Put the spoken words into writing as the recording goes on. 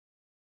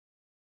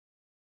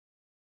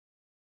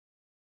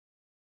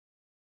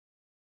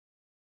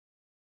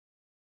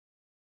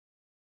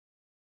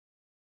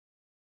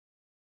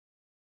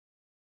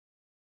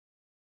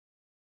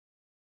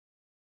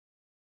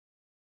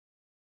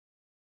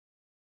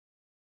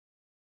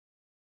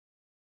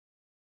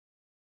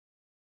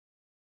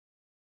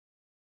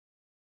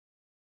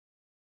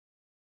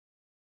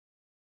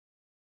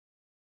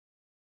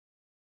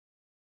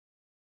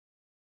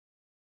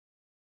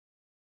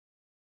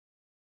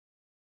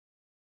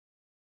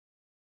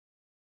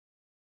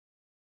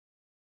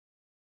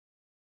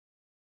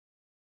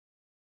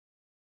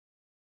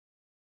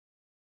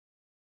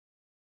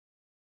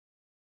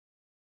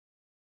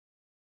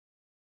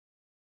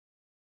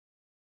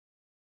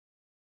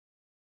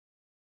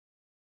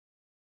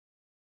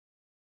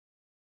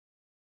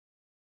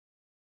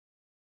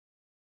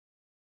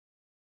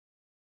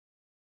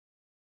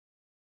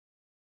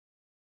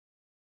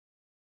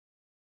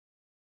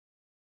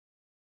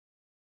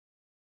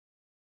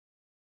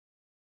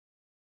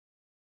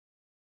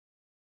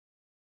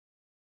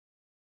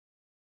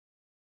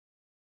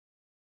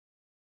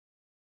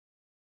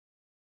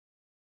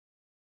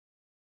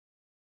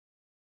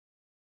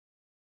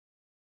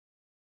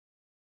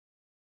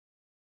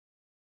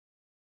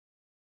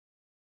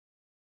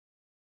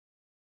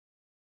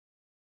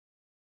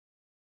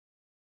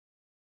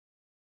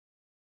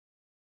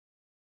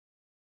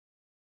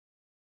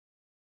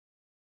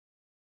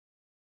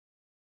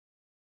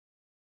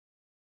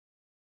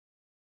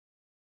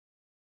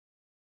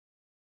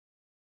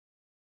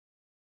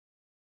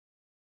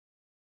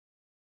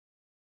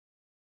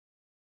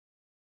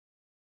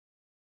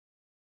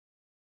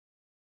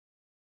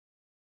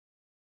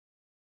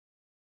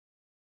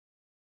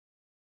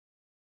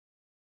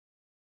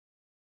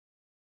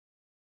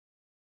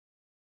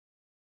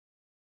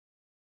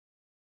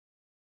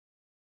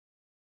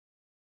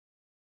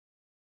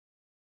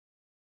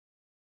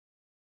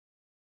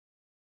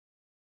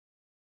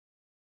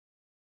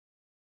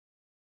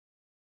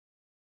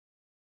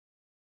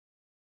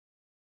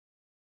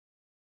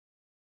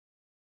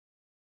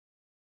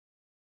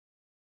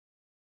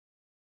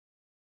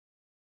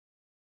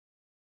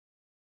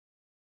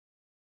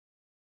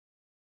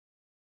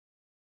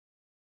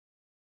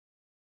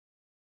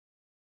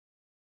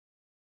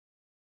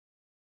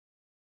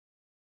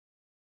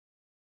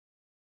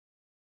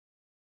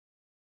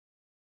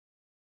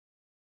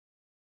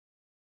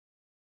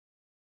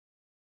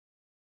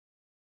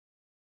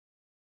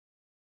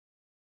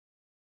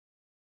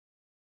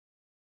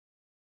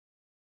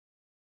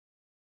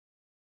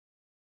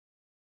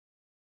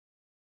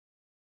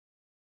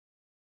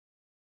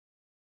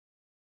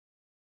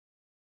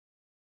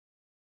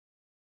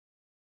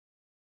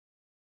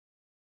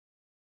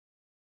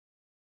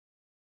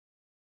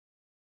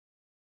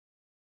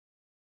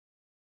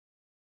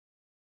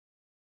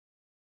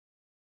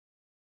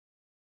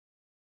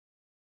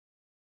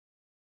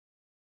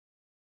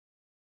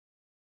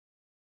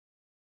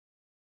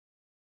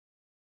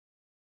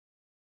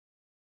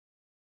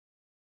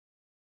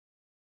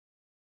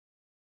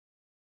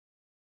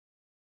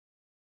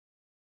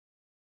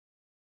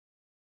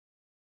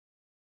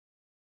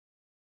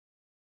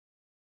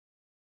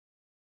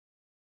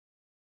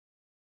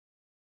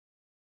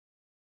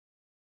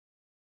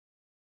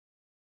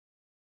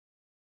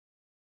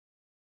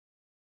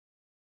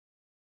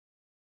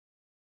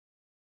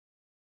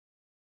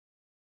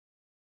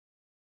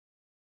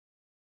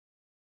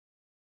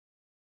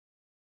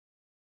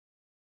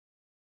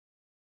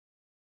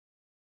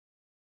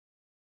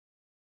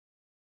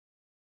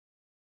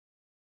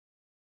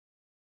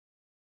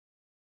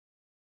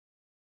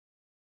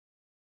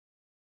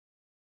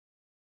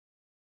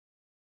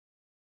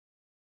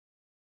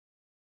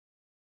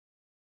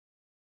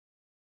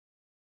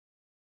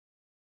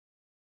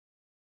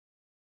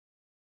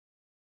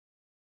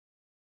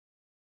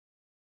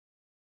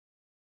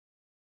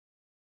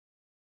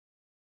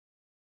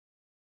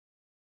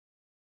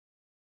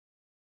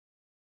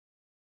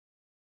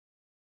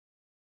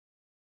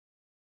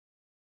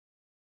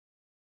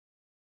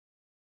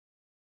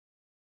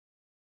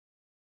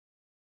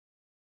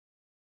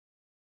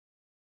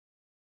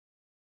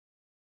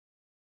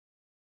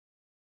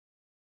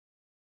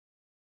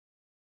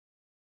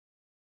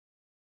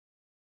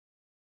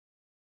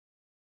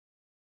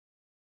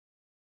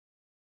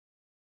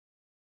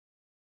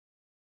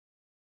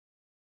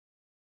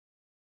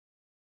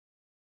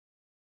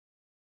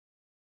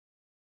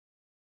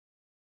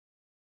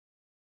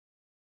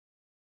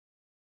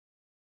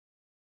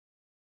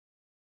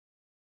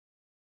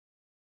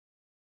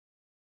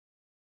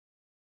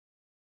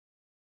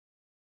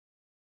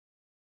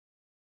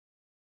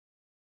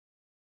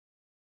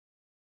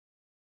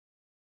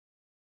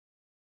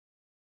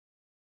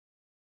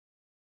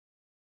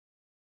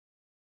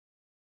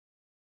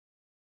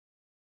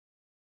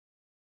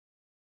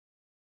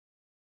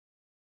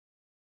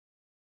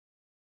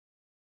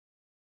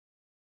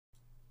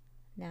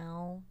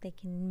Now they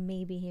can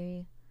maybe hear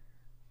you.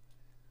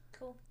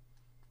 Cool.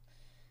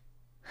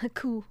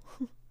 Cool.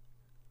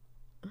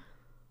 Let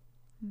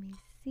me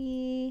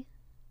see.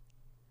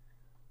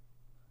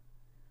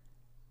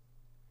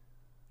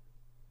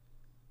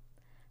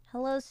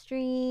 Hello,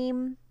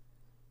 stream.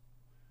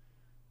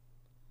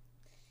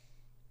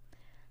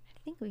 I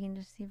think we can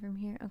just see from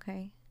here.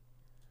 Okay.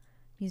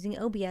 Using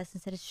OBS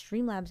instead of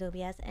Streamlabs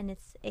OBS, and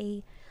it's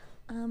a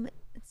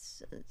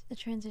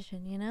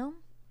transition, you know?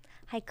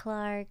 Hi,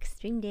 Clark.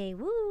 Stream day.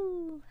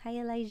 Woo! Hi,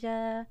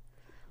 Elijah.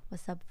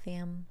 What's up,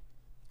 fam?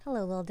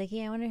 Hello, little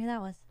Dickie. I wonder who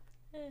that was.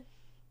 I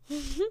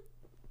can't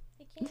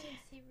even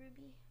see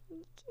Ruby.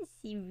 You can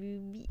see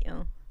Ruby.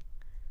 Oh.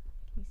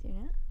 Can you see her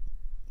now?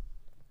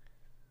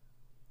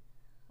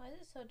 Why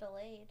is it so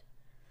delayed?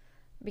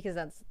 Because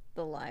that's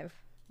the live.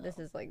 This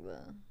is like the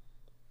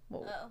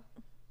what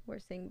we're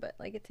seeing, but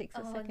like it takes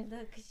a second.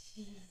 Look,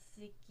 she's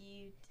so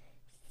cute.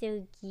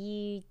 So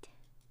cute.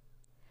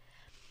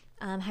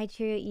 Hi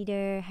Cheerio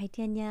Eater. Hi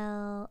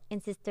Danielle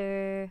and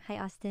sister. Hi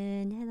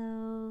Austin.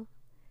 Hello.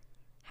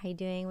 How you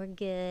doing? We're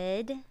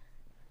good.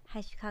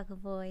 Hi Chicago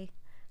boy.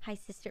 Hi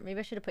sister. Maybe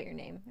I should have put your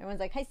name. Everyone's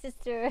like, hi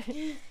sister.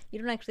 You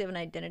don't actually have an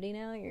identity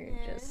now. You're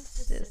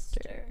just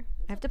sister.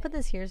 I have to put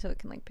this here so it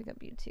can like pick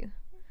up you too.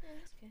 Yeah,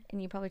 that's good.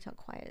 And you probably talk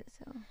quiet,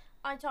 so.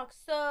 I talk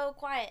so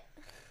quiet.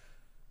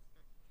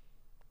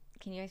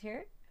 Can you guys hear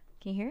it?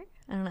 Can you hear it?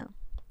 I don't know.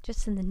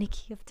 Just in the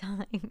nicky of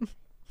time.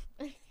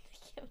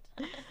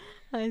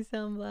 Hi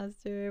Sound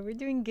Blaster. We're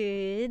doing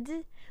good.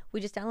 We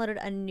just downloaded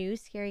a new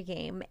scary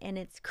game and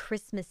it's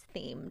Christmas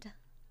themed.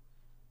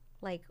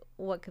 Like,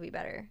 what could be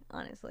better,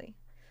 honestly?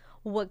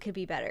 What could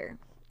be better?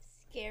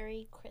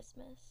 Scary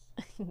Christmas.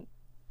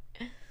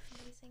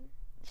 Amazing.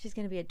 She's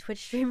gonna be a Twitch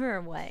streamer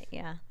or what?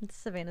 Yeah, that's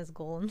Savannah's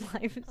goal in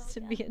life is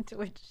to be a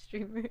Twitch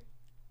streamer.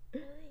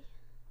 Really?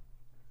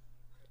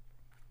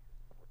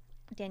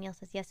 Danielle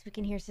says, yes, we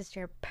can hear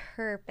sister.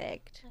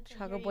 Perfect.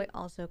 Chicago boy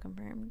also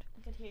confirmed.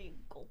 I could hear you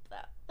gulp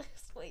that.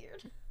 It's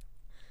weird.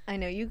 I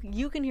know, you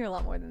can hear a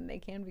lot more than they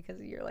can because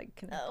you're like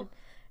connected.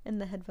 And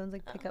the headphones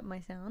like pick up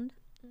my sound.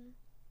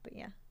 But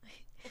yeah,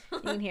 you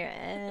can hear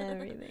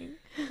everything.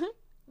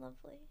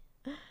 Lovely.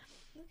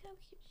 Look how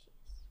cute she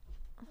is.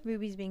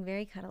 Ruby's being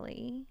very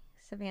cuddly.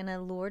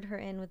 Savannah lured her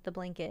in with the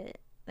blanket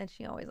that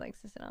she always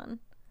likes to sit on.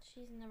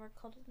 She's never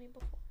cuddled me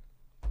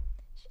before.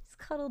 She's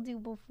cuddled you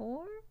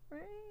before,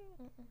 right?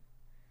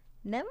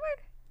 Never?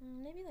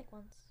 Maybe like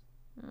once.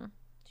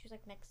 She was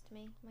like next to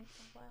me like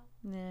for a while.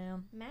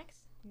 No.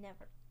 Max?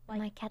 Never. Like,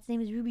 my cat's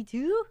name is Ruby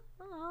too?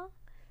 Aw.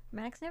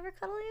 Max never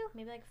cuddle you?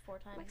 Maybe like 4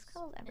 times Max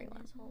cuddles everyone.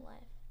 in his whole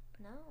life.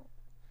 No.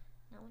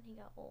 Not when he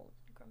got old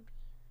and grumpy.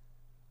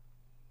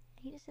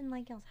 He just didn't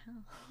like y'all's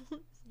house.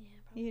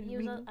 Yeah,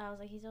 probably. I was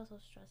like, he's also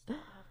stressed out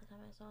half the time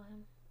I saw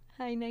him.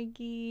 Hi,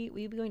 Nike. Will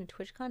you be going to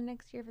TwitchCon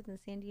next year if it's in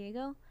San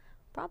Diego?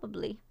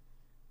 Probably.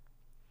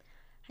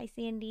 Hi,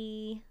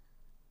 Sandy.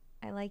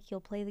 I like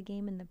you'll play the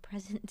game in the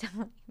present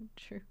time.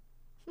 True.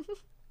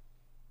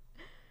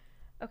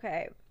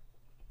 Okay.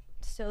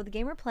 So the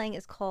game we're playing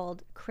is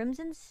called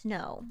Crimson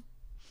Snow.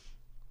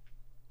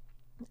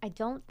 I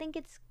think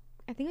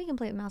we can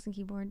play it with mouse and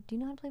keyboard. Do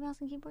you know how to play mouse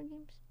and keyboard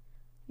games?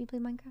 Have you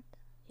played Minecraft?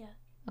 Yeah.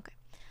 Okay.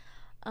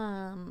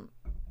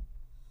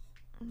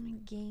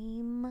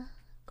 Game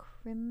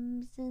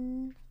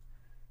Crimson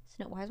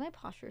Snow. Why is my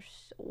posture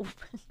so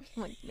open?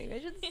 I'm like, maybe I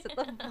should sit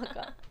the fuck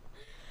up.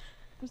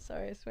 I'm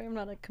sorry, I swear I'm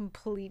not a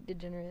complete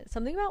degenerate.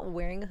 Something about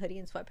wearing a hoodie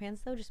and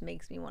sweatpants though just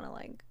makes me want to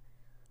like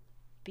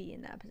be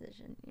in that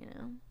position, you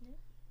know? Yeah.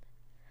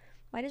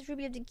 Why does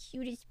Ruby have the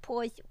cutest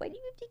paws? Why do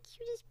you have the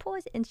cutest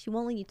paws? And she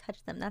won't let you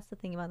touch them. That's the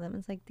thing about them.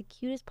 It's like the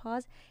cutest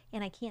paws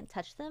and I can't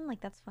touch them.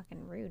 Like that's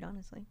fucking rude,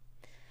 honestly.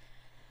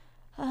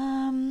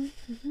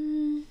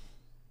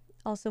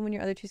 Also, when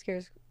your other two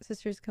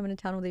sisters come into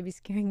town, will they be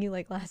scaring you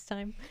like last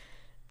time?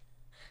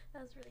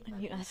 That was really funny.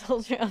 And you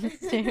assholes are on the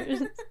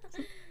stairs.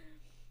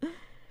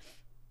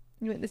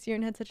 You went this year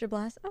and had such a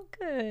blast? Oh,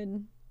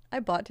 good. I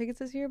bought tickets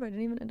this year, but I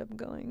didn't even end up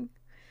going.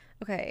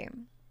 Okay.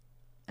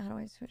 How do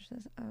I switch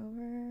this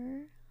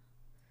over?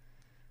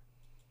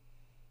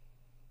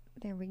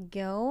 There we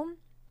go.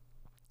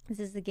 This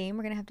is the game.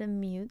 We're going to have to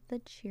mute the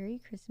cheery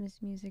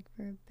Christmas music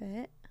for a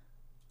bit.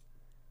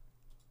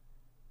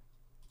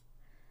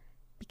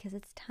 Because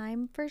it's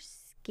time for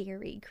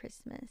scary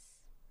Christmas.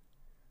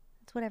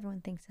 That's what everyone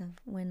thinks of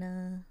when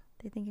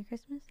they think of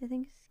Christmas. They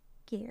think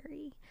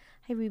scary.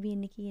 Hi, Ruby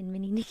and Nikki and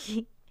Mini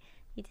Nikki.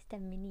 You just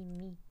have Mini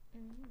me.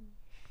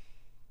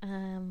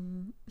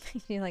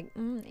 You're like,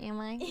 am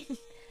I?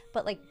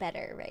 But like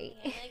better, right?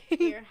 Yeah, like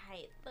your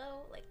height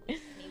though, like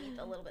maybe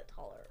a little bit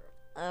taller.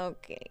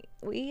 Okay,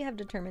 we have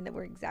determined that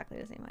we're exactly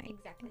the same height.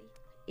 Exactly.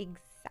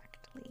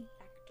 Factory.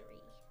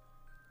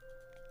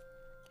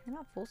 Can I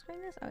not full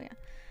screen this? Oh yeah.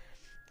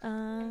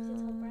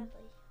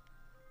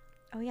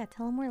 Oh yeah,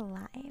 tell them we're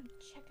live.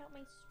 Check out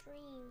my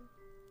stream.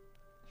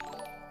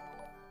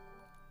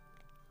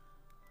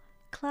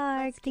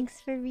 Clark,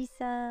 thanks for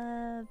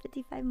resub.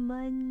 55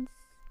 months.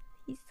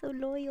 He's so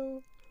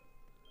loyal.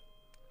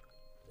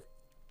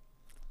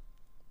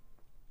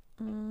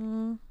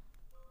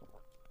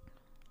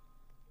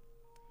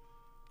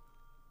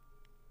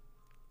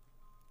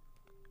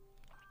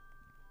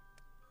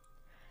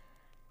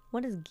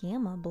 what is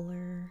gamma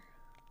blur?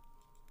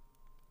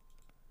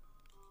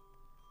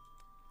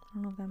 I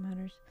don't know if that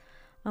matters.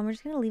 We're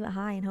just gonna leave it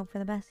high and hope for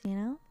the best, you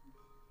know?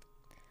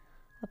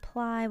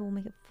 Apply, we'll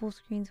make it full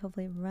screen so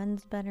hopefully it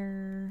runs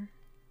better.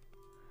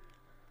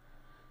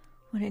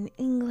 What in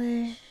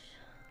English?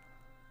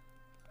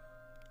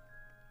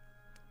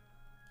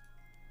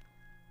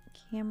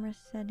 Camera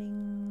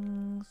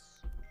settings.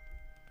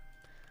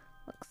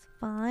 Looks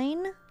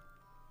fine.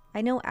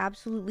 I know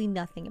absolutely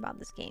nothing about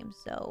this game,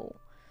 so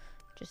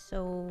just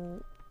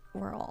so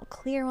we're all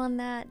clear on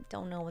that.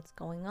 Don't know what's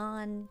going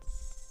on.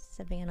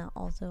 Savannah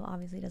also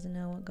obviously doesn't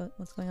know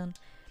what's going on.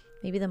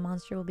 Maybe the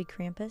monster will be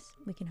Krampus.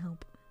 We can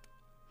hope.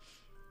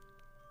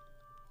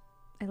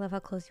 I love how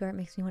close you are. It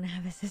makes me want to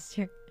have a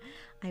sister.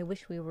 I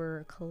wish we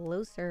were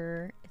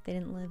closer if they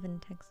didn't live in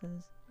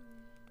Texas.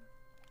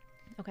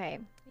 Okay.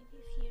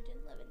 Maybe if you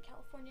didn't live in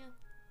California.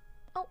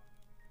 Oh.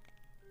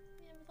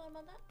 You ever thought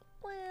about that?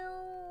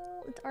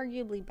 Well, it's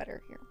arguably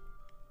better here.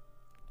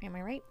 Am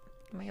I right?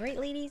 Am I right,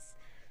 ladies?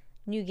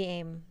 New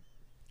game.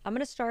 I'm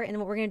going to start, and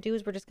what we're going to do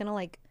is we're just going to,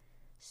 like,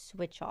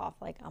 switch off.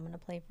 Like, I'm going to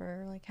play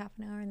for, like, half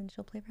an hour, and then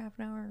she'll play for half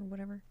an hour, or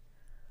whatever.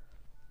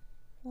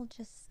 We'll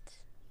just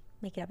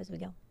make it up as we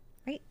go.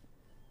 Right?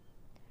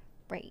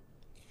 Right.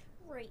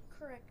 Right,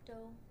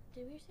 correcto.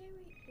 Did we say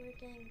we were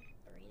getting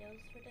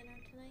burritos for dinner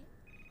tonight?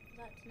 Was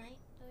that tonight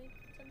that we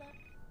said that?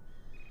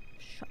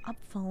 Shut up,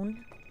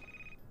 phone.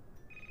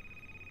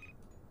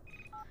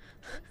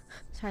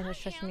 Sorry, they're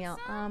stressing me out.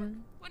 What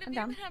have I'm you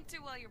down. been up to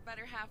while your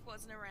better half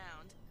wasn't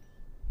around?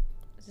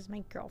 This is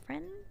my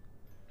girlfriend.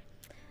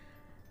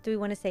 Do we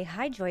want to say,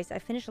 hi, Joyce? I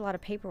finished a lot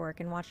of paperwork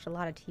and watched a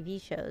lot of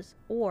TV shows.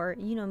 Or,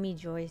 you know me,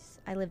 Joyce.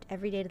 I lived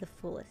every day to the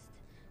fullest.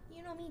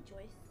 You know me,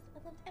 Joyce.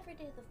 I've lived every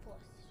day to the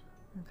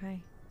fullest. Okay.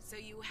 So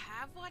you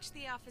have watched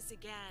The Office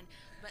again,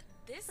 but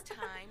this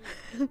time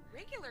with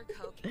regular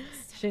Coke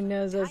instead She of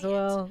knows us diet.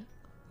 well.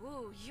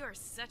 Ooh, you're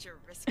such a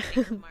risk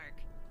taker, Mark.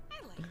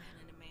 I like that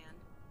in a man.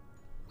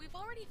 We've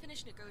already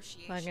finished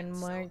negotiations, Fucking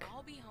Mark. so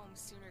I'll be home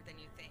sooner than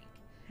you think.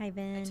 Hi, I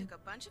Ben. took a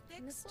bunch of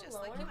pics, This just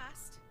a like lower? you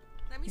asked.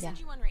 Let me Yeah. send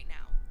you one right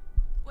now.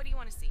 What do you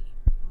want to see?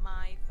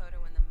 My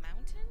photo in the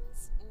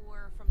mountains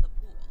or from the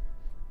pool?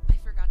 I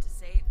forgot to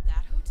say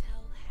that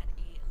hotel had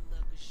a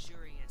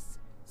luxurious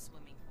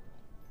swimming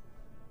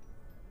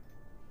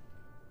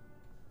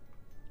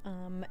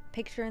pool.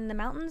 Picture in the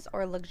mountains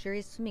or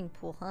luxurious swimming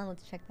pool, huh?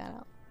 Let's check that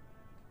out.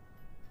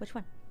 Which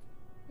one?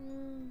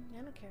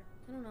 I don't care.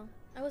 I don't know.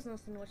 I wasn't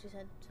listening to what she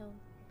said, so.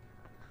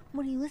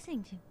 What are you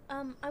listening to?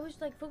 I was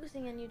like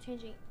focusing on you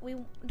changing.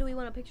 Do we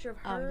want a picture of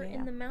her yeah.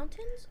 in the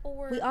mountains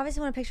or? We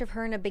obviously want a picture of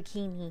her in a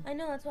bikini. I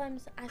know that's why I'm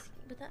asking,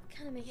 but that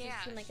kind of makes Yeah, you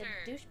seem like sure.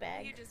 a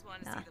douchebag. You just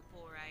want to Nah. see the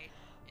pool, right?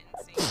 And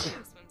seeing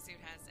the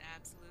swimsuit has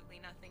absolutely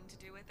nothing to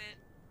do with it.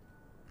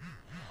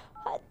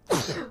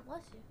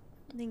 Bless you.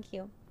 Thank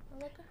you. Oh,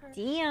 look at her.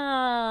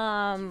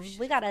 Damn. You should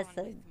We got have us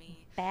gone a with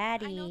me.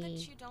 baddie. I know that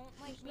you don't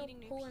like There's no meeting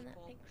new pool people, in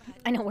that picture. but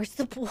I know, where's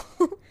the pool?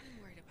 I'm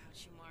worried about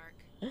you,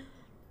 Mark.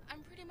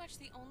 I'm pretty much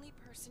the only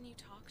person you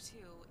talk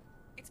to.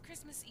 It's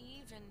Christmas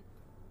Eve, and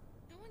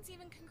no one's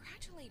even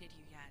congratulated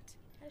you yet.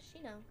 How does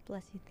she know?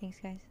 Bless you. Thanks,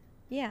 guys.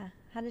 Yeah,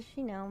 how does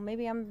she know?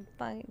 Maybe I'm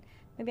fine.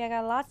 Maybe I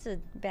got lots of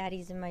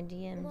baddies in my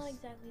DMs. Well, not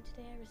exactly.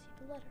 Today I received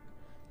a letter.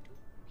 Don't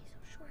be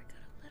so sure I got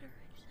a letter.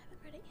 I just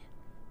haven't read it yet.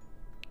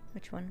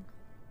 Which one?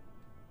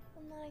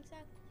 Well, not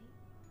exactly.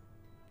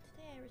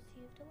 Today I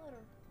received a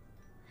letter.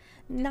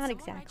 Not someone write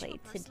you a exactly.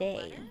 personal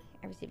Today, letter?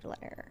 I received a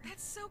letter.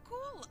 That's so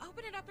cool.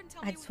 Open it up and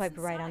tell I'd me what's swipe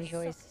right on inside.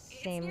 Joyce.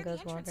 It's Same near goes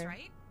the entrance, Walker.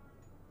 right?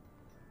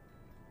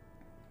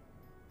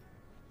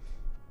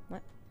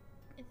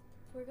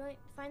 We're going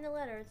to find the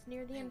letter. It's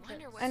near the I entrance.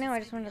 wonder what- I know, I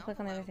What's just in wanted the to click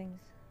on other envelope? things.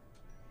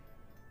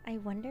 I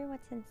wonder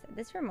what's inside.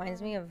 This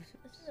reminds me of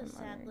This is a some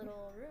sad other-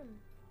 little room.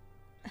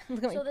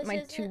 Look at So my, this my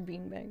isn't- two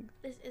beanbags.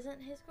 This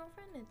isn't his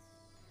girlfriend. It's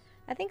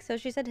I think so.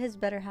 She said his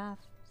better half.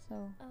 So,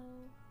 oh,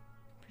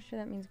 for sure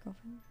that means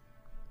girlfriend.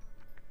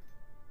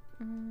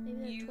 maybe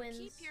they're You twins.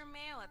 keep your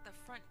mail at the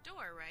front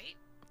door, right?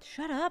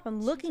 Shut up.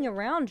 I'm looking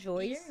around,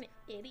 Joyce. You're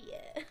an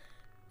idiot.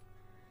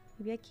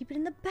 Maybe I keep it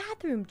in the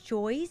bathroom,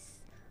 Joyce.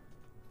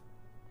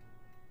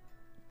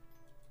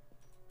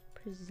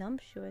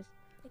 Presumptuous.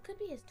 It could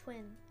be his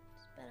twin.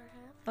 His better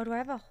half. Oh, do I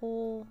have a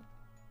whole...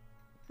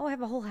 Oh, I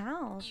have a whole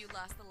house. You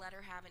lost the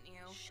letter, haven't you?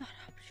 Shut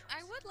up, Joyce.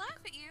 I would laugh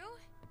at you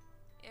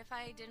if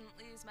I didn't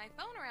lose my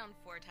phone around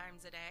 4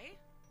 times a day.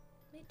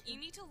 Me too. You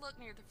need to look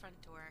near the front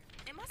door.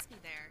 It must be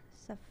there.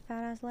 It's a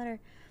fat-ass letter.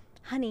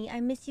 Honey, I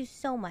miss you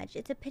so much.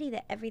 It's a pity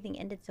that everything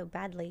ended so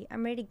badly.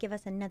 I'm ready to give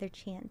us another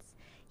chance.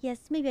 Yes,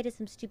 maybe I did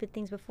some stupid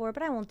things before,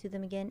 but I won't do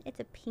them again. It's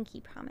a pinky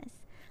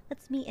promise.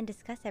 Let's meet and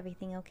discuss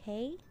everything,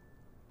 okay?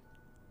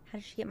 How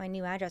did she get my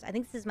new address? I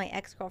think this is my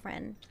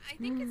ex-girlfriend. I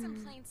think it's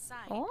in plain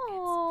sight.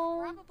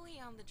 Oh. It's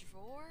probably on the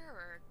drawer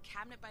or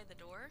cabinet by the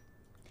door.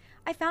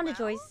 I found it,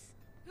 Well, Joyce.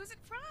 Who's it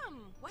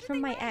from? What It's did from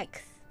they my write?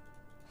 ex.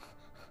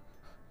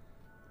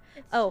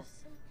 It's Oh.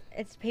 just some-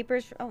 It's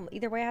papers. Oh,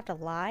 either way I have to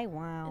lie?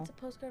 Wow. It's a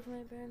postcard from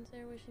my parents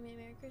there wishing me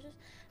Merry Christmas.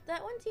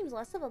 That one seems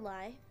less of a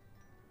lie.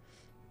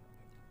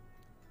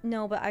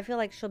 No, but I feel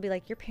like she'll be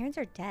like, your parents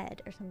are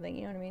dead or something.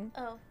 You know what I mean?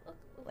 Oh.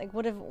 Like,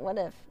 what if? What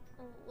if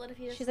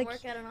he doesn't She's like,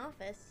 work at an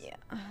office? Yeah.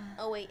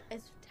 Oh wait,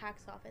 it's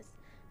tax office.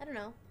 I don't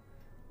know.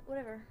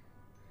 Whatever.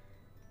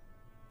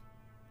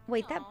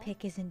 Wait, that Aw.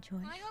 pic isn't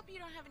Joyce. I hope you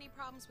don't have any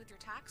problems with your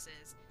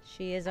taxes.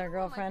 She is I our don't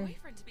want girlfriend. my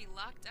boyfriend to be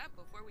locked up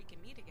before we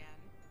can meet again.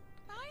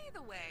 By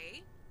the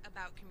way,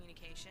 about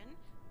communication,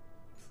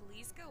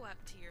 please go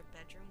up to your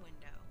bedroom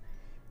window.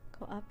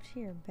 Go up to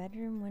your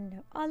bedroom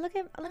window. Oh, look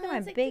at Oh, my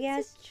it's like big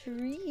this ass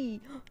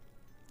tree.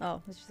 Oh,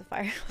 it's just a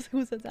fire. I was like,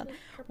 what's that sound?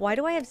 Like Why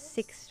do purple I have walls?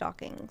 6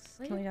 stockings?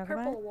 Why Can do we you have talk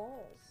about purple it?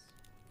 walls?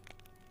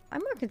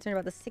 I'm more concerned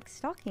about the 6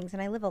 stockings,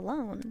 and I live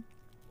alone.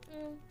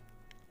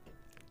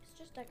 It's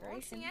just Won't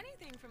decoration. see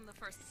anything from the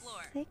first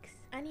floor. 6?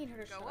 I need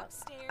her to Go shut up.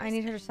 upstairs. I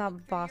need her to and stop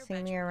look through your bossing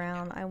me bedroom around.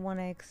 window. I want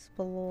to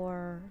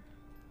explore.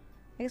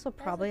 I guess we'll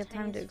the probably have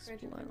time to tiniest fridge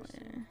I've explore ever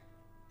later. seen.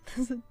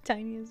 That's the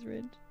tiniest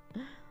fridge.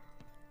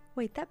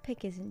 Wait, that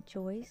pic isn't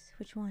Joyce.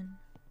 Which one?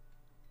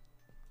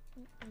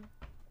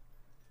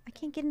 I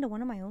can't get into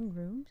one of my own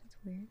rooms. That's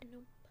weird.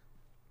 Nope.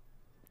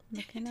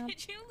 Looking up.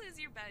 Did you lose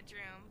your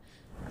bedroom?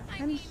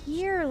 I'm mean,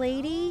 here,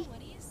 lady. Oh, what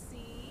do you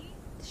see?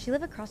 Does she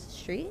live across the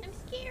street? I'm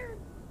scared.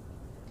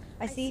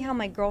 I see how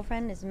my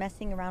girlfriend is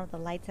messing around with the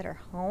lights at her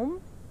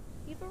home.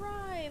 You've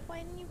arrived. Why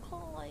didn't you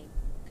call? I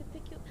could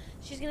pick you.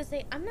 She's gonna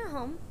say, I'm not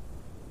home.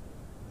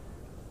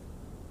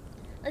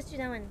 Let's do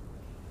that one.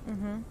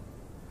 Mm-hmm.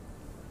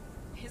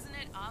 Isn't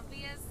it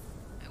obvious?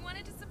 I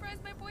wanted to surprise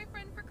my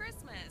boyfriend for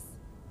Christmas.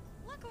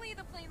 Luckily,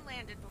 the plane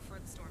landed before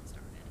the storm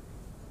started.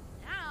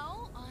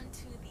 Now, on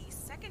to the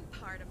second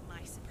part of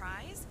my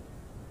surprise.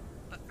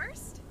 But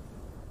first,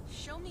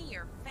 show me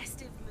your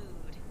festive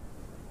mood.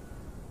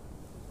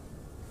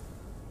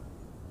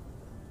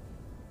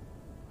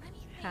 Let me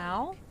think.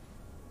 How?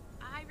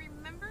 I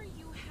remember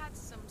you had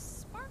some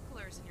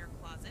sparklers in your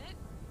closet.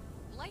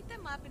 Light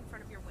them up in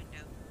front of your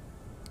window.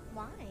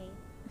 Why?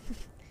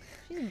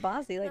 She's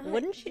bossy. Like,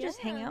 wouldn't she just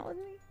hang Yeah. out with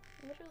me?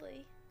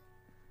 Literally.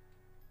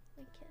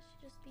 Why can't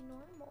she just be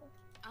normal?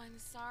 I'm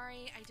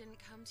sorry I didn't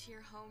come to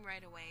your home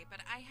right away, but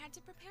I had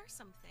to prepare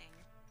something.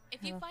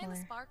 If you Hello, find the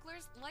Fleur.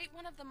 sparklers, light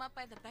one of them up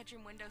by the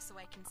bedroom window so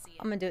I can see it.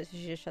 I'm gonna do it so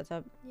she just shuts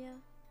up. Yeah.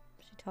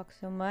 She talks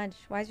so much.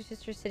 Why is your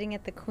sister sitting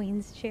at the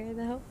queen's chair,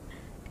 though?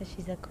 Because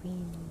she's a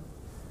queen.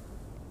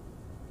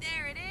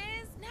 There it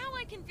is! Now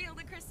I can feel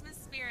the Christmas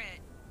spirit.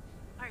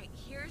 Alright,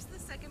 here's the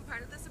second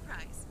part of the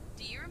surprise.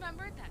 Do you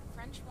remember that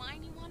French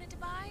wine you wanted to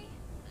buy?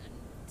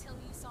 Until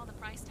you saw the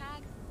price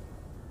tag?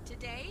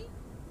 Today,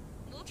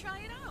 we'll try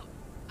it out.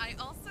 I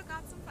also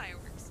got some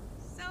fireworks.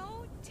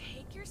 So,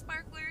 take your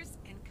sparklers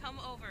and come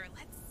over.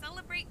 Let's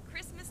celebrate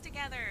Christmas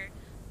together.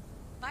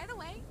 By the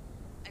way,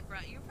 I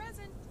brought you a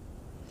present.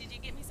 Did you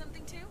get me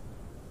something too?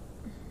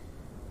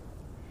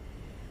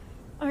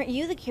 Aren't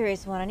you the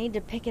curious one? I need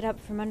to pick it up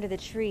from under the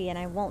tree, and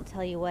I won't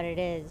tell you what it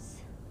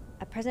is.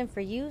 A present for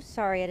you?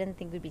 Sorry, I didn't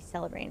think we'd be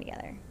celebrating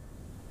together.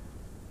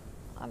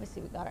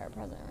 Obviously, we got her a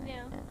present, right?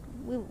 Yeah.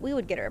 We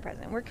would get her a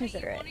present. We're But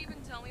considerate. you won't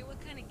even tell me what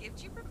kind of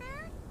gift you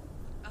prepared?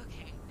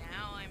 Okay,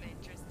 now I'm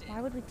interested.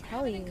 Why would we tell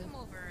Rather than you? come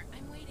over,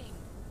 I'm waiting.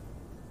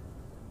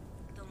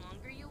 The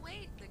longer you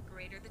wait, the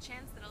greater the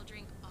chance that I'll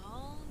drink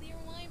all your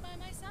wine by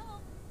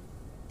myself.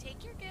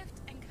 Take your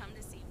gift and come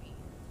to see me.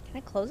 Can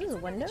I close It's the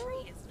under window? the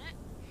tree, isn't it?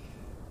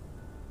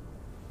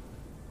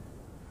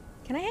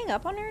 Can I hang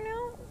up on her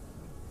now?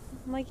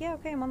 I'm like, yeah,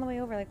 okay, I'm on the way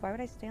over. Like, why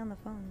would I stay on the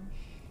phone?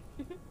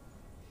 Is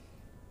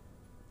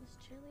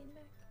cheerleading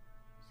back?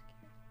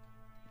 Scared.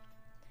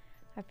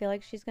 I feel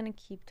like she's gonna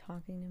keep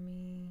talking to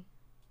me.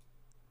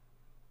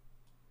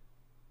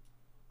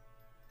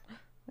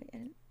 Wait, I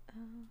didn't,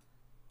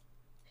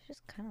 she's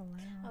just kind of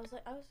I loud. was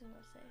gonna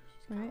say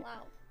she's kind Right. of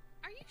loud.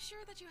 Are you sure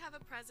that you have a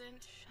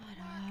present? Shut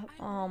Look, up.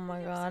 I'm Oh my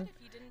really upset god.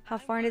 if you didn't How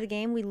buy far into one. the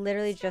game? We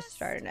literally It's just just-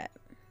 started it.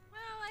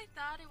 Well, I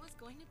thought it was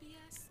going to be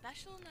a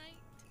special night.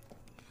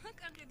 Look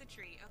under the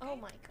tree, okay? Oh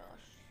my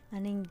gosh.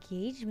 An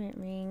engagement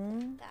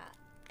ring. That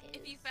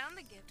is. If you found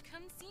the gift,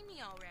 come see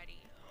me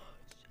already.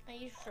 Are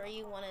you sure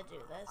you want to do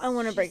this? I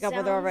want to She break up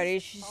with her sounds already.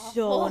 She's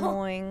so awful.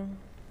 annoying.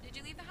 Did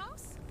you leave the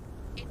house?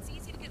 It's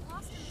easy to get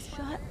lost in this Shut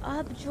weather.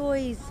 up,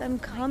 Joyce. I'm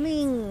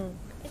coming.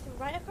 It's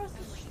right across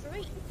the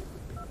street.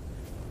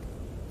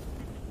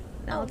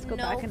 Now Oh, let's go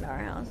no. back into our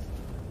house.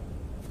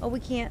 Oh, we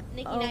can't.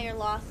 Nikki, oh. now you're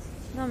lost.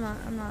 No, I'm not.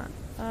 I'm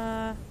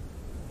not.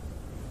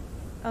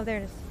 Oh, there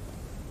it is.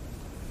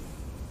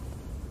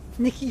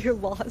 Nikki, you're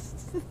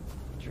lost.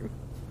 True.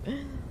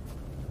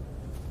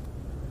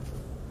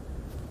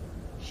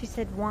 She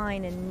said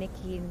wine and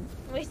Nikki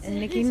Wasted and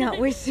Nikki not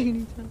time. wasting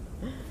any time.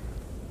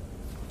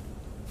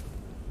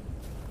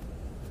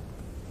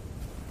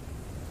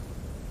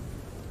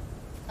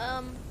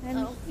 I'm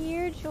Oh.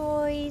 here,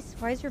 Joyce.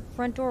 Why is your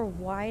front door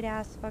wide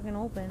ass fucking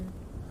open?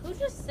 Who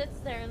just sits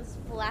there and is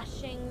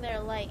flashing their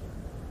light?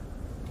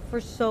 For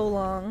so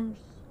long.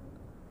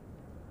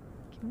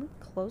 Can we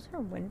close her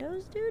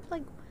windows, dude?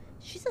 Like,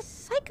 she's a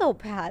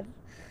psychopath.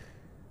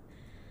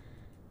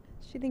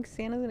 She thinks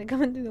Santa's gonna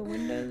come in through the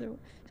windows, or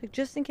it's like,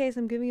 just in case,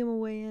 I'm giving him a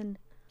way in.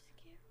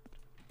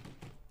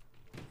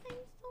 I'm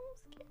so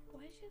scared.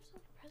 Why does she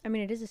have so much I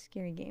mean, it is a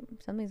scary game.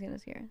 Something's gonna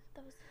scare us.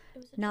 It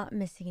was a Not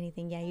missing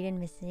anything. Yeah, you didn't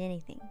miss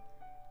anything.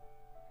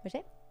 What's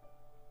it?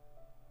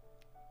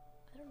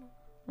 I don't know.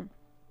 Hmm.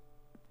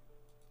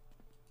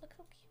 Look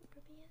how cute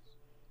Ruby is.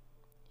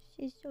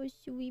 She's so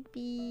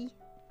sweepy.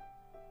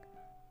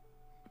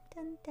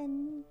 Dun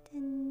dun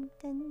dun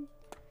dun.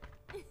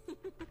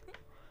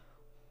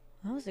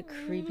 That was a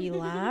creepy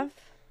laugh.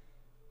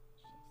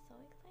 She's so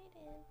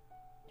excited.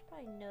 She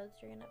probably knows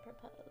you're gonna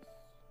propose.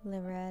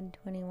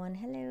 Livrad21,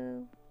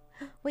 hello.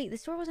 Wait,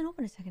 this door wasn't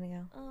open a second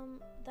ago.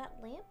 That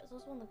lamp is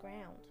also on the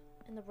ground,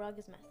 and the rug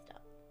is messed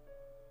up.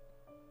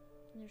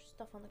 And there's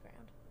stuff on the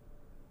ground.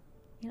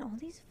 You know, all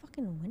these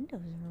fucking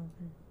windows are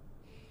open.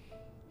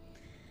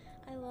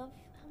 I love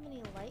how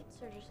many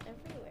lights are just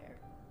everywhere.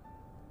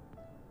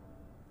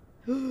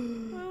 My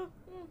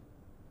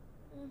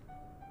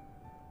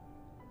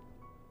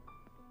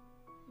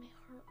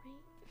heart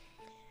rate.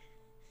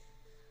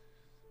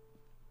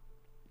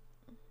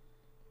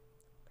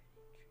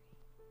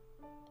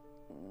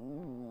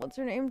 What's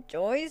her name?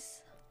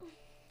 Joyce?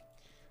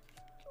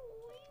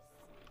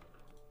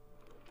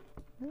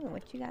 Ooh,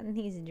 what you got in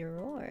these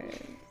drawers?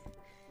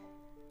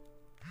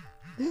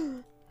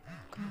 God.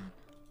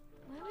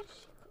 Why would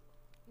she?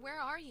 Where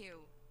are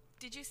you?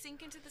 Did you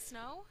sink into the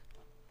snow?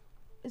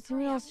 Does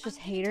anyone Hurry else up, just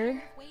I'm hate getting her?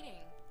 tired of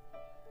waiting.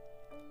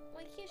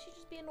 Why can't she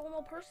just be a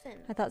normal person?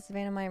 I thought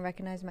Savannah might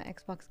recognize my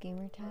Xbox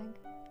gamer tag.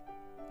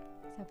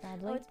 Is that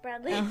Bradley? Oh, it's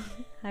Bradley. Oh,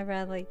 hi,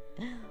 Bradley.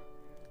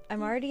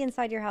 I'm already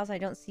inside your house. I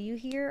don't see you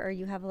here, or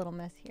you have a little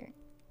mess here.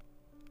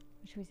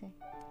 What should we say?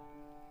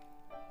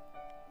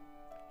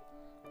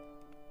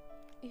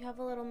 You have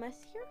a little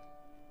mess here?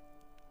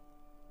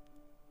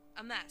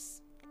 A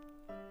mess.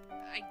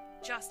 I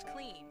just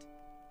cleaned.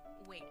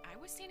 Wait, I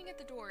was standing at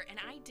the door and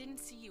I didn't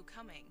see you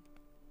coming.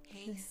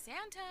 Hey,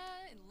 Santa,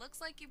 it looks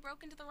like you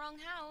broke into the wrong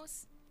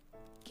house.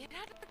 Get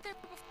out of there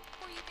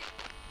before you get...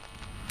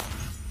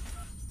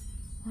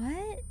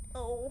 What?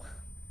 Oh.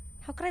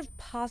 How could I have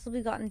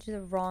possibly gotten to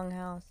the wrong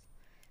house?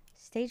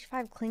 Stage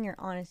 5 clinger,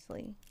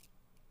 honestly.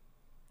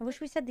 I wish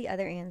we said the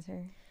other answer.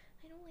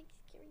 I don't like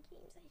scary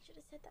games. I should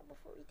have said that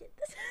before we did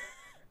this.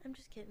 I'm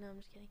just kidding. No, I'm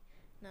just kidding.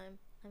 No,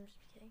 I'm just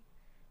kidding.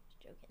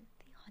 Just joking.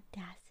 The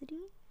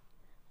audacity?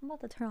 I'm about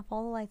to turn off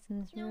all the lights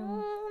in this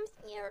room. No, I'm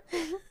scared.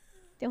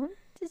 Don't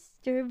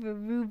disturb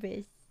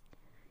Rubus.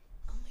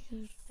 Oh my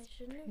gosh. I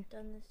shouldn't have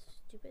done this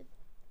stupid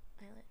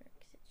eyeliner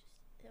because it just,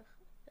 ugh, I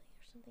feel like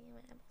there's something in my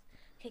eyeballs.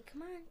 Okay,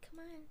 come on, come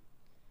on.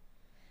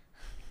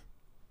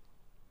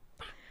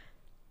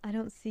 I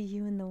don't see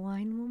you in the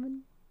wine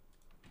woman.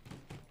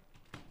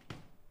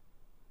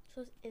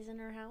 So this isn't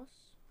her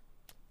house?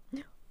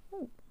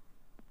 Oh.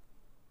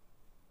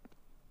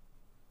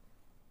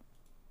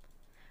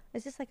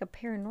 Is this like a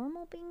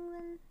paranormal being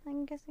then,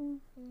 I'm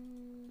guessing?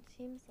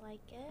 Seems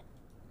like it.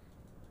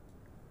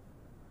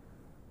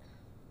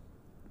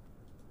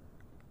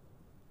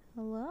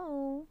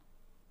 Hello?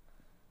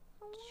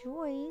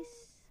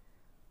 Joyce?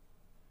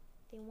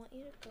 They want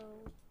you to go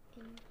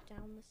in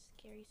down the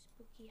scary,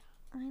 spooky house.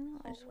 I know,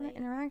 I just want hallway. to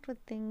interact with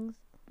things.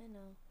 I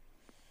know.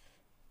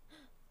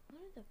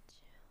 What are the...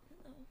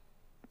 Oh.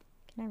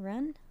 Can I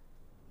run?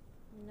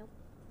 Nope.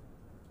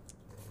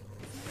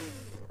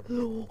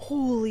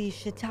 Holy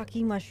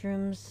shiitake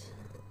mushrooms.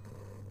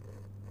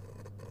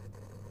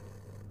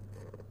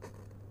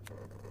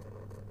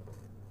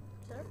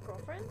 Is that her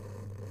girlfriend?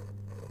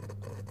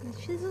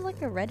 She's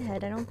like a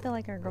redhead. I don't feel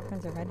like our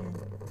girlfriend's a redhead.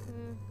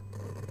 Hmm.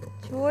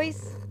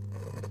 Joyce?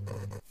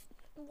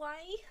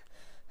 Why?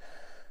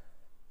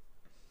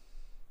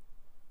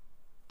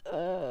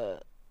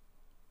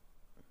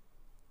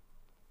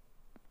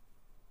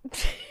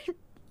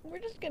 We're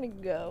just gonna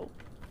go.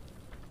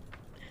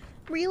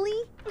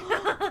 Really?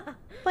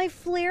 My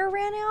flare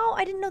ran out?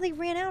 I didn't know they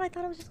ran out. I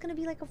thought it was just gonna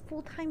be like a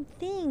full-time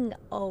thing.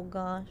 Oh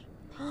gosh.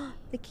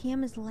 The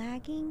cam is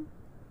lagging.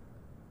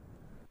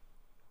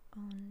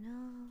 Oh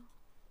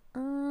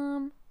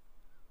no.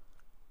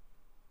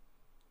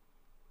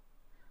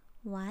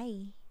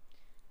 Why?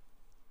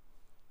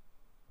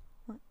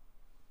 What?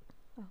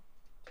 Oh.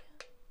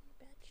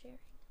 Bad sharing.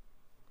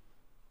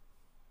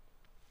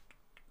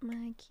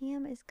 My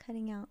cam is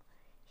cutting out.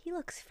 He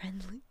looks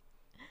friendly.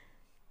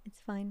 It's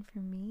fine for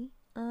me.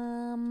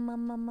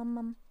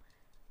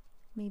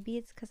 Maybe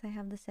it's because I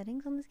have the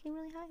settings on this game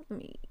really high. Let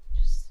me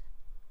just...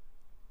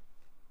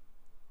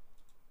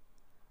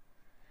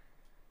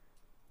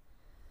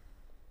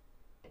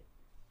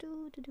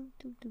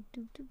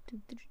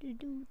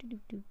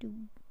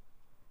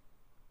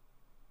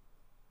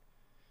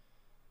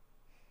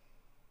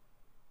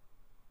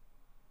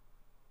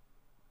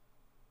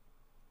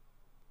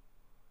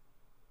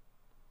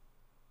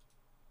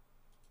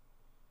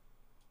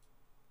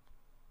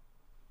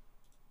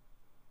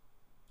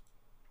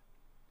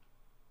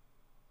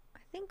 I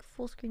think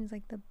full screen is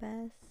like the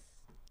best.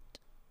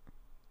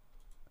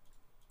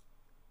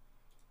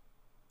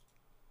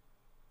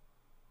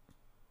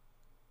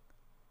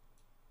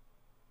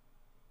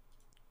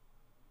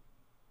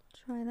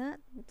 Try that.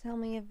 Tell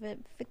me if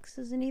it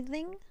fixes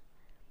anything.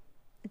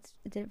 It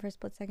did it for a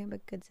split second,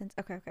 but good sense.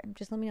 Okay.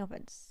 Just let me know if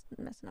it's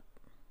messing up.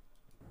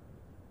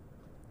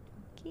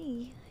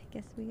 Okay, I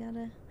guess we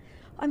gotta.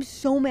 I'm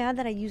so mad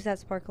that I used that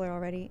sparkler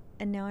already,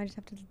 and now I just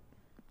have to.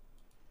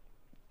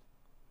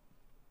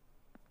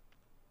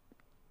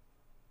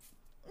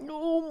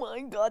 Oh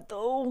my god,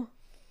 though.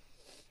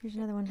 Here's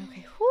another one.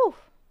 Okay. Whew.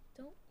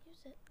 Don't use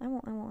it. I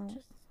won't.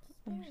 Just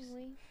I'm just-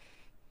 sparingly.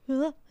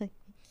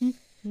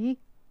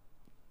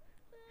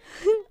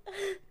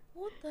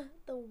 What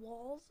the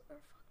walls are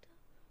fucked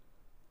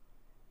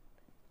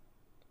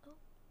up.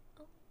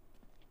 Oh.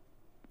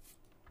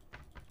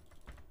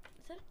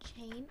 Is that a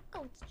chain?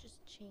 Oh, it's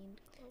just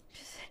chained close.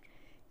 Just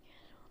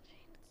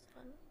It's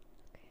fun.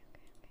 Okay.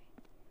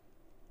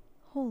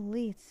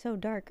 Holy, it's so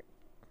dark.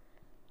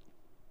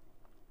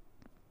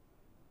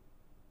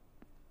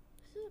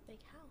 This is a big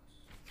house.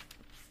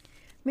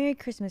 Merry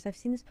Christmas. I've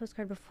seen this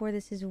postcard before.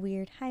 This is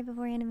weird. Hi,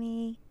 Before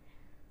Anime.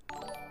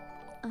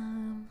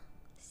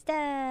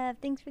 Steph,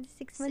 thanks for the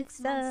 6 months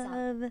 6 months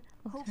sub.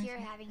 Oh, Hope sorry, you're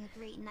sorry. having a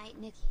great night,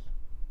 Nikki.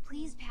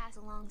 Please pass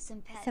along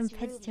some pets Some to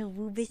pets to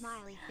Ruby. Wubis.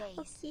 Smiley face.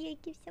 Okay, I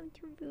give some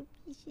to Ruby.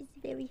 She's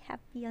very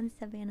happy on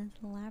Savannah's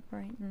lap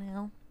right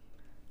now.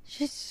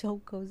 She's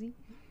so cozy.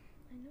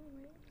 I know,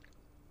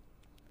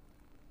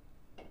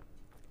 right?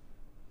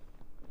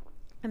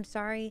 I'm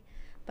sorry,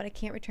 but I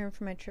can't return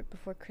from my trip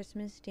before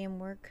Christmas. Damn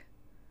work.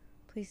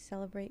 Please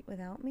celebrate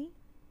without me.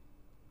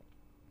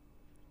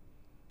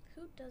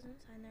 Who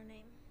doesn't sign their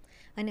name?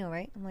 I know,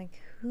 right? I'm like,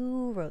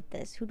 who wrote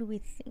this? Who do we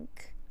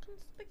think?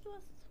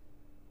 Conspicuous.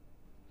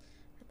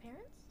 Her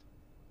parents?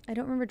 I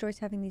don't remember Joyce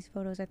having these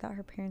photos. I thought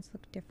her parents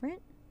looked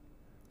different.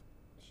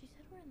 She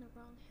said we're in the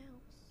wrong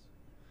house.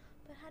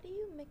 But how do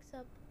you mix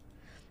up?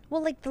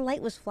 Well, like, the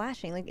light was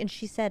flashing. Like, and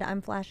she said, I'm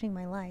flashing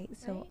my light.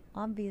 So, Right.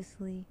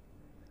 obviously,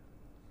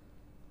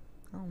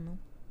 I don't know.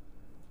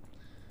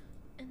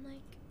 And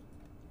like,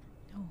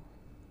 Oh.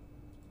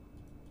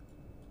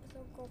 is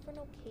her girlfriend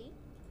okay?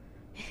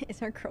 Is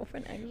her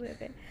girlfriend actually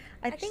okay?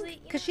 I Actually,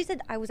 think because she said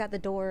I was at the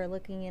door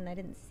looking in, I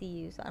didn't see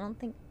you, so I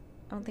think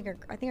I think her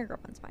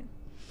girlfriend's fine.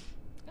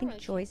 I think Oh,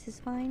 she- Joyce is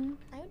fine.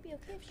 I would be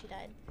okay if she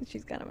died.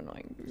 She's kind of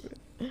annoying. She's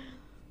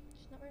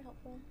not very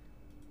helpful.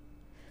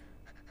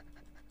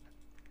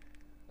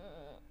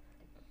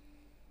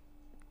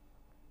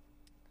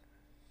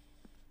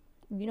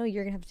 You know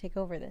you're gonna have to take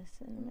over this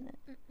in a minute.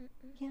 Mm-mm-mm.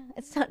 Yeah,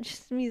 it's not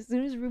just me. As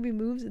soon as Ruby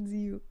moves, it's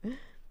you. Nope,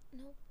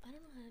 I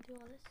don't know how to do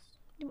all this.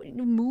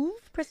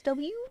 Move. Press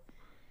W.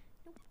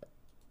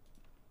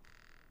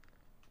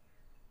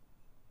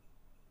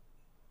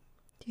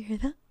 Do you hear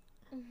that?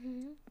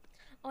 Mm-hmm.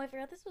 Oh, I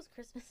forgot this was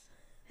Christmas.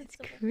 It's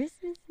so-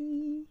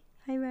 Christmassy.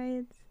 Hi,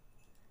 Riots.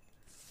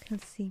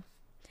 Let's see.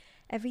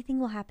 Everything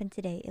will happen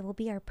today. It will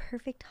be our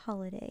perfect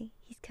holiday.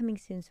 He's coming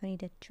soon, so I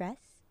need to dress.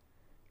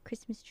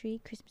 Christmas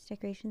tree, Christmas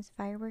decorations,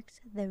 fireworks,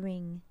 the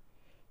ring.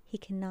 He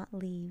cannot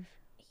leave.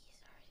 He's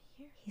already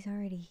here. He's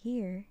already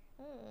here.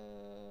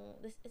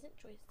 This isn't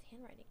Joyce's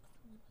handwriting.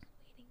 Someone was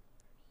waiting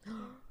for me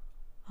here.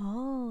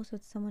 Oh, so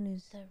it's someone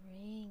who's... The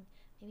ring.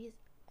 Maybe his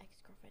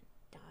ex-girlfriend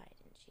died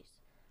and she's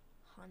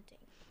haunting.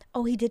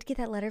 Oh, he did get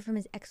that letter from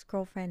his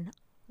ex-girlfriend.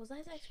 Was that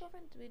his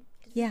ex-girlfriend? Did we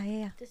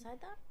Yeah. decide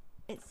that?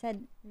 It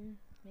said...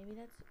 Maybe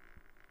that's...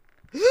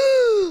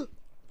 You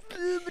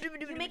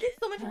You make it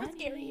so much more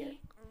scarier.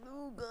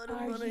 Oh, God, Are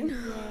I'm you running. there?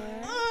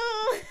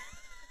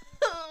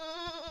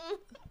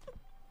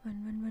 Run.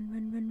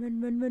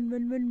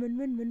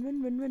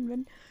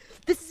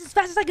 This is as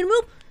fast as I can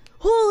move.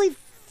 Holy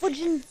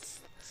fudging.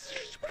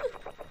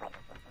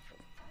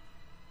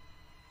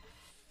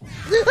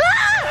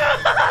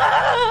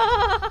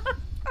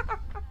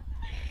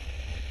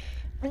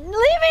 Leave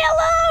me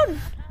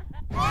alone!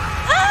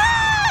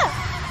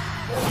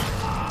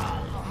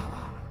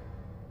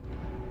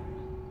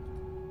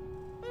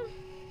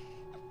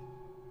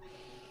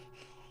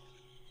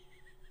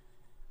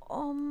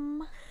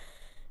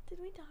 Did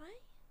we die?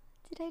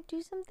 Did I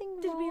do something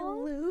Did we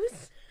wrong?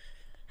 lose?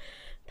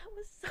 That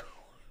was so...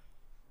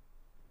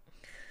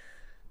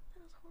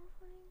 That was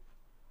horrifying.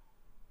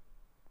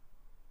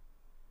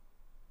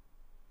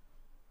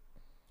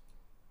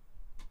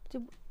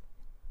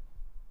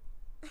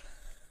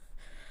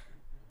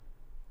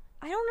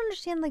 I don't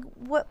understand, like,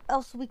 what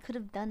else we could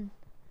have done.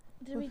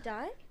 Did we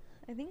die?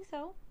 I think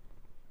so.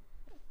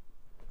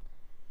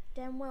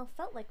 Damn well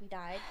felt like we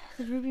died.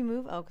 Did Ruby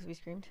move? Oh, because we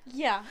screamed.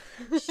 Yeah.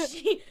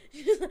 she's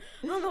like,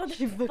 I don't know what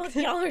She the fuck booked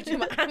y'all are doing,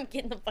 but I'm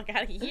getting the fuck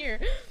out of here.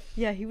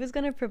 Yeah, he was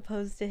gonna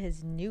propose to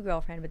his new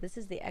girlfriend, but this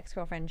is the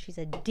ex-girlfriend. She's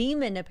a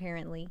demon,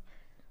 apparently.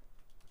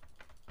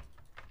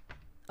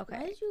 Okay.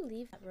 Why did you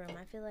leave that room?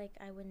 I feel like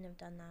I wouldn't have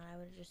done that. I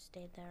would have just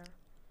stayed there.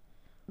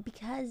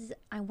 Because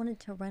I wanted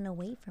to run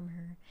away from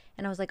her.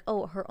 And I was like,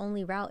 oh, her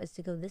only route is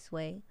to go this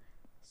way.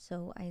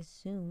 So I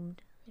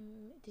assumed.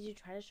 Did you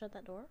try to shut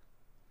that door?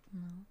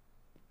 No.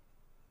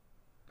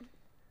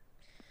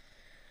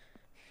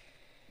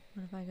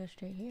 What if I go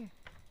straight here?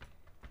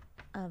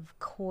 Of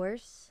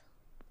course.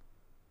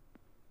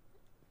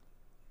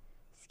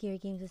 Scary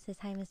Games says,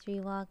 hi, Mystery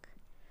Walk.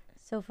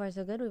 So far,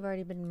 so good. We've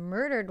already been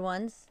murdered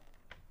once.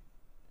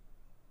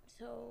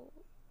 So,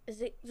 Is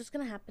it just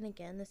gonna happen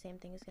again? The same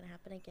thing is gonna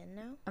happen again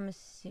now? I'm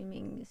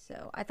assuming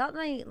so. I thought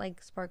my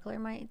like sparkler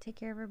might take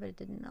care of her, but it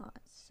did not.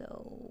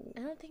 So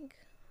I don't think.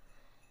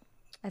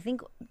 I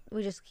think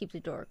we just keep the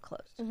door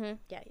closed. Mm-hmm.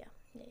 Yeah.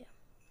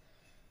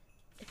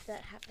 If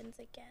that happens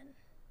again.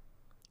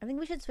 I think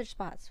we should switch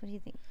spots. What do you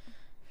think?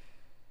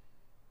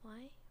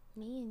 Why?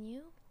 Me and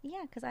you?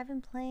 Yeah, because I've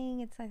been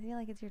playing. I feel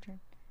like it's your turn.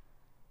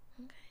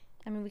 Okay.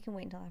 I mean, we can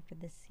wait until after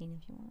this scene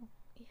if you want.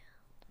 Yeah.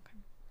 Okay.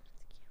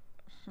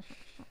 That's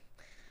cute.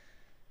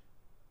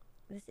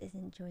 This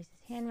isn't Joyce's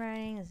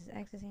handwriting. This is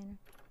X's handwriting.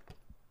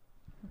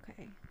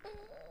 Okay.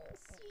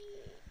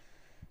 Sweet.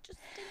 Just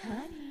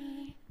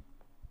Honey,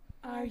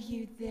 are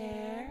you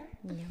there?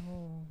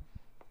 No.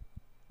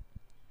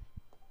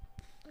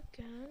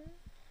 again.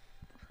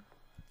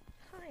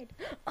 Hide.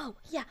 Oh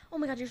yeah. Oh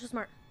my God, you're so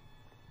smart.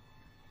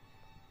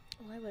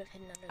 Oh, I would have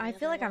hidden under. I the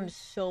feel other like one. I'm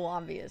so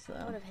obvious I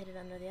would though. have hidden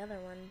under the other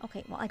one.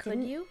 Okay, well I Could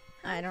didn't. you?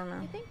 I don't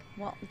know. You think?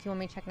 Well, do you want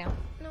me to check now?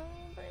 No,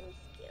 but I'm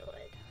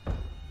scared.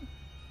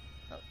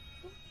 Oh,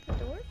 the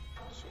door.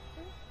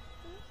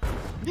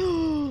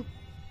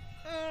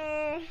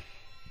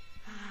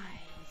 I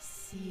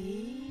see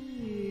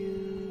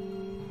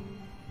you.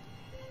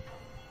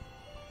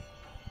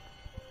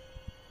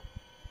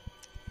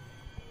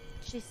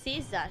 She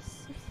sees us.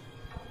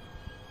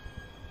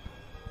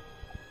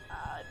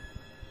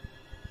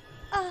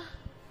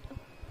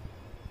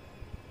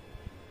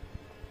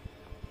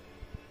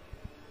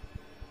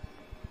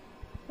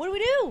 What do we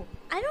do?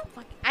 I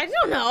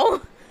don't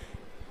know.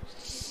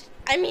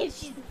 I mean,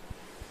 she's.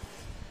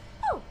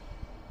 Oh.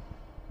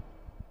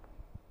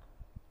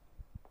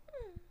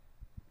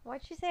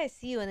 Why'd she say I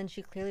see you and then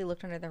she clearly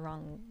looked under the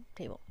wrong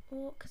table?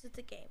 Well, because it's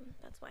a game.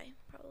 That's why,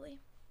 probably.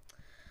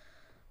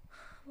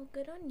 Well,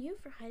 good on you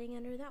for hiding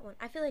under that one.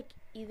 I feel like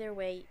either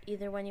way,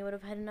 either one you would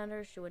have hidden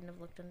under, she wouldn't have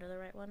looked under the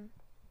right one.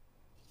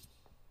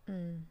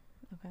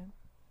 Okay.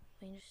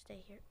 We can just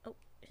stay here. Oh,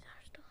 is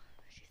that still?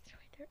 She's still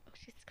right there. Oh,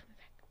 she's coming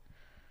back.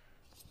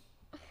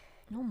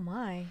 Oh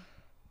my.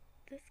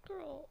 This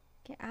girl.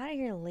 Get out of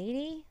here,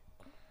 lady.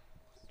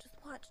 Just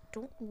watch.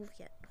 Don't move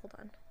yet. Hold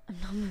on.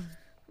 Mm-hmm. I'm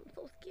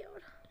so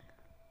scared.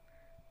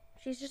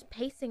 She's just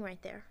pacing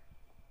right there.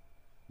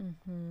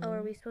 Oh,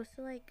 are we supposed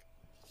to like?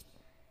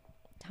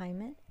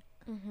 Time it?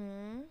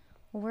 Mm-hmm.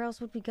 Well, where else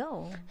would we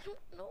go? I don't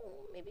know.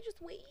 Maybe just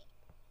wait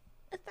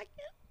a second.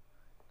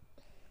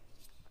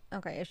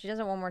 Okay, if she does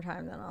it one more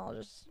time, then I'll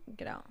just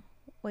get out.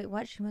 Wait,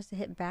 what? She must have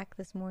hit back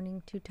this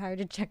morning. Too tired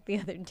to check the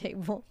other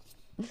table.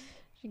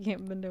 She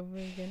can't bend over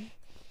again.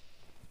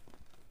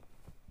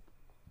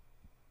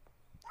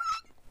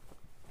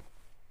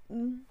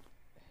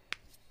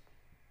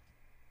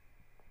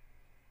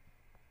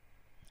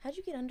 How'd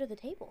you get under the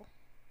table?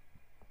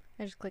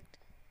 I just clicked.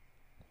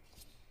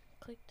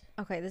 Clicked.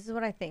 Okay, this is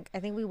what I think. I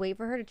think we wait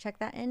for her to check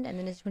that end, and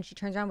then it's when she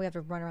turns around, we have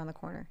to run around the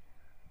corner.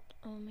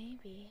 Oh,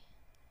 maybe.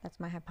 That's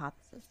my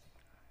hypothesis.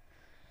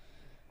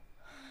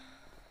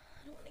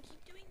 I don't want to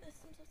keep doing this.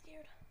 I'm so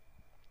scared.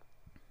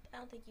 I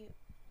don't think you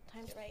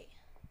timed it right.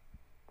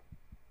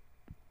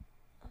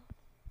 Oh.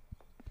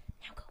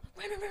 Now go.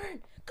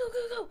 Run.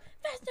 Go.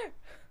 Faster.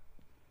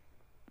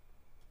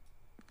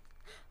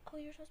 Oh,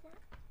 you're so smart.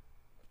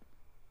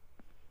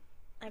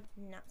 I'm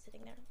not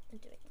sitting there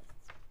and doing this.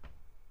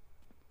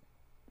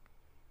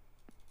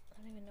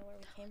 I don't even know where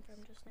we came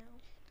from just now.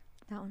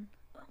 That one.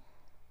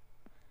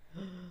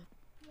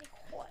 Like,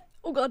 what?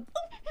 Oh god.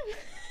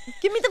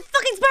 Give me the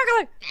fucking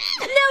sparkler!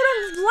 No,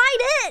 don't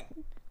light it!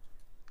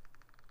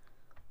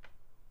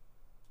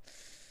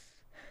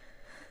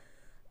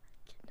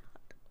 Cannot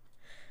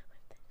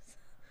with this.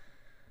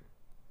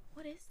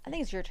 What is? I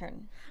think it's your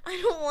turn.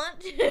 I don't want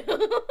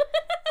to.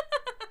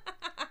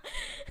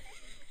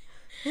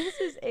 This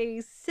is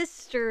a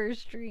sister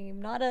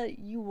stream, not a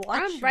you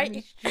watch I'm right.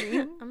 me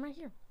stream. I'm right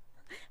here.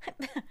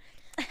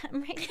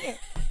 I'm right here.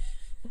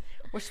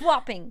 We're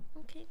swapping.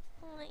 Okay,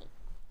 fine.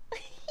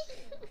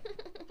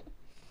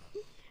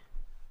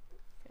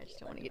 I just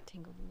don't want to get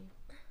tangled in you.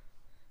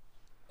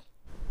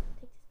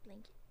 Take this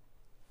blanket.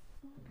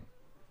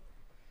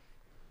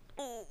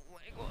 Oh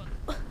my god.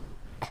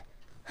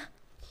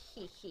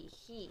 He.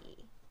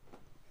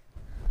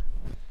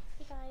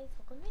 Hey guys,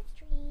 welcome to my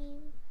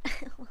stream.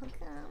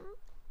 Welcome.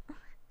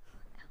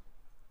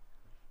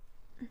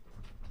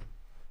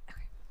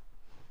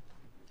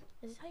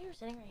 Is this how you were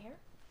sitting right here?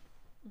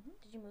 Mhm.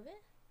 Did you move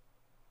it?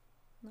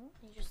 No.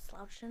 You just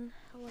slouching?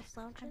 Hella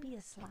slouching? I'd be a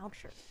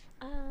sloucher.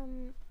 I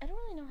don't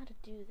really know how to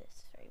do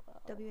this very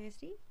well.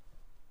 WASD?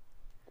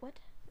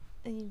 What?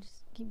 And you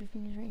just keep your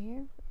fingers right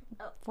here.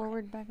 Oh,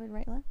 Forward, backward,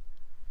 right, left.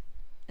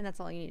 And that's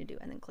all you need to do.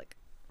 And then click.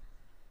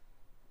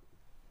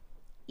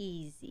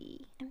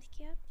 Easy. I'm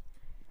scared.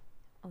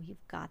 Oh,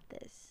 you've got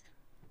this.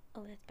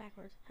 Oh, that's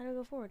backwards. How do I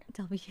go forward?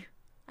 W.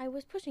 I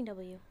was pushing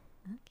W.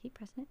 Keep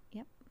pressing it.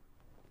 Yep.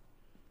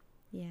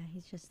 Yeah,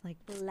 he's just like...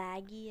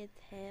 Laggy as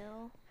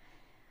hell.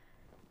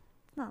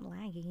 It's not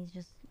laggy. He's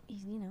just...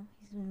 He's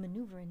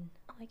maneuvering.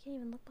 Oh, I can't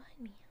even look behind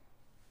me.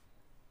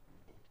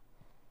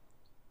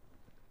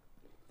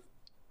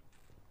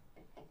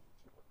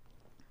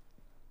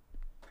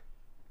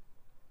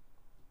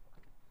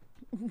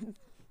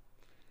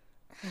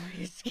 Oh,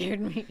 you scared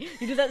me.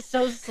 You did that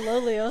so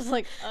slowly. I was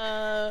like,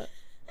 Hi,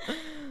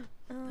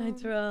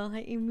 Terrell.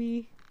 Hi,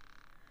 Amy.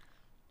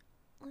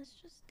 Let's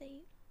just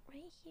stay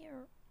right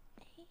here.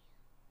 Hey.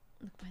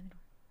 Look behind the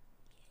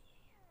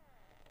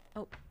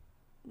door. Oh,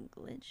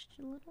 glitched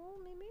a little,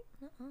 maybe?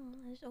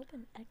 I just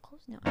opened. I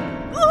closed No.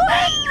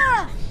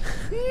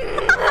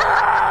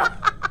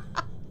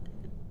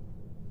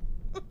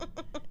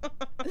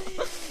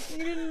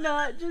 You did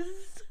not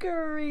just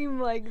scream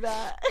like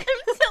that.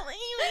 I'm telling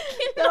you,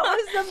 I That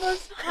was the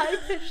most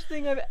high-pitched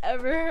thing I've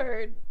ever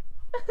heard.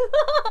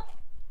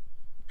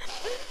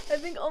 I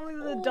think only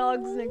the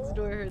dogs next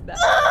door heard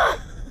that.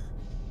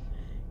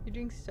 You're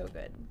doing so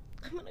good.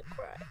 I'm gonna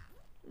cry.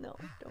 No,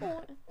 don't.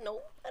 Oh,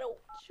 no, I don't.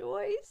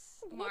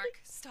 Joyce.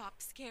 Mark, stop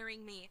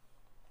scaring me.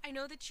 I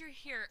know that you're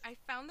here. I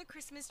found the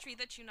Christmas tree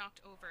that you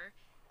knocked over.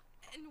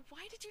 And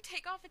why did you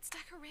take off its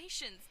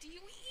decorations? Do you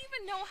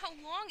even know how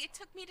long it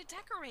took me to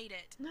decorate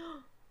it?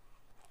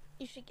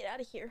 You should get out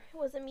of here. It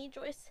wasn't me,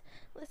 Joyce.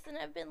 Listen,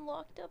 I've been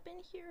locked up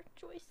in here.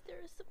 Joyce, there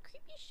is some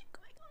creepy shit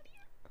going on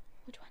here.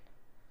 Which one?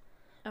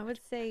 I would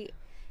say,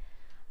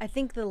 I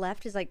think the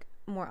left is like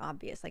more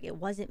obvious. Like it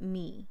wasn't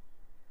me.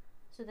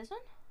 So this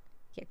one?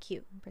 Yeah,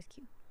 Q. Press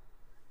Q.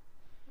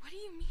 What do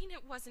you mean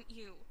it wasn't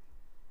you?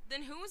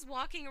 Then who was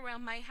walking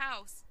around my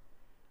house?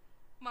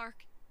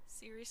 Mark,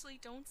 seriously,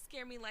 don't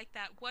scare me like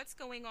that. What's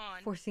going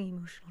on? Forcing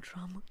emotional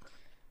trauma.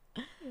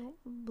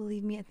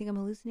 Believe me, I think I'm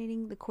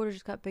hallucinating. The quarter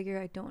just got bigger.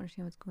 I don't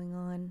understand what's going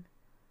on.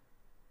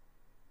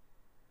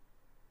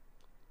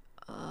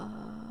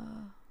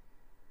 I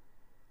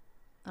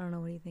don't know.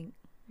 What do you think?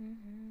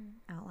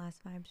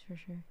 Outlast vibes for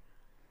sure.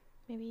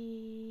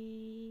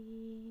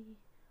 Maybe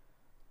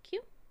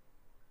Q?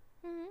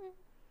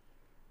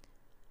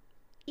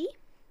 E?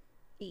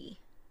 E.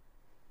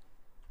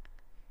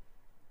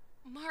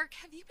 Mark,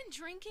 have you been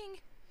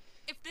drinking?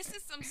 If this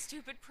is some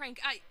stupid prank,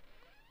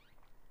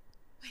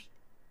 Wait.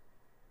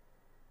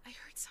 I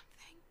heard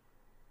something.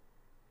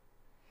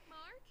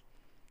 Mark?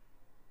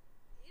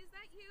 Is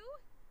that you?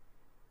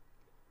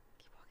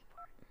 Keep walking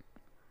forward.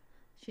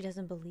 She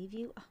doesn't believe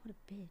you? Oh, what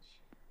a bitch.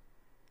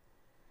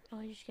 Oh,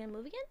 you're just gonna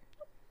move again?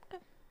 Okay.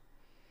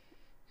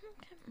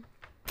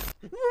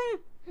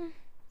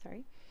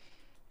 Sorry.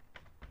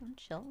 I'm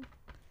chill.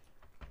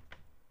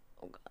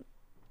 Oh, God.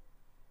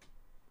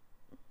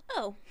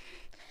 Oh.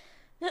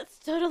 That's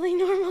totally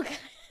normal, guys.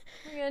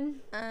 We're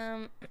good.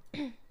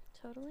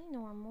 Totally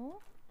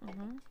normal.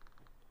 Mm-hmm.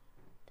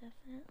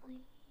 Definitely.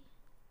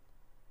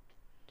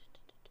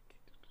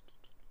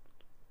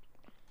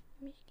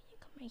 Can you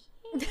come right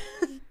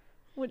here?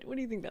 What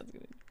do you think that's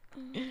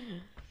gonna do?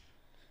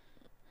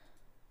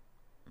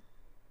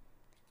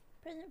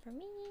 Present for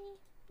me.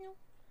 Nope.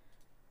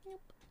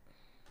 Nope.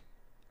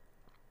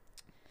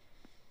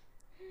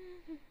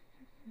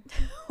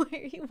 Why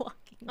are you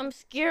walking? I'm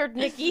scared,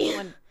 Nikki.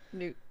 One,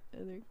 two,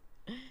 other.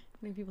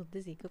 Make people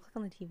dizzy. Go click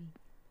on the TV.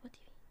 What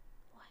TV?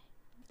 Why?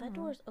 That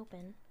door's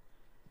open.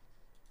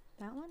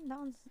 That one? That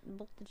one's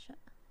bolted shut.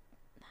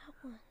 That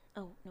one.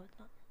 Oh, no, it's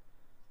not.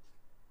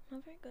 I'm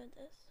not very good at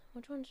this.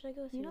 Which one should I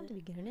go through? You don't have to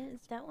be good at it.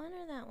 Is that one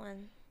or that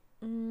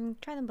one?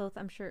 Try them both.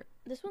 I'm sure.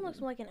 This one looks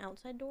more like an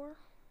outside door,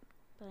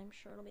 but I'm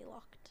sure it'll be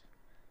locked.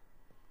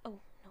 Oh,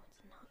 no,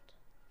 it's not.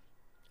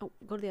 Oh,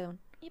 go to the other one.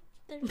 Yep,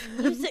 there's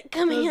music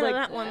coming was out like, of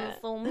that one,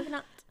 so moving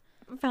on.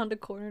 Found a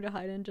corner to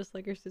hide in, just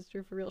like her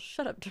sister. For real.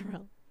 Shut up,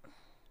 Terrell.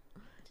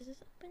 Does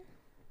this open?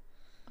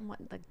 What,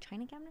 like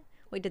china cabinet?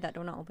 Wait, did that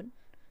door not open?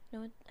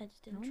 No, I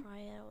just didn't No? try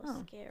it. I was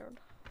Oh. scared.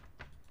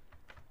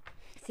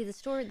 See, the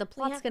story, the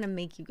plot's have- gonna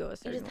make you go a You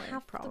certain just way.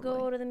 have probably. to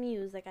go to the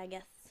music, I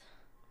guess.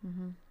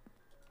 Mm-hmm.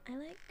 I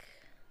like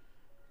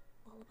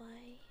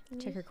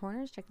lullaby. Check her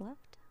corners. Check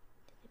left.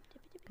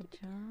 Good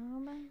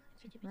job.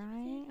 Check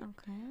right.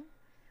 Okay.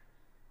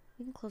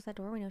 We can close that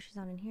door. We know she's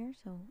not in here.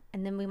 So,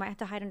 and then we might have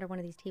to hide under one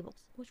of these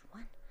tables. Which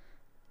one?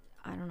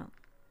 I don't know.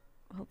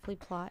 Hopefully,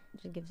 plot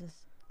just gives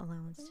us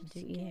allowance I'm to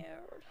do.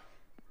 scared.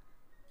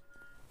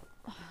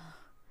 Yeah.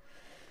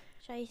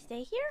 Should I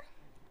stay here?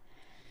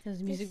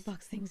 Those music This-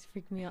 box things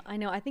freak me out. I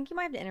know. I think you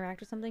might have to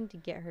interact with something to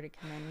get her to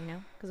come in. You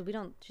know, because we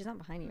don't. She's not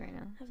behind you right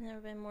now. I've never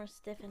been more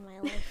stiff in my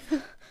life.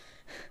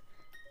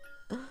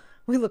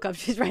 We look up.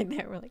 She's right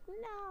there. We're like,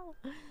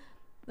 no.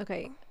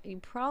 Okay. You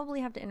probably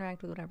have to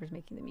interact with whatever's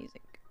making the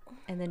music,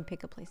 and then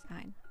pick a place to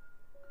hide.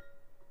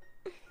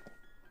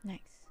 Nice.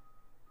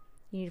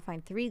 You need to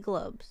find 3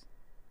 globes.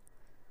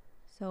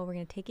 So we're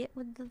gonna take it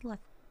with the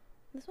left.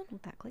 This one?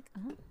 With that click.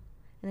 And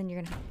then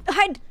you're gonna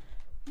hide.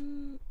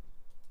 Mm.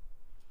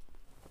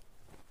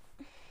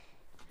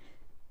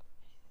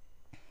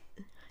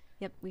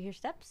 Yep. We hear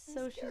steps.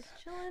 So scared.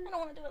 she's chilling. I don't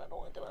want to do it. I don't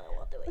want to do it. I don't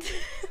want to do it.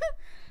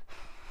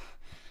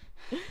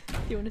 Do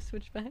you want to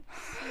switch back?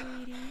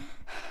 Sweetie,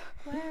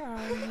 where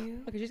are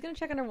you? Okay. She's gonna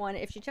check under one.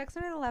 If she checks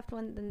under the left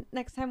one, then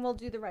next time we'll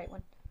do the right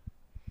one.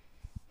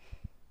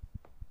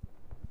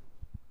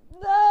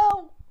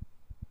 No.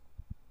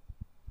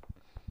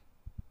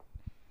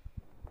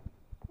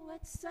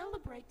 Let's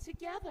celebrate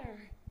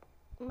together.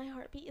 My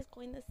heartbeat is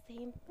going the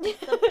same. It's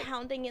the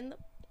pounding in the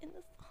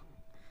song.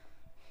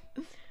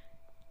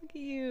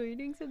 at you. You're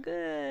doing so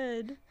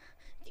good. Do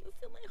you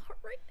feel my heart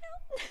right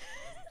now?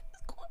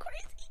 It's going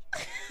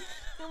crazy.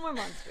 No more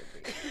monster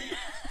breathing.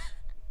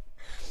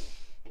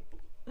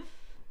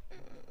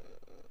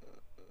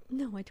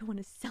 No, I don't want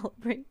to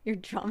celebrate. You're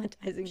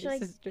traumatizing your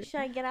sister.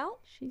 Should I get out?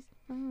 She's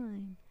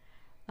fine.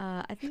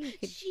 I think you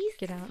could She's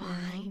get out now.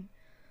 fine.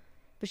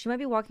 But she might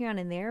be walking around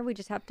in there. We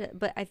just have to.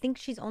 But I think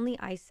she's only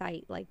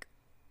eyesight. Like,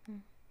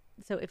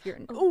 so if you're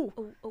in, Oh.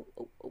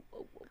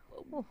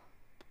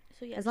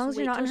 So yeah. as long as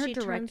you're wait not in till her she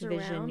direct turns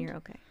vision, around. you're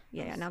okay.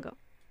 Yeah, yeah. Now go.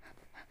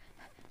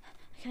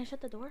 Can I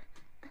shut the door?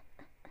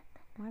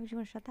 Why would you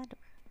want to shut that door?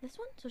 This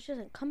one? So she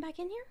doesn't come back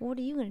in here? What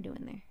are you gonna do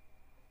in there?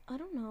 I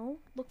don't know.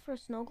 Look for a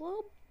snow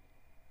globe?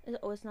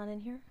 It's not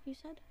in here, you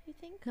said? You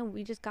think? No,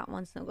 we just got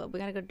one snow globe. We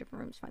gotta go to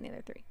different rooms to find the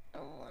other 3.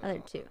 Oh, Other 2.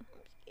 I'm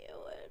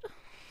scared.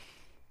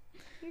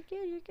 You're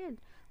good. You're good.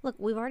 Look,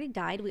 we've already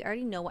died. We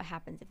already know what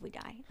happens if we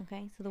die.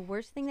 Okay, so the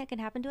worst thing that can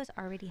happen to us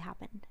already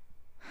happened.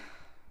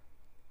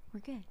 We're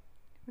good.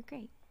 We're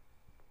great.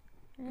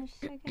 We're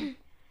so good.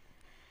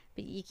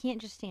 But you can't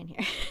just stand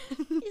here.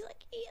 He's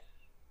like,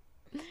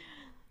 yeah.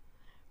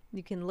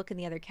 You can look in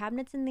the other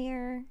cabinets in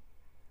there.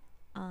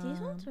 These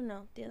ones or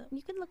no? The other.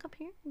 You can look up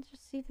here and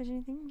just see if there's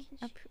anything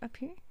up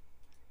here.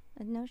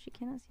 No, she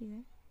cannot see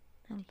there.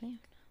 I don't think.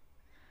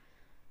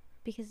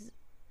 Because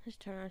Just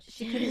turn around.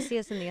 she couldn't see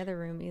us in the other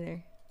room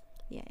either.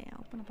 Yeah,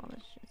 open up all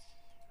this shit.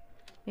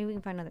 Maybe we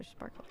can find another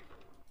sparkler.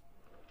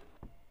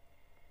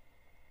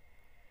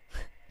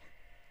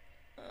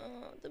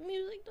 The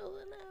music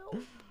doesn't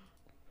help.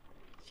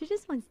 She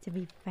just wants to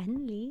be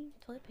friendly.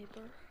 Toilet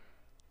paper.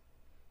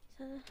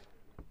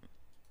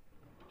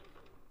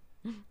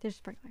 There's a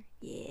sparkler.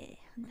 Yeah,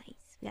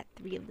 nice. We got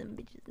 3 of them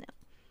bitches now.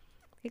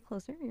 Get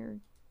closer.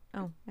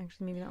 Oh,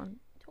 actually, maybe that one.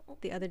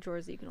 The other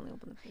drawers that you can only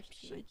open the first.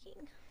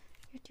 Shaking.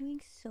 You're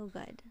doing so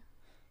good.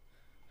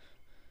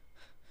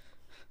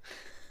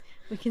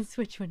 We can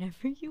switch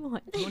whenever you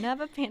want. Don't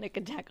have a panic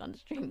attack on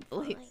stream,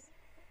 please.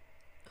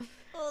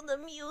 Oh, the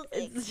music.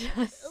 It's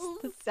just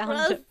the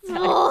sound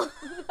stressful.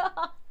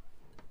 effect.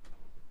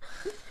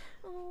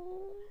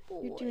 Oh,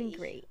 boy. You're doing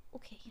great.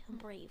 Okay, I'm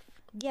brave.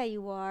 Yeah,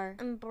 you are.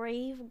 I'm a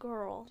brave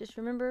girl. Just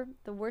remember,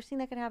 the worst thing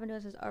that could happen to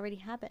us has already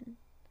happened.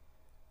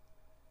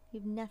 You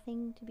have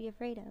nothing to be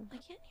afraid of. I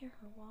can't hear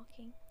her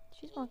walking.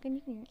 She's walking.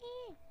 You can hear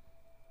it.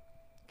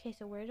 Okay,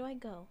 so where do I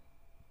go?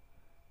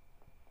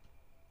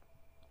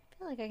 I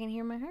feel like I can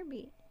hear my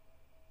heartbeat.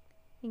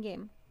 In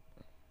game.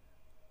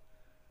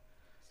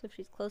 So if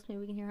she's close,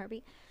 maybe we can hear her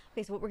heartbeat.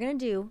 Okay, so what we're gonna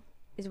do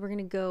is we're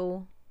gonna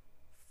go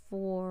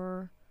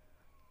for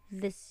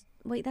this.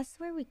 Wait, that's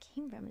where we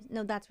came from.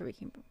 No, that's where we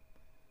came from.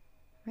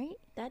 Right?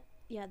 That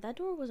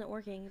door wasn't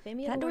working. If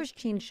Amy That door's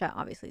chained shut,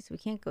 obviously, so we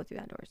can't go through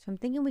that door. So I'm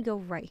thinking we go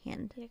right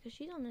hand. Yeah, because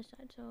she's on this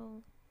side,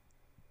 so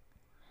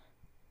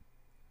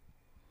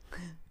I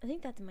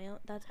think that's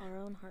our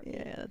own heartbeat.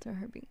 Yeah, that's our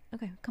heartbeat.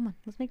 Okay, come on,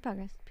 let's make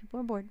progress.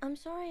 People are bored. I'm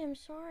sorry.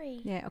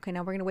 Yeah, okay,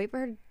 now we're gonna wait for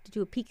her to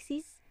do a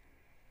peeksies.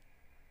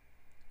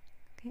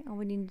 Okay, all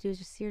we need to do is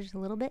just see her just a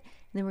little bit, and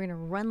then we're gonna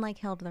run like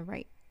hell to the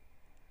right.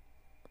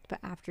 But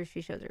after she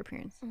shows her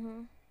appearance.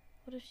 Mm-hmm.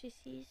 What if she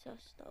sees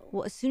us, though?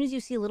 Well, as soon as you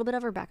see a little bit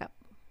of her, back up.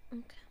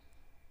 Okay.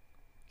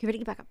 You ready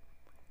to get back up?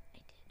 I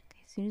did.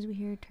 Okay, as soon as we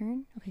hear her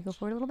turn, okay, go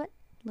forward a little bit.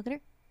 Look at her.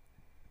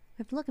 We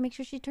have to look and make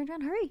sure she turns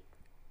around. Hurry.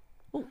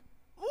 Oh.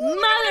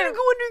 Mother!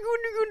 Go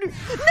under.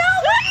 No!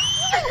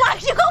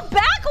 Why'd you go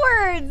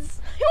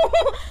backwards?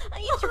 I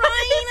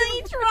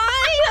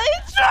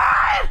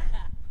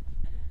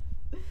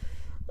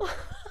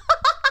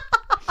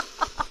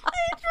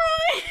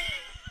tried.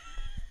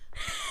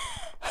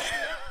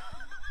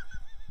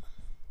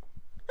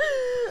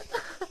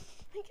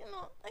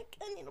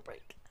 I need a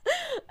break.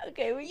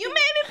 Okay, You made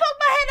me poke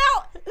my head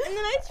out, and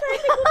then I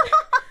tried to go back.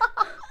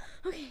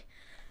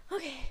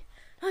 Okay.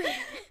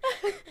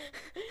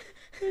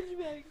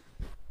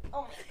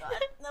 Oh my god,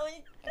 that was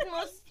the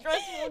most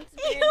stressful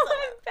experience. You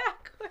went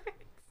backwards.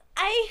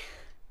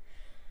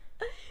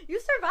 You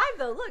survived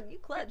though. Look, you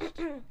clutched.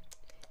 You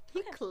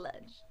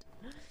clutched.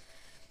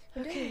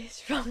 Okay,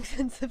 strong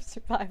sense of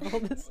survival.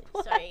 This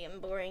one. Sorry, I'm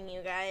boring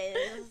you guys.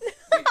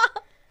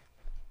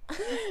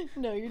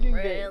 No, you're doing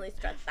great. Really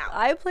stressed out.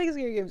 I play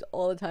scary games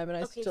all the time, and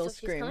I Okay, still so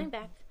scream. she's coming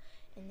back,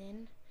 and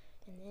then.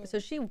 So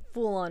she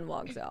full on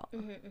walks out.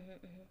 Okay.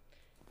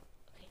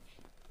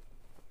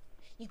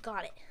 You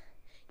got it.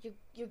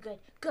 You're good.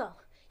 Go.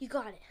 You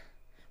got it.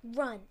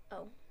 Run.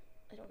 Oh,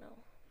 I don't know.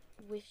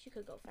 Wish you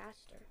could go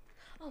faster.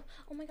 Oh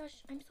my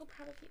gosh, I'm so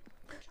proud of you.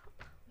 Good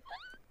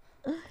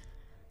job.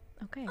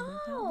 Okay. we got one.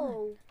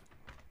 Oh.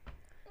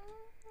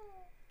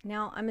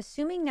 Now I'm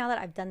assuming now that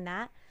I've done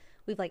that,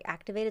 we've like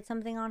activated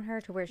something on her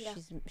to where Yeah.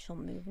 she'll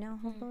move now.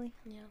 Hopefully.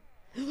 Yeah.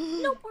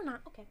 Nope, we're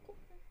not. Okay, cool.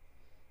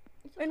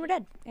 It's And we're okay.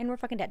 dead. And we're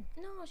fucking dead.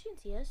 No, she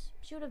didn't see us.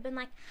 She would have been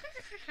like, ha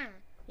ha ha,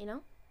 you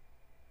know?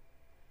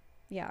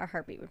 Yeah, our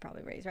heartbeat would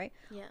probably raise, right?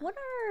 Yeah. What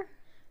are?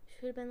 She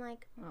would have been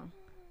like, Oh,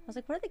 I was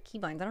like, what are the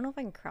keybinds? I don't know if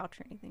I can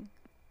crouch or anything.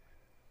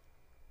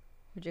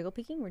 We're jiggle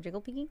peeking.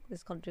 This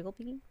is called jiggle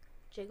peeking.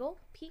 jiggle,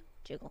 peek,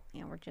 Jiggle.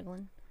 Yeah, we're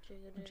jiggling.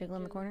 jiggle, We're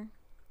jiggling the corner.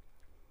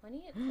 I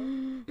need it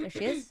close. There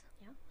she is.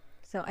 Yeah.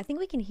 So I think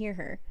we can hear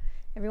her.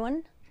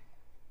 Everyone,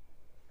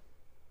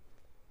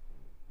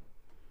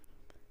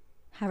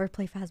 have her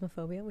play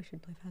Phasmophobia. We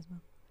should play Phasmo.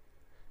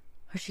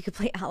 Or she could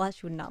play Outlast.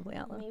 She would not play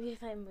Outlast. Maybe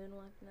if I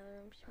moonwalk in another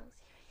room, she won't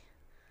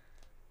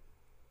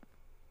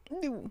see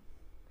me. No.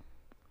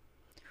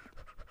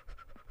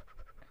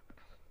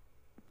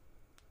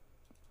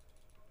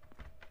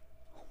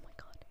 Oh my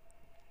god.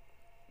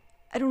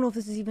 I don't know if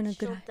this is even a good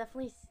She'll idea.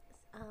 definitely.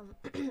 I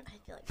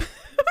feel like.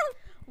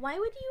 Why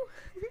would you?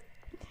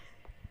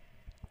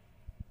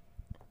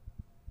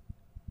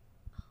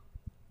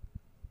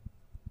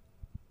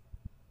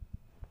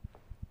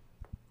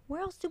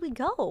 Where else do we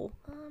go?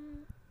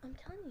 I'm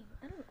telling you,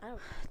 I don't.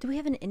 Do we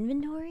have an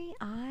inventory?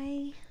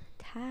 I,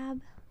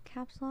 tab,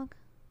 caps lock.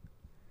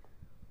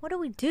 What do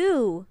we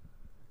do?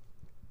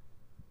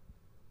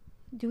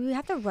 Do we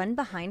have to run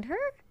behind her?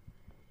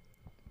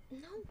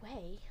 No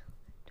way.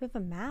 Do we have a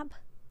map?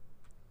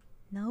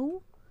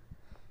 No?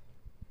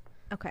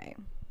 Okay.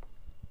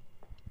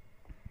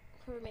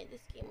 Whoever made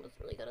this game was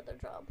really good at their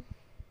job.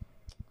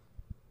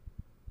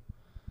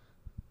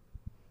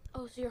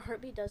 Oh, so your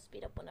heartbeat does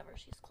speed up whenever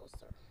she's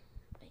closer,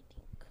 I think.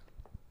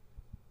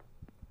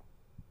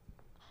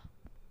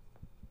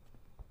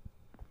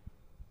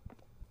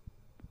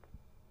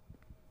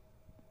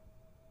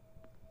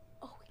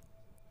 Oh,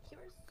 you're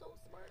so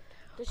smart.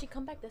 Does she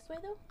come back this way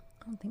though?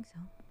 I don't think so.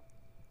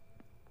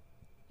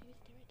 Maybe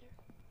stay right there.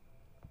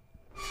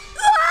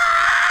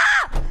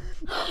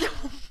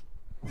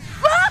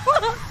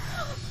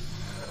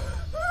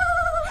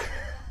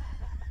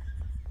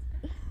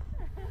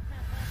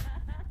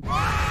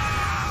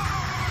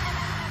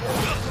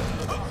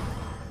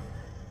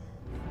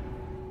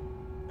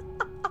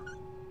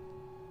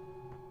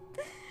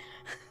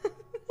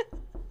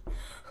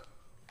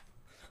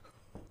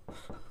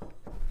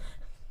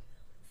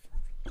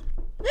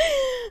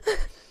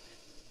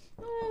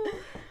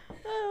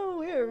 Oh,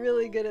 we are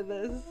really good at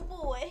this.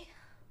 Boy,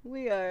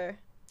 We are.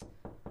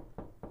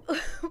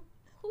 who's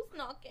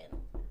knocking?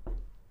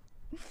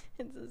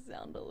 It's a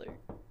sound alert.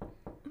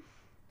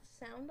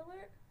 Sound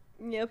alert?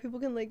 Yeah, people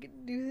can like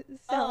do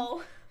sound.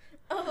 Oh.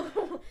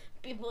 Oh,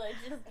 people are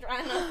just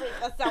trying to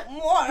freak us out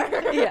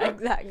more. Yeah,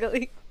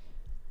 exactly.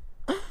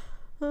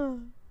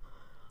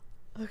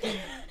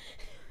 Okay.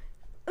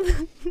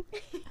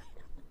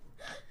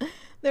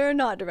 There are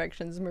not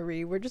directions,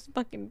 Marie. We're just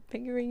fucking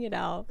figuring it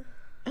out.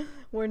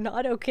 We're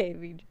not okay,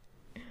 VJ.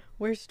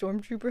 Wear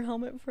Stormtrooper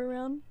helmet for a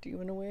round. Do you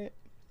want to wear it?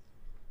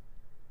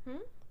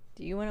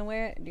 Do you want to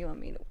wear it? Do you want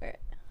me to wear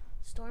it?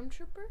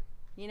 Stormtrooper?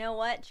 You know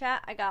what,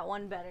 chat? I got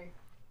one better.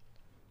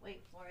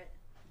 Wait for it.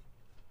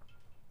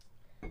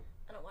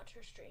 I don't watch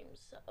her streams,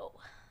 so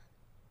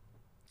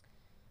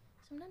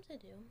sometimes I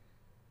do.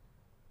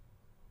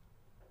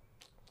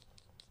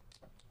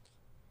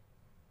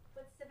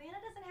 But Savannah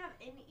doesn't have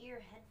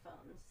in-ear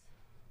headphones.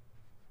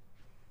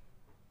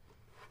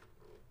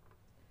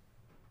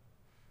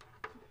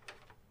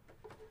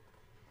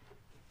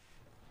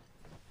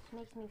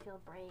 Makes me feel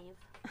brave.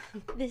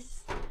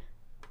 This.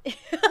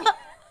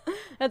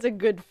 That's a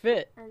good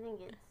fit. I think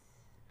it's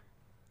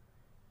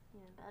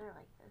even better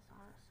like this,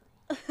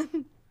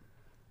 honestly.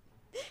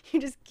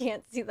 You just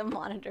can't see the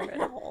monitor at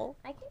all.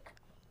 I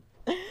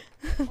can.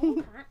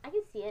 I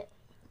can see it.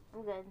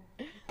 I'm good.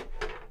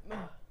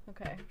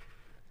 Okay.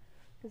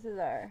 This is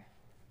our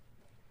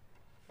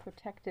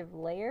protective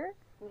layer.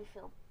 We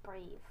feel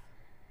brave.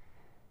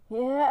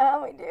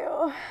 Yeah, we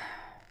do.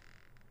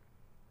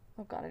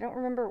 Oh god, I don't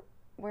remember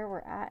where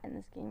we're at in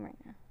this game right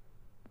now.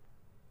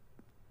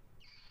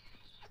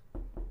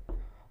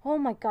 Oh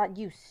my god,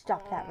 you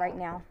stop that right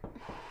now.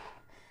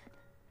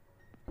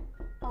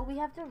 Oh, we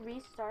have to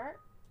restart?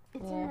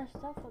 It's in Yeah. our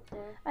stuff up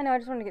there. I know, I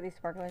just want to get these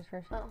sparklers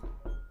first. Oh.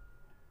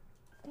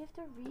 We have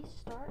to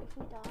restart if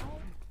we die?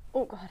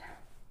 Oh god.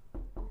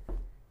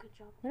 Good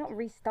job. We don't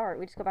restart,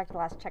 we just go back to the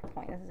last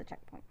checkpoint. This is a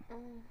checkpoint.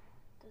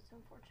 That's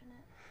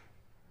unfortunate.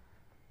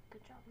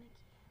 Good job, Nikki.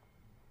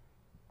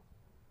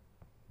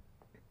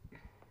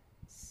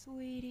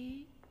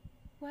 Sweetie,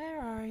 where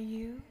are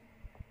you?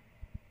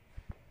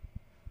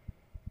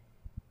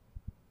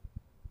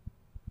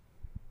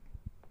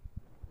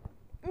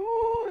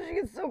 Ooh, she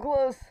gets so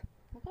close.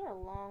 Look at her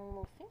long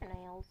little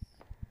fingernails.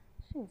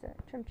 She needs a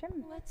trim.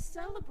 Let's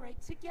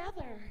celebrate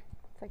together.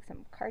 It's like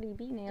some Cardi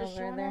B Does nails she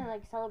right want there. to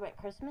like celebrate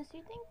Christmas,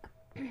 you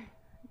think?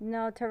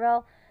 No,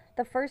 Terrell,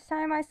 the first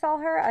time I saw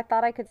her, I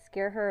thought I could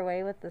scare her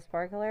away with the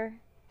sparkler.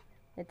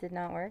 It did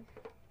not work.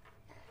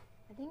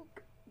 I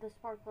think the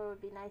sparkler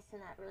would be nice in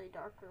that really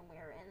dark room we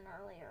were in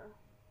earlier.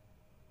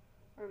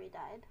 Where we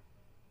died.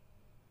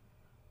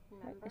 Wait,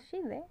 Remember? is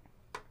she there?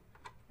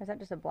 Or is that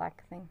just a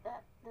black thing?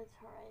 That's her,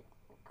 I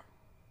think.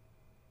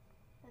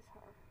 That's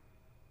her.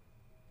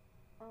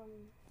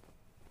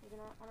 You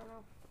know, I don't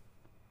know.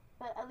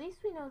 But at least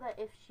we know that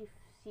if she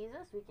sees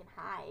us, we can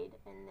hide,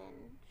 and then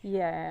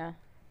Yeah.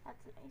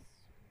 that's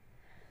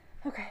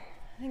nice. Okay,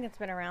 I think it's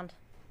been around.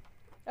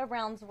 A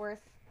round's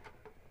worth.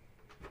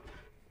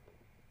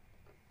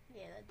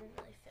 Yeah, that didn't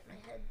really fit my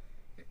head.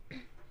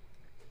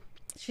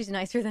 She's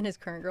nicer than his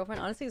current girlfriend.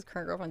 Honestly, his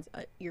current girlfriend's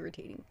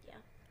irritating.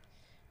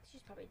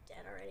 She's probably dead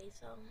already,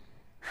 so.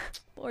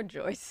 Poor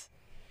Joyce.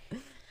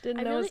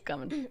 Didn't know it was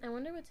coming. I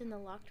wonder what's in the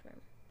locked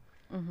room.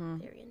 Mm-hmm.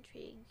 Very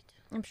intrigued.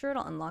 I'm sure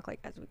it'll unlock like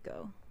as we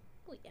go.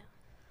 Oh, yeah.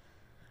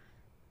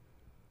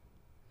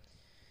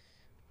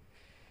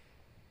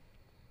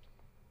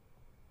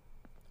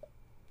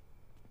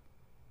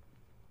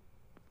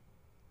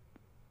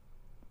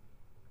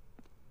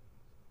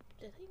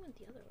 I thought you went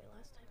the other way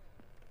last time.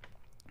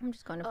 I'm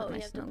just going to put my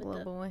you have to snow put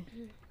globe the- away.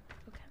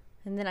 Okay.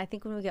 And then I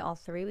think when we get all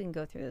three, we can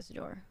go through this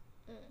door.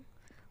 Mm.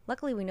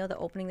 Luckily, we know that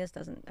opening this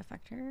doesn't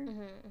affect her.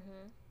 Mm-hmm.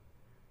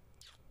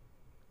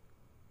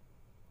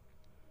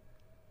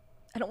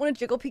 I don't want to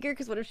jiggle peek her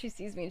because what if she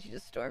sees me and she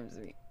just storms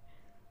me?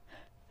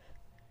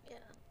 Yeah.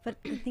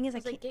 But the thing is, I I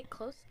was can't. like, get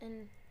close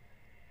and.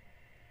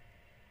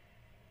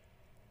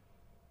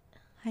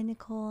 Hi,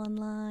 Nicole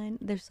online.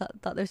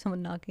 Thought there's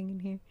someone knocking in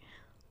here.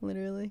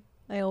 Literally.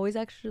 I always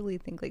actually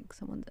think like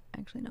someone's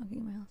actually knocking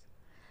in my house.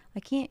 I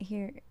can't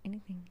hear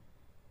anything.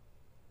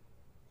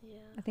 Yeah.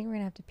 I think we're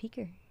gonna have to peek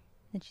her.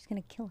 Then she's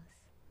gonna kill us.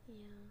 Yeah.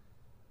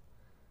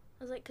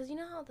 I was like, cause you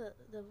know how the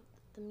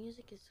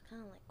music is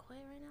kind of like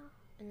quiet right now,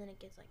 and then it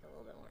gets like a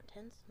little bit more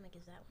intense. I'm like,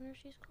 is that when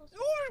she's close?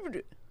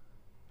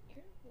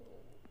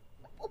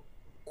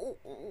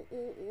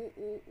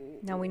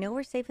 Now we know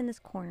we're safe in this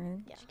corner.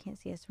 Yeah. She can't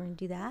see us. We're gonna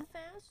do that.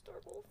 Faster,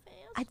 go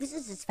fast. This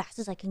is as fast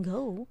as I can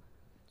go.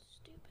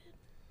 Stupid.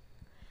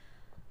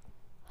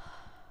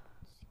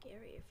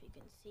 Scary if you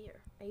can see her.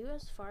 Are you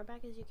as far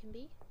back as you can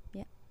be?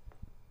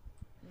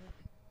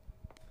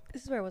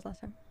 This is where I was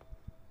last time.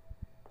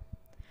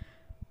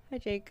 Hi,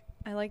 Jake.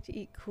 I like to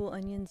eat cool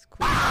onions.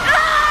 Cool. Why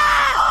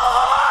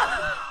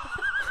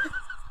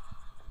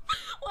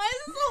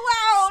is it so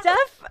loud?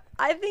 Steph,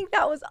 I think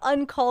that was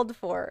uncalled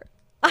for.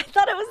 I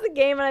thought it was the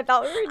game and I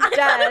thought we were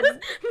dead. Me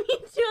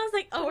too. I was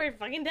like, oh, we're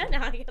fucking dead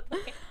now. I get the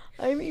game.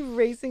 I'm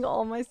erasing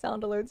all my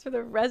sound alerts for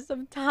the rest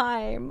of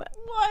time.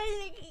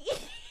 Why?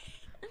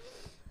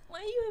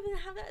 Why do you even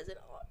have that as an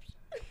option?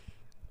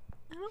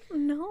 I don't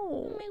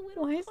know. My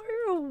little Why is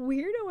there a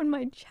weirdo in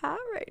my chat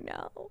right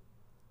now?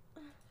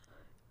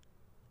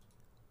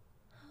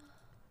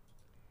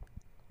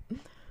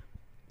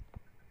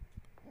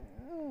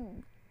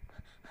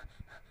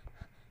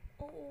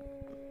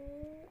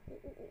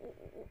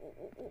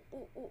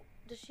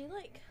 Does she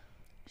like?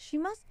 She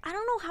must. I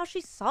don't know how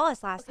she saw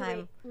us last Okay,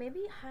 time. wait,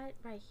 maybe hide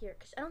right here,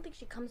 cause I don't think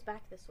she comes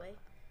back this way.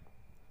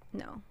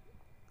 No.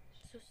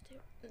 So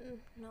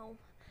no.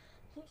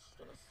 I think she's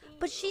gonna see.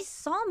 But she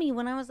saw me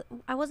when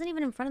I wasn't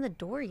even in front of the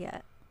door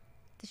yet.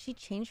 Did she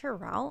change her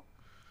route?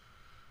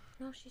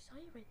 No, she saw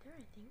you right there.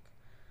 I think.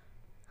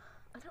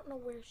 I don't know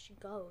where she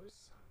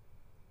goes.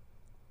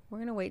 We're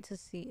gonna wait to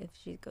see if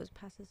she goes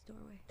past this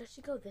doorway. Does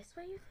she go this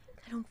way? You think?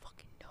 I don't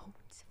fucking know,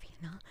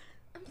 Savannah.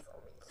 I'm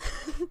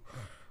sorry.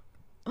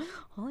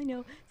 All I know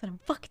is that I'm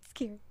fucking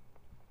scared.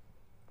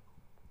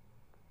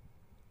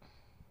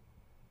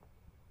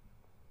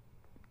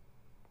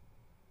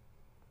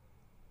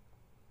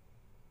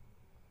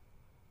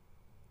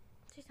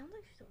 She sounds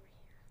like she's over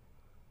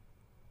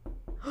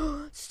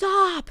here.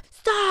 Stop!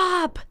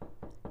 Stop!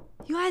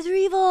 You guys are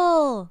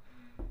evil!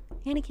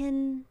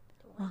 Anakin,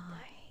 why?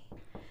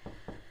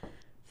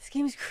 This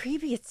game is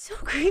creepy. It's so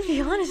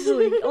creepy,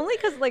 honestly. Only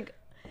because, like,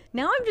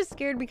 now I'm just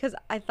scared because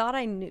I thought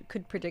I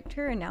could predict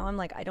her, and now I'm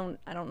like, I don't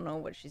know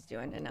what she's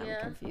doing, and Yeah.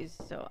 I'm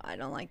confused, so I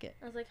don't like it.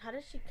 I was like, how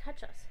does she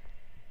catch us?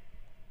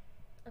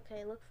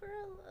 Okay, look for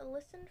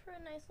listen for a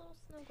nice little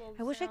snow globe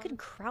I wish I could sound.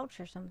 crouch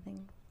or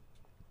something.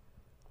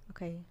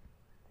 Okay,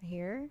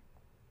 here.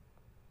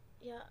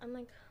 Yeah, I'm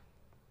like,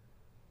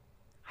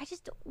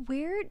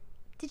 Where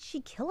did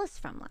she kill us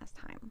from last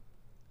time?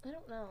 I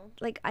don't know.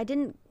 Like, I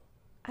don't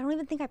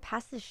even think I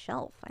passed this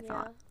shelf, I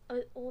thought.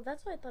 Well,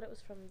 that's why I thought it was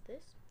from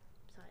this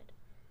side.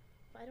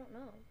 But I don't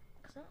know.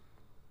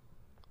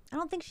 I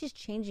don't think she's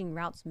changing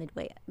routes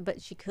midway, but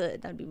she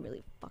could. That'd be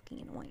really fucking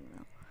annoying,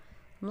 though.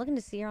 I'm looking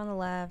to see her on the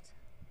left.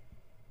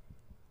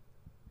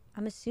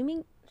 I'm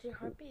assuming... Your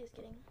heartbeat is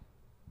getting...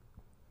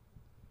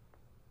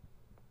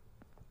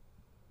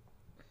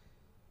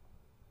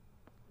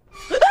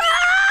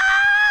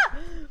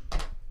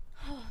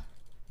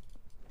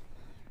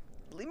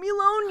 Leave me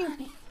alone, you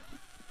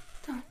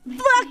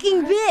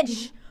fucking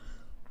bitch!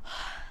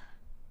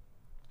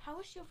 How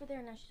was she over there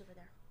and now she's over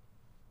there?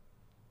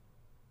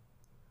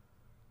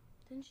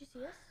 Didn't she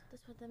see us?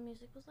 That's why the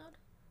music was loud?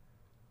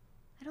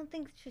 I don't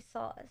think she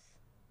saw us.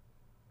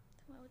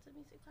 Why was the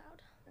music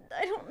loud?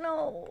 I don't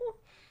know.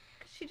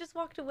 She just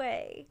walked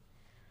away.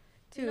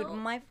 Dude, No.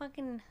 my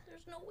fucking...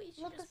 There's no way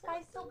she Look, the just sky's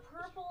walked so away.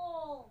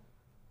 purple.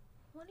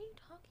 What are you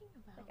talking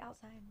about? Like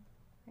outside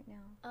right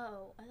now.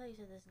 Oh, I thought you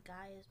said this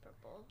guy is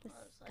purple. The I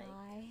was like,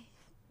 sky.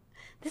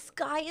 The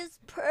sky is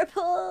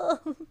purple.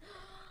 oh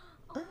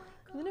my god.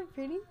 Isn't it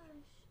pretty? It is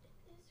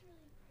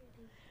really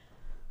pretty.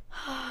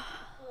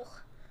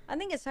 I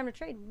think it's time to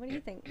trade. What do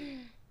you think?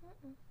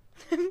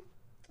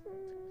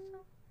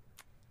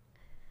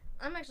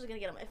 I'm actually gonna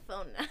get on my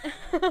phone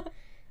now.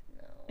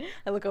 No.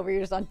 I look over,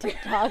 you're just on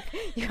TikTok.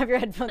 You have your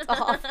headphones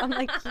off. I'm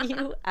like,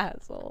 you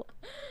asshole.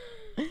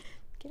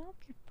 Get off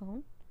your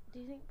phone. Do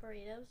you think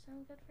burritos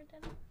sound good for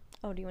dinner?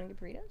 Oh, do you want to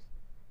get burritos?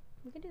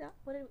 We can do that.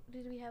 What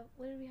did we have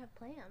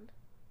planned?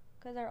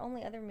 Because our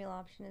only other meal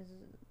option is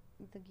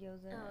the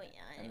gyoza. Oh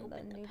yeah, I and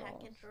opened the noodles.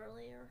 package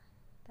earlier.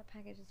 That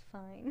package is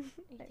fine.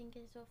 You think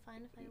it's so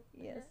fine if I open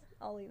Yes, it?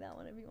 I'll eat that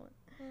one if you want.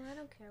 Well, I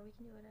don't care. We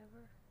can do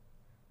whatever.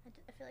 I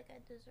feel like I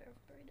deserve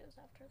burritos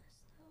after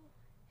this, though.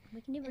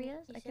 We can do And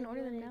burritos. you I said can you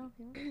order them wanted- now if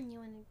you want. You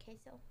wanted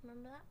queso.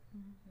 Remember that?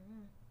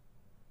 Mm-hmm.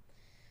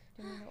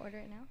 Do you want me to order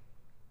it now?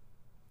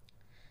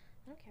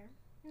 I don't care.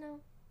 No.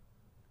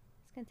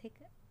 It's gonna take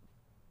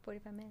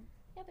 45 minutes.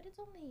 Yeah, but it's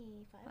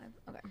only 5.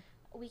 Okay.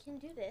 We can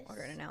do this.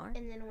 Order in an hour.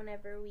 And then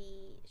whenever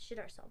we shit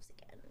ourselves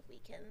again, we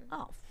can.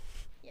 Oh,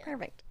 Yeah.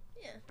 perfect.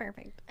 Yeah.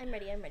 Perfect. I'm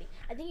ready.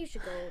 I think you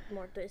should go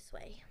more this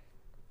way.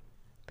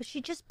 But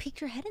she just peeked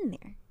her head in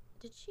there.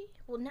 Did she?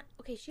 Well, now.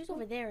 Okay, she's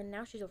over there and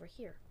now she's over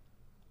here.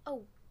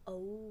 Oh.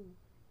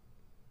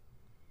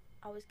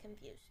 I was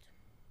confused.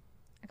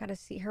 I gotta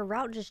see. Her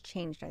route just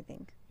changed, I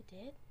think. It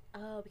did?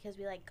 Oh, because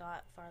we like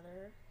got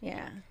farther.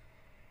 Yeah.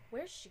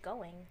 Where's she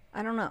going?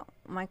 I don't know.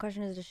 My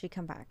question is, does she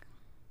come back?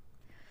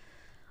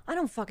 I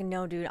don't fucking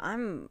know, dude. I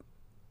don't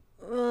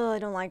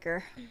like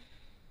her.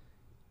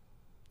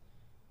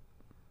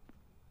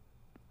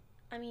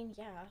 I mean,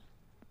 yeah.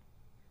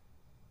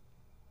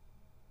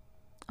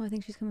 Oh, I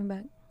think she's coming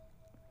back.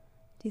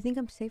 Do you think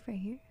I'm safe right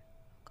here?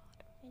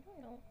 I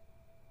don't know.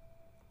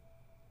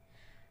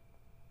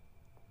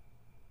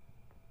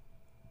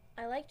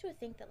 I like to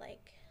think that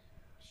like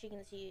she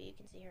can see you, you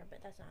can see her, but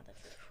that's not the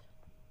truth.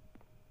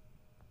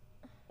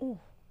 Ooh.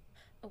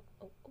 Oh.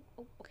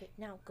 Okay,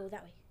 now go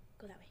that way.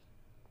 Go that way.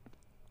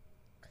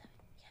 Go that way.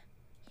 Yeah.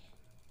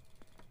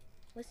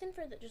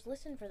 Just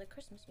listen for the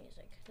Christmas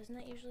music. Doesn't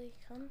that usually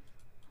come?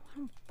 I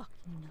don't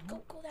fucking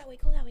know. Go that way.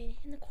 Go that way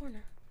in the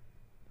corner.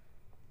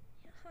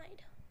 Yeah,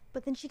 hide.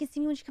 But then she can see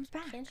me when she comes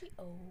back. Can she?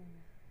 Oh.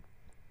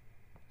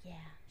 Yeah,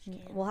 she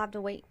can. We'll have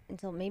to wait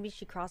until maybe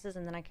she crosses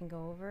and then I can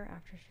go over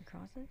after she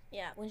crosses.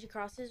 Yeah, when she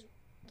crosses,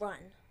 run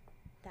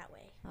that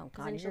way. Oh 'Cause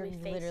god, then she'll you're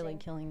be literally facing-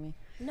 killing me.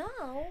 No,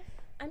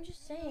 I'm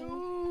just saying. I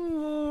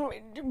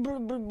wanted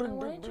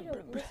you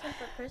to listen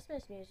for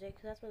Christmas music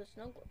because that's where the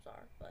snow globes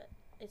are. But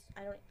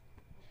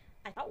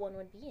I thought one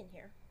would be in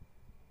here.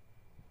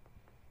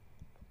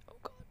 Oh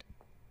god.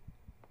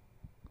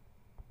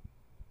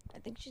 I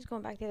think she's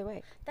going back the other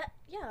way.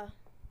 Yeah.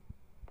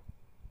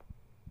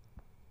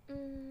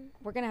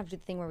 We're gonna have to do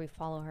the thing where we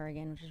follow her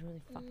again, which is really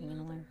fucking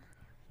annoying.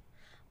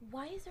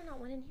 Why is there not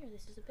one in here?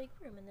 This is a big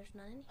room and there's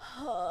none in here.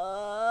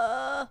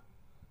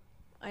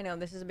 I know,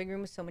 this is a big room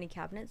with so many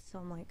cabinets, so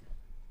I'm like...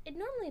 It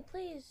normally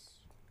plays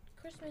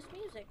Christmas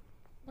music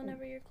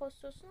whenever you're close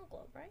to a snow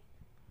globe, right?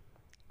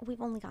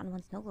 We've only gotten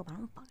one snow globe, I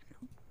don't fucking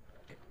know.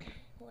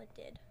 Well, it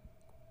did.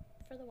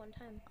 For the one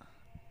time.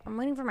 I'm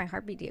waiting for my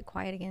heartbeat to get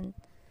quiet again.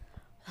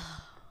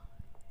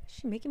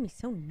 She's making me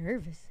so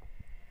nervous.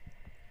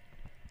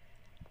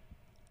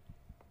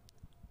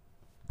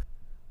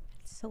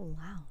 It's so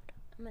loud.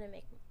 I'm gonna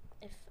make...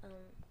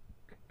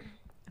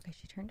 Okay,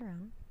 she turned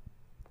around.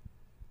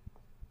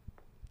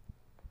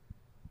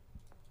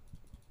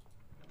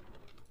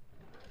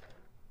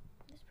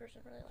 This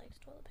person really likes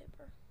toilet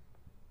paper.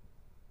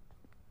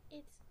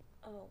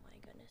 Oh my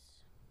goodness.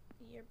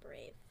 You're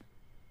brave.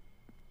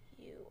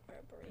 You are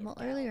a brave Well,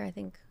 gal. earlier I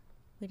think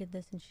we did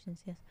this and she didn't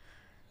see us.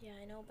 Yeah,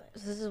 I know, but...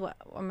 So this is what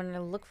I'm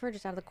gonna look for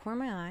just out of the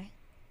corner of my eye.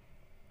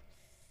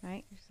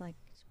 Right? Just like,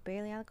 just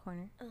barely out of the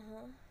corner.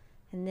 Uh-huh.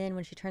 And then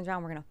when she turns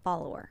around, we're gonna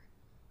follow her.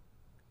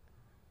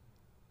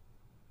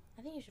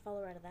 I think you should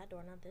follow her out of that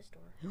door, not this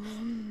door.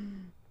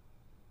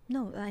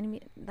 No, I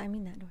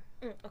mean that door.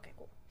 Okay,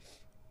 cool.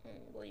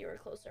 Well, you were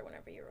closer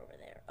whenever you were over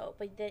there. Oh,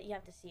 but then you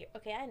have to see her.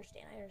 Okay, I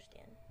understand.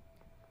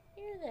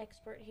 You're the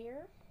expert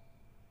here.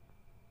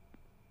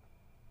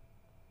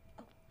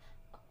 Oh,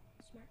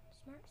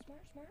 smart.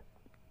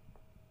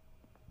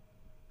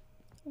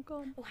 Oh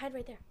god. Oh, hide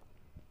right there.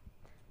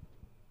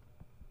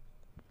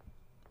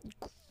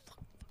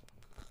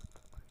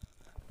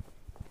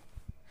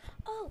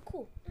 Oh,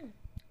 cool.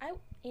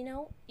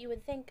 You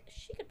would think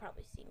she could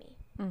probably see me,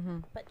 Mm-hmm.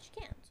 but she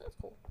can't, so that's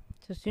cool.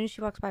 So as soon as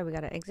she walks by, we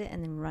gotta exit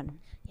and then run.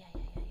 Yeah.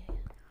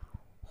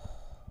 Oh,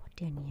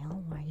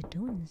 Danielle, why are you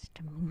doing this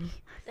to me?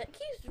 That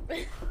keeps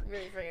really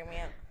freaking me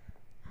out.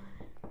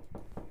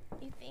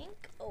 You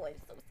think? Oh, I'm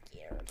so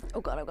scared.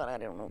 Oh god, I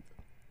don't know.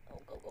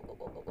 Oh,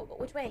 go.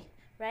 Which way?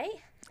 Right?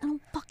 I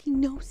don't fucking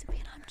know,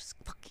 Savannah. I'm just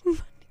fucking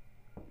running.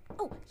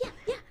 Oh, yeah.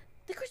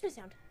 The Christmas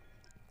sound.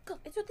 Go.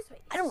 It's this way.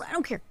 I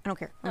don't care. I'm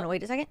gonna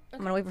wait a second. I'm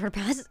gonna wait for her to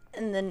pass,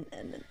 and then.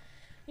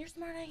 You're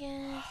smart, I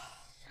guess.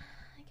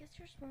 I guess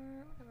you're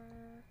smart.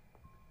 Whatever.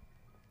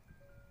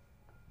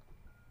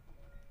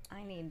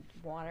 I need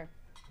water.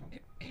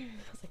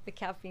 It's like the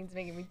caffeine's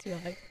making me too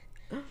high.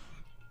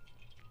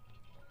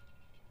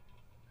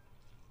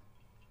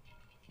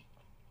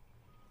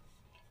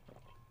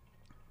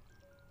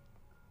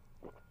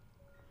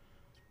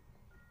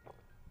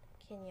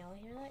 Can y'all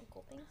hear that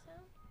gulping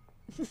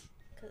sound?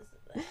 because of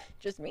that.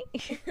 Just me.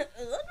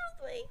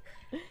 Literally.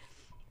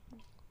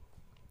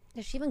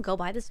 Does she even go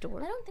by this I door?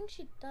 don't think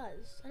she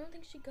does. I don't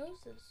think she goes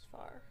this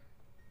far.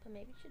 But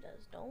maybe she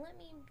does. Don't let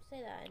me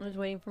say that. I was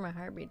waiting for my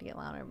heartbeat to get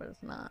louder, but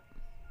it's not.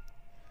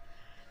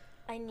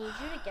 I need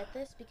you to get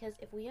this because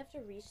if we have to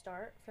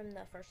restart from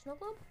the first snow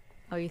globe.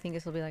 Oh, you think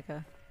this will be like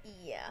a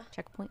Yeah.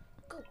 checkpoint?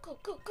 Go, go,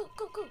 go, go,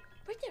 go, go.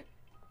 Right there.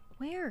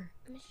 Where?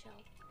 Michelle.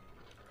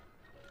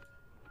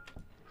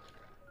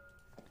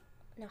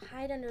 Now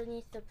hide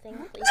underneath the thing,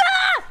 please.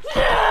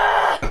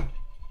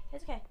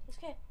 It's okay. It's okay. It's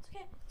okay.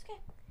 It's okay.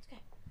 It's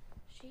okay.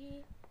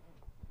 She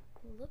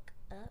look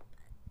up.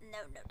 No,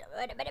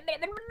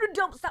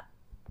 don't stop.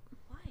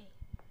 Why?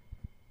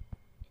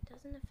 It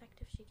doesn't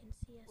affect if she can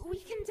see us. We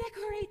can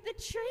decorate the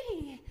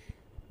tree.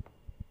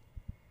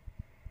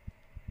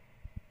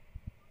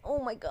 Oh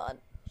my god.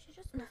 She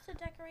just wants to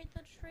decorate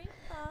the tree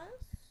with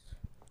us.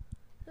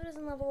 Who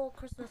doesn't love a little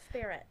Christmas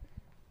spirit?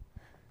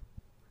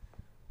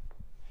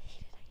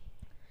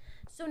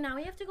 So now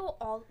we have to go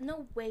all.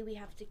 No way we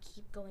have to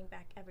keep going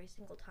back every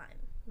single time,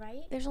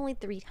 right? There's only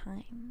 3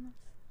 times.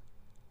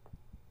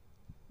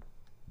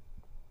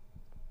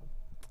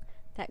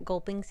 That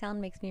gulping sound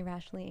makes me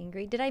rationally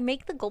angry. Did I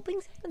make the gulping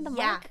sound in the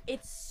Yeah, mic?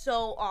 it's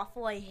so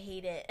awful. I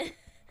hate it.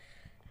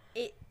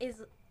 It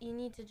is. You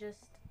need to turn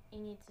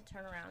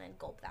around and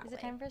gulp that Is way.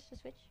 it time for us to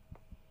switch?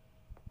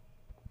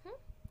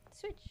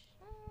 Switch.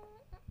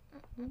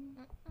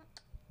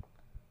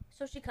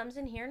 So she comes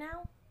in here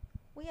now?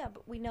 Well, yeah,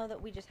 but we know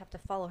that we just have to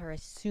follow her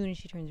as soon as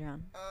she turns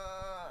around.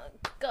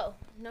 Go.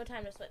 No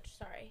time to switch.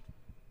 Sorry.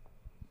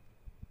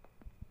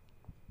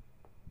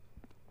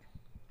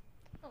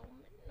 Oh,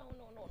 no.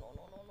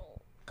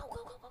 Go.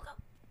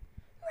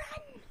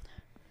 Run!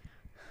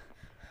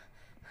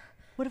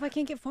 What if I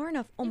can't get far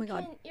enough? Oh my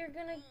god. You're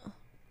gonna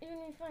be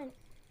fine.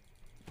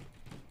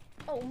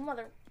 Oh,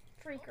 mother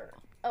freaker.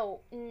 Oh,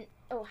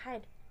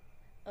 hide.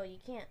 Oh, you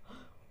can't.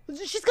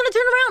 She's gonna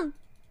turn around!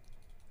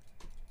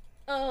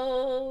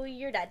 Oh,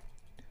 you're dead.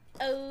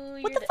 Oh,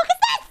 you're What the dead. fuck is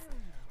this?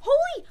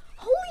 Holy,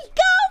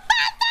 go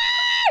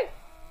faster!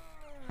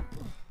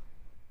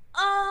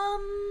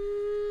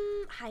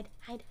 Hide.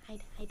 I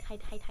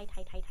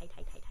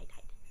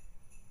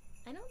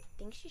don't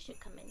think she should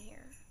come in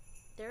here.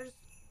 There.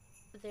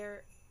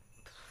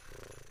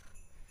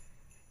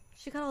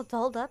 She got all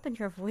dolled up and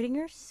you're avoiding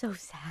her? So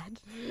sad.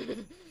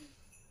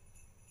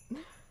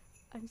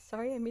 I'm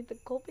sorry I made the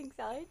gulping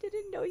sound. I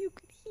didn't know you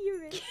could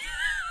hear it.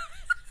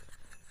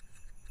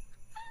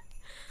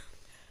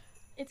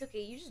 It's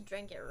okay. You just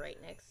drank it right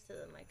next to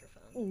the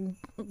microphone.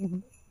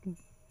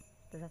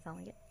 Does that sound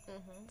like it?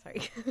 Mm-hmm. Sorry.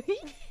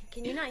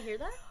 Can you not hear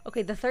that?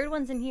 Okay, the third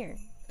one's in here.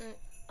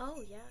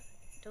 Oh yeah.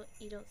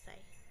 You don't say.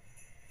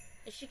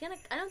 Is she gonna?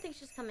 I don't think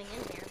she's coming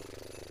in here.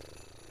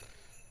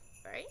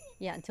 Right?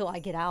 Yeah, until I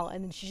get out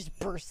and then she just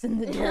bursts in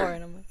the door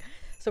and I'm like,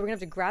 so we're gonna have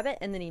to grab it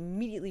and then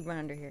immediately run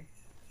under here.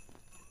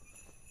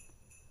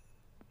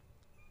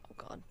 Oh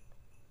god.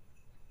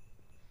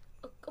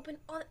 Open.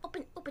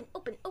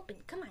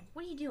 Come on.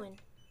 What are you doing?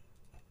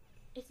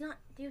 It's not.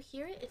 Do you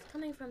hear it? It's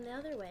coming from the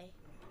other way.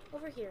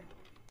 Over here.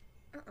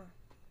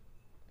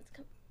 It's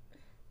come.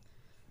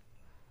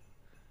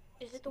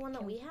 Is it the one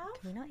that we have?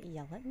 Can you not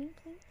yell at me,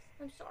 please?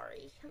 I'm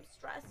sorry. I'm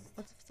stressed.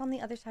 What's if it's on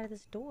the other side of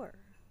this door?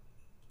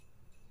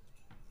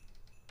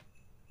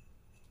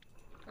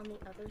 On the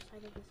other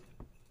side of this.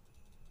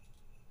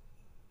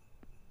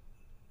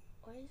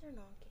 Why is there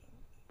knocking?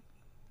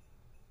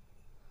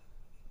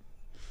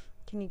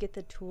 Can you get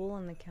the tool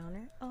on the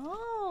counter?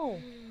 Oh!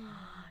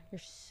 You're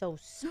so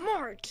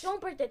smart!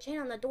 Don't break the chain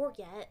on the door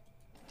yet.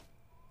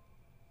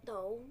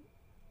 Though.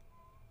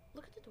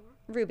 Look at the door.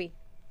 Ruby.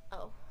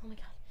 Oh my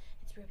god.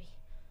 It's Ruby.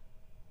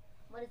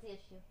 What is the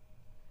issue?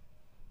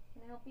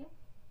 Can I help you?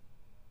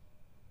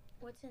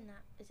 What's in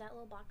that? Is that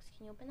little box?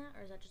 Can you open that?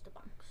 Or is that just a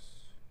box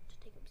to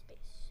take up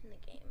space in the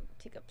game?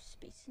 Take up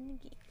space in the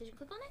game. Did you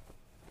click on it?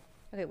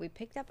 Okay, we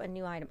picked up a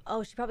new item.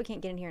 Oh, she probably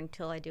can't get in here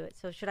until I do it.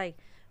 So should I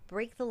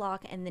break the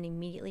lock and then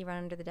immediately run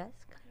under the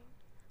desk?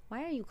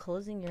 Why are you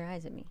closing your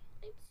eyes at me?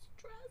 I'm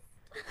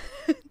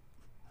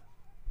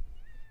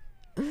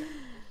stressed.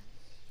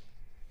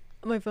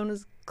 My phone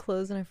was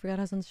closed and I forgot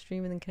I was on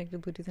stream and then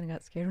connected Bluetooth and I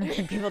got scared when I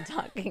heard people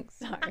talking.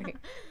 Sorry.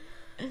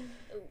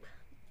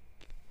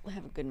 We'll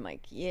have a good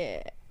mic.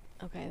 Yeah.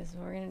 Okay, this is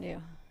what we're gonna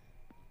do.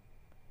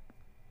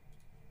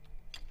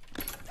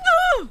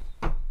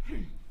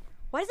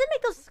 Why does it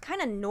make those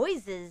kind of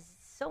noises?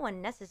 So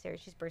unnecessary.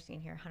 She's bursting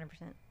in here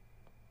 100%.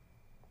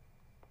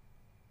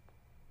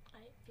 I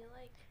feel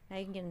like. Now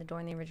you can get in the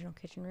door in the original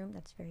kitchen room.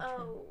 That's very true.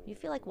 Oh. You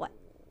feel like what?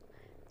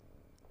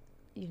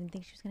 You didn't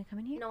think she was gonna come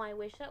in here? No, I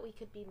wish that we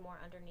could be more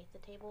underneath the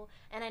table.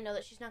 And I know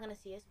that she's not going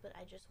to see us, but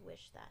I just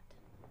wish that.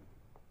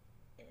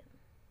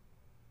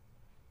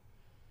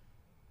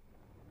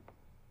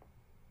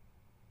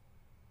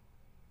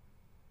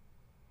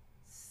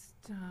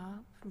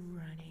 Stop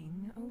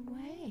running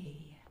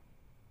away.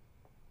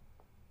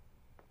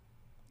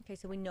 Okay,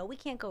 so we know we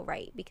can't go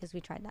right because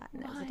we tried that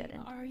and that was a Why dead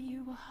end. are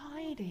you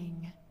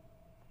hiding?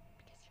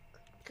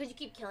 Because you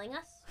keep killing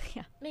us?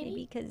 Yeah, Maybe?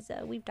 maybe because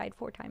we've died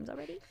 4 times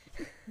already.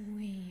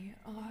 We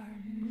are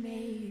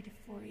made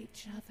for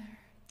each other.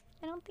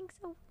 I don't think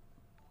so.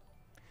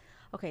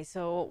 Okay,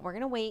 so we're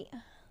gonna wait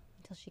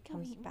until she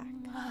comes back.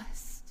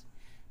 Must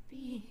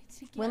be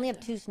together. We only have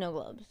 2 snow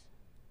globes.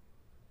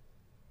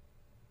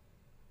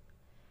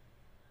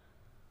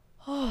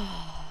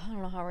 I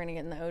don't know how we're gonna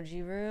get in the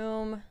OG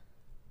room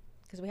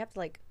because we have to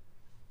like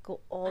go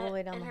all the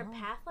way down and the her hall.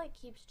 path like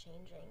keeps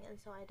changing, and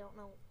so I don't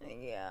know.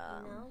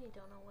 Yeah. You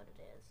don't know what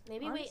it is.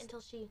 Maybe wait Honest-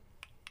 until she.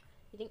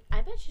 You think?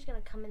 I bet she's gonna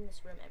come in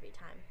this room every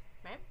time,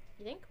 right?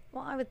 You think?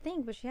 Well, I would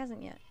think, but she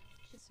hasn't yet.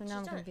 So now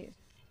I'm done it. confused.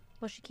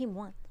 Well, she came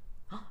once.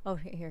 Oh,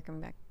 here, coming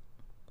back.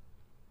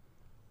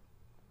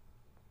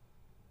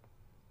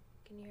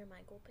 Can you hear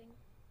my gulping?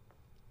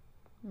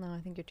 No, I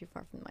think you're too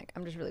far from the mic.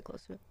 I'm just really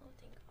close to it. Oh,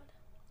 thank God.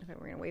 Okay,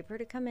 we're gonna wait for her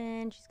to come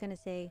in. She's gonna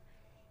say,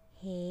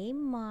 "Hey,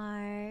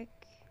 Mark."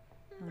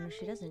 Oh no,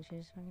 she doesn't. She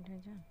just fucking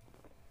turns around.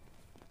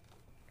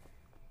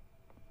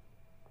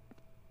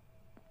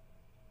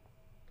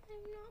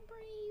 I'm not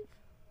brave.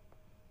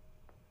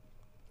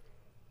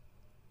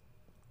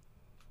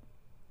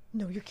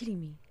 No, you're kidding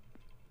me.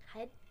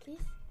 Hide,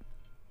 please.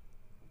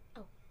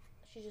 Oh,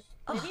 she just.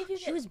 Oh, Maybe if you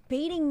she get. was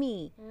baiting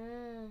me.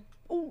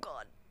 Oh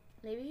God.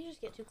 Maybe if you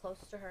just get too close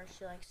to her,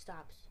 she like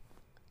stops.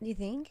 Do you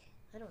think?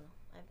 I don't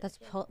know. That's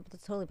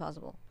totally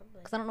possible. Probably.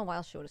 Because I don't know why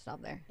else she would have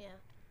stopped there. Yeah.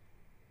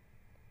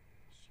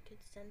 She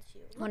could sense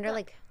you. I wonder,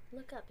 like,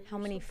 Look up. how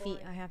many feet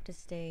I have to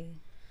stay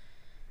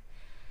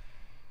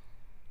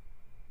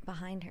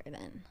behind her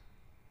then.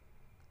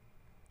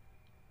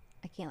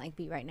 I can't, like,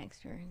 be right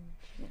next to her and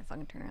she's gonna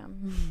fucking turn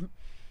around.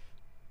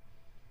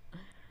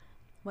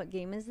 What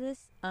game is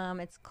this?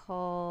 It's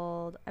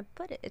called,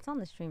 it's on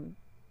the stream.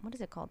 What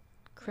is it called?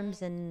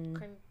 Crimson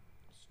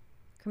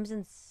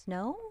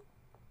Snow?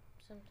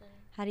 Something.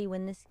 How do you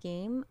win this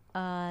game?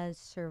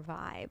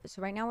 Survive.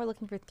 So right now we're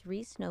looking for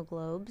 3 snow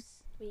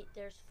globes.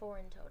 There's 4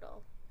 in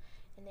total,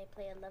 and they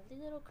play a lovely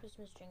little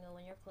Christmas jingle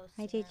when you're close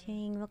Hi, to them. Jay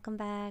Ching. Welcome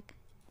back.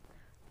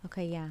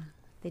 Okay, yeah.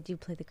 They do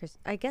play the Christmas.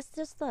 I guess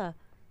just the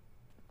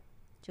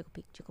jiggle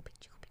peek, jiggle peek,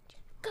 jiggle peek.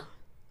 Go.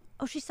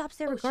 Oh, she stops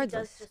there Oh, regardless. she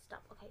does just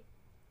stop. Okay.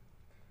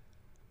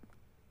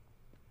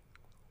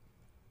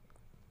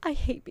 I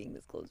hate being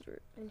this close to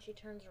her. And she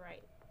turns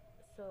right.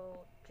 So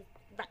just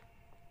right.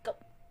 Go.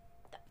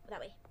 That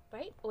way.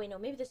 Right? Oh wait, no.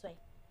 Maybe this way.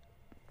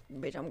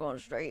 Bitch, I'm going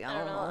straight. I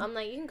don't know. I'm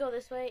like, you can go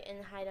this way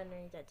and hide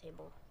underneath that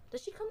table.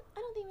 Does she come?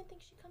 I don't even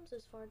think she comes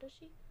this far. Does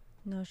she?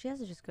 No, she has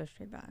to just go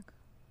straight back.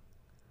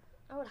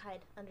 I would hide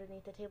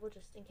underneath the table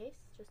just in case.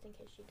 Just in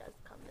case she does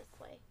come this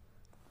way.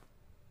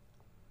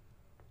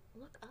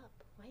 Look up.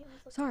 Why are you always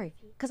looking Sorry, at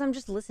feet? because I'm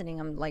just listening.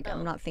 I'm like, Oh.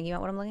 I'm not thinking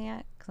about what I'm looking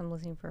at because I'm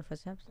listening for her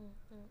footsteps.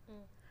 Mm.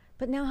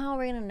 But now how are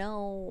we going to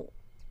know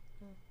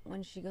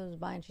when she goes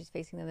by and she's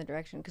facing the other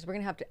direction? Because we're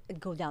going to have to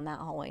go down that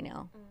hallway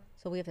now.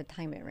 So we have to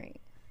time it right.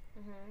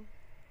 Mm-hmm.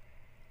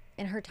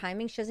 And her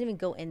timing, she doesn't even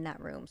go in that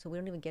room. So we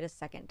don't even get a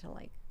second to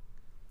like...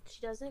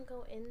 She doesn't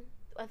go in.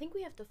 I think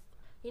we have to.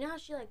 You know how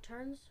she like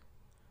turns?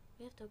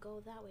 We have to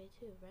go that way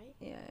too, right?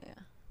 Yeah.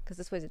 Because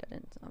this way's a dead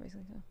end,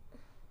 obviously. So.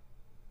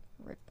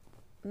 Rip.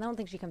 And I don't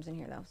think she comes in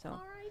here though. So All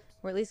right.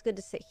 we're at least good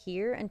to sit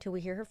here until we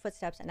hear her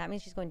footsteps. And that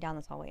means she's going down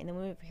this hallway. And then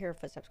when we hear her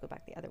footsteps go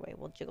back the other way,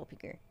 we'll jiggle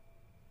peek her.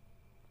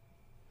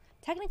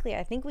 Technically,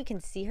 I think we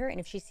can see her. And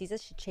if she sees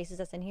us, she chases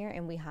us in here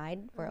and we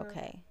hide. We're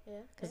okay.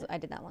 Yeah. Because I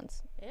did that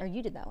once. Yeah. Or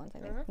you did that once, I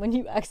think. When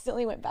you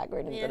accidentally went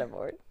backward instead Yeah. of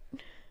forward.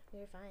 We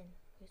were fine.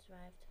 We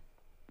survived.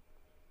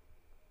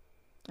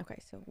 Okay,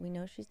 so we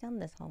know she's down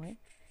this hallway.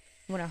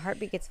 When her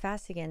heartbeat gets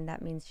fast again,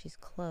 that means she's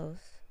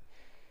close.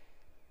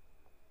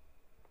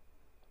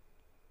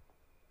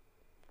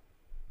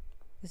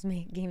 This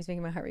game's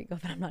making my heart rate go,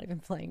 but I'm not even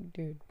playing,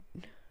 dude.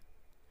 I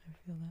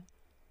feel that.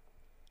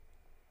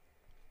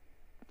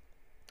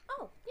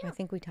 Oh, yeah. I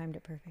think we timed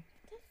it perfect.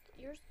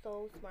 You're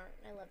so smart.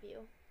 I love you.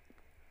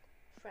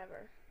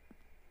 Forever.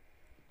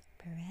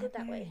 Forever Good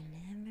that way.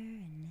 and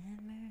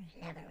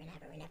ever and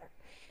ever. Never.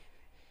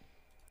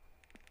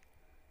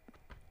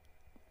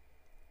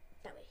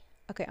 That way.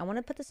 Okay, I want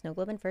to put the snow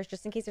globe in first,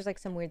 just in case there's like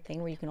some weird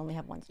thing where you can only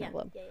have one snow Yeah.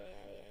 globe. Yeah.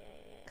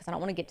 Because I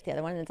don't want to get to the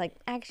other one and it's like,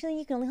 actually,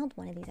 you can only hold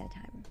one of these at a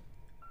time.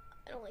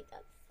 I don't like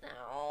that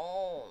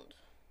sound.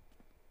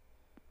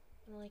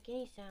 I don't like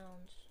any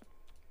sounds.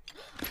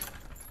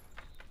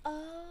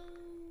 Oh.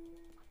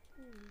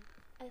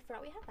 I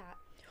forgot we had that.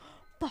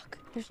 Fuck,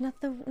 there's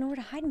nowhere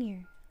to hide in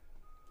here.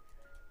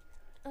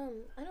 I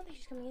don't think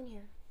she's coming in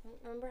here.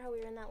 Remember how we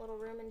were in that little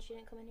room and she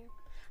didn't come in here?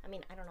 I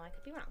mean, I don't know. I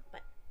could be wrong,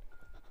 but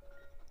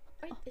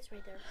right, it's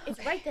right there.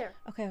 It's right there.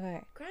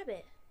 Okay. Grab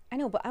it. I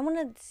know, but I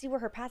want to see where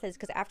her path is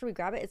because after we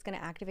grab it, it's going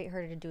to activate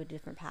her to do a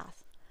different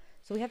path.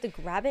 So we have to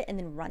grab it and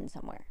then run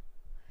somewhere.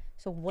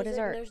 So what is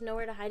our... There's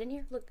nowhere to hide in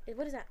here? Look,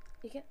 what is that?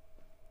 You can't...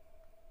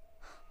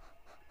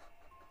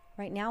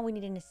 Right now, we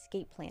need an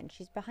escape plan.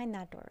 She's behind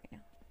that door right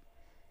now.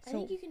 I So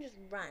think you can just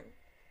run.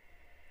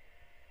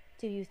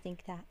 do you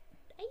think that?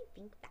 I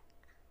think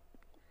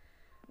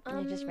that.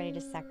 You're just ready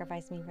to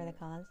sacrifice me for the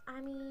cause?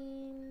 I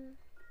mean...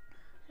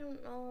 I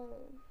don't know.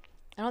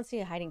 I don't see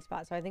a hiding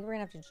spot, so I think we're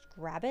gonna have to just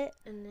grab it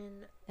And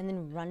and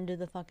then run to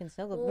the fucking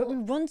snow globe. Well- But we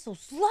run so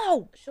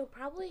slow. she'll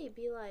probably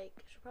like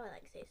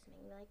say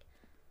something like,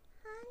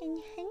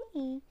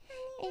 Honey,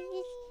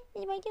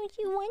 why don't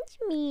you want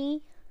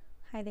me?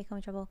 Hi, they call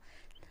me Trouble.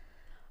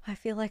 I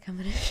feel like I'm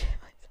gonna shit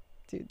myself.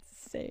 Dude,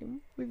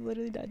 same. We've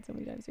literally died so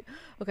many times here.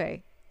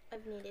 Okay.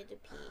 I've needed to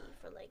pee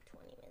for like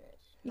 20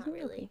 minutes. You Not can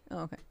really. really.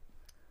 Oh, okay.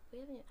 Have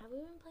we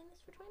been playing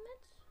this for 20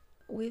 minutes?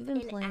 We've been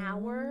An playing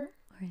hour?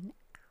 Or an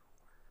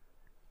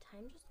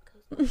Time just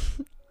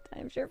goes.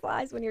 time sure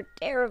flies when you're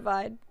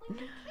terrified.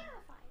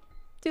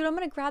 Dude, I'm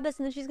gonna grab this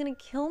and then she's gonna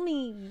kill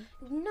me.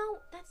 No,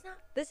 that's not.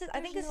 This is.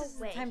 I think There's this no is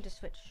the way. time to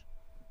switch.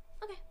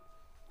 Okay.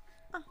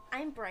 Oh.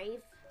 I'm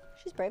brave.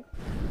 She's brave.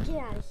 Get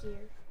out of here.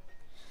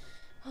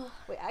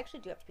 Wait, I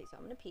actually do have to pee, so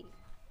I'm gonna pee.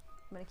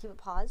 I'm gonna keep it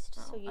paused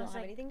so you I don't was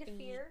have like, anything to are you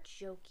fear.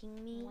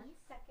 joking me? 1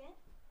 second.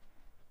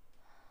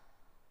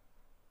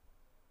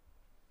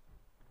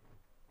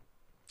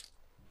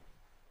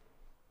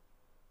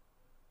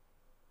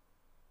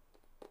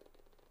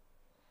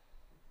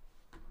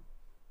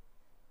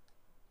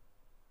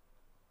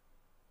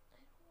 I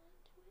don't want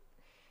to do it.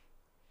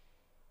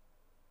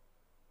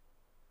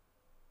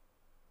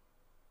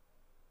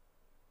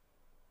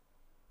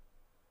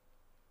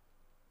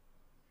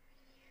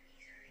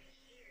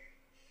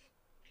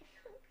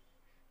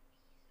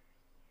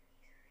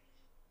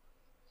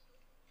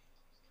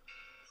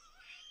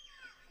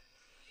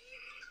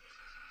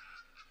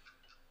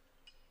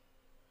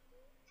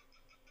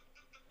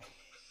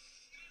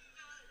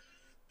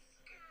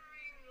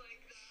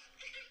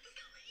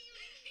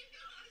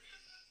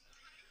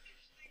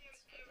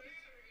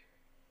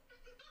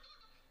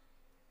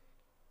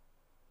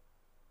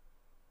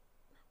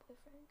 My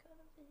boyfriend got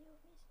a video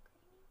of me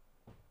screaming.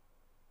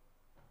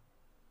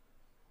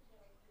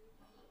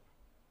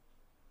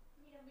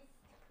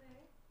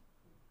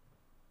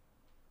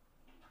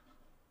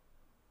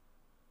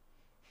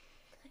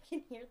 I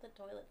can hear the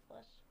toilet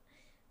flush.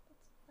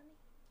 That's so funny.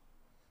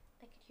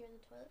 I could hear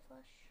the toilet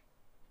flush.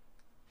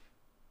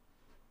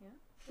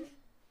 Yeah?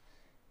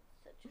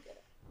 Such a good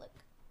look.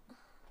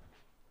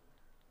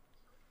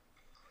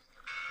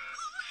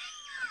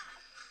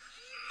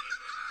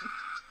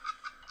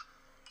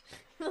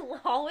 The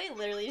hallway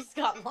literally just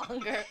got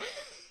longer.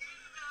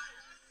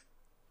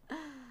 That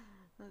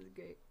was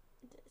great.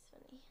 It is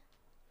funny.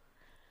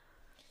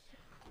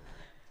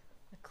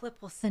 The clip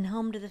will send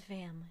home to the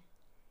family.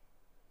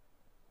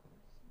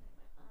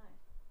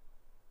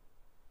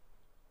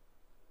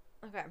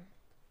 Okay.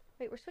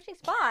 Wait, we're switching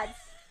spots.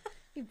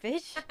 You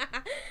bitch.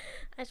 I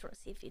just want to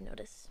see if you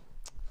notice.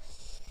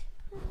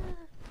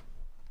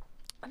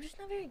 I'm just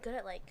not very good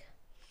at like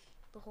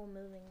the whole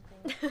moving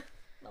thing.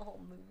 The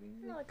whole movie.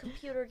 I'm not a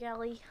computer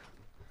galley.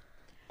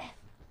 I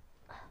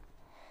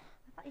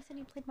thought you said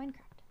you played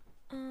Minecraft.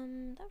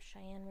 That was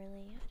Cheyenne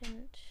really. I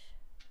didn't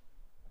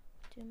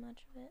do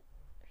much of it.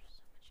 There's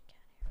so much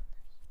cat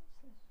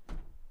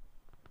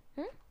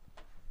hair on this.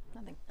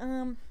 Nothing.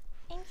 I'm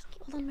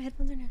scared. Hold on, my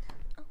headphones are not.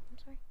 Oh, I'm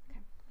sorry. Okay.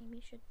 Maybe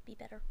you should be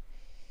better.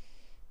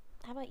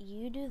 How about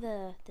you do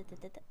the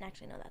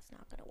actually no, that's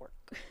not gonna work.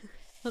 I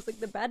was like,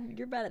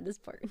 you're bad at this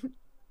part.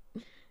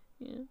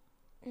 Yeah.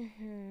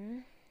 Mm-hmm.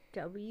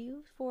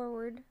 W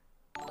forward.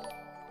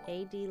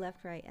 AD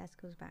left, right. S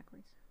goes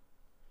backwards.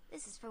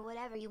 This is for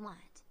whatever you want.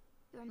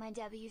 You're my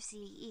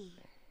WCE.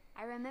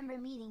 I remember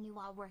meeting you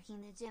while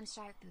working the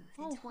Gymshark booth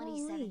in Oh,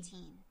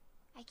 2017.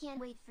 I can't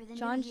wait for the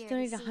John new just year to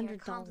donated see your $100.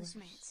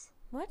 accomplishments.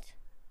 What?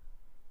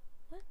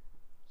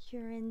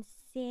 You're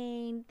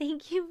insane.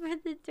 Thank you for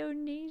the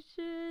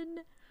donation.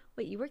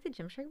 Wait, you worked the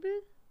Gymshark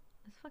booth?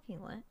 That's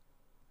fucking lit.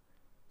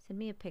 Send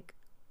me a pic.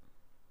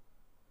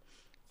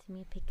 Send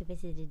me a pic of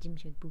us at the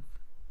Gymshark booth.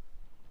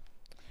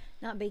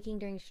 Not baking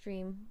during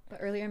stream, but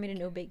earlier I made a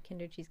no-bake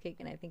Kinder cheesecake,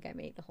 and I think I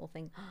made the whole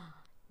thing.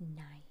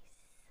 Nice.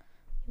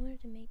 You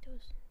wanted to make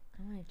those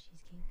I wanted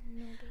cheesecake.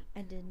 no bake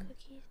I did.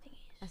 cookie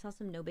thingies. I saw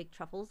some no-bake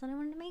truffles that I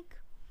wanted to make.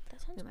 That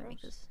sounds We might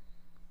make gross. this.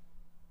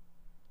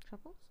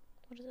 Truffles?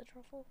 What is a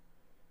truffle?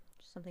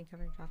 Just something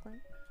covered in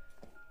chocolate.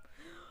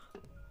 Oh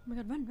my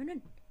god, run, run,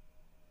 run.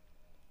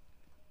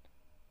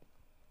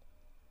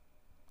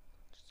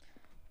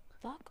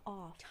 Fuck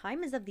off.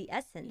 Time is of the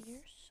essence. You're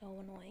so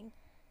annoying.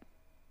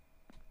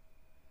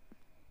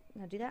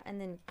 Now do that and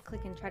then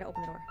click and try to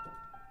open the door.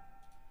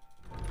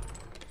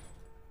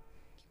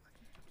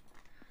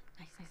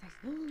 Nice, nice, nice.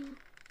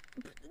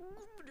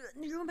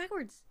 You're going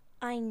backwards.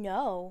 I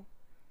know.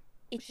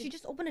 She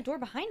just opened a door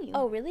behind you.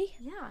 Oh, really?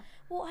 Yeah.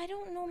 Well, I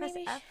don't know. Press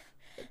Maybe F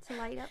to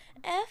light up.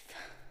 F.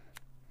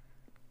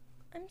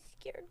 I'm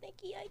scared,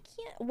 Nikki. I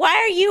can't. Why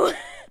are you?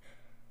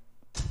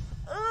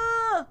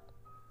 Ugh!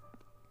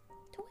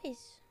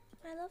 Toys.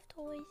 I love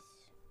toys.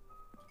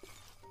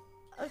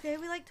 Okay,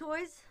 we like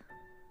toys.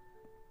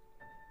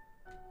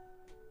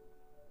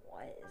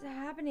 What is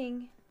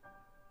happening?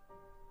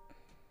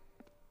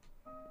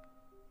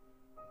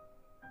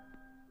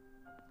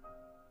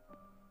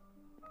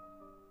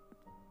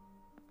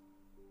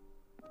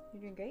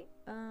 You're doing great.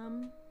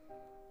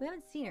 We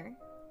haven't seen her.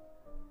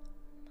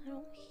 I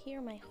don't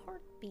hear my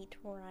heartbeat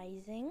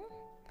rising.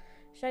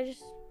 Should I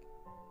just...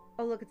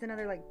 Oh, look, it's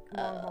another, like,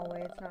 long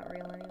hallway. It's not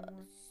real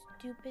anymore.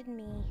 Stupid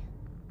me.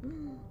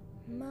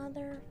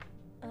 Mother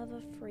of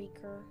a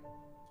freaker.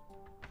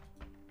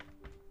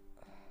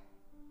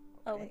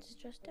 Oh, Okay. it's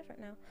just different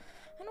now.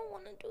 I don't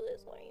want to do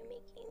this. Why are you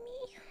making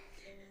me?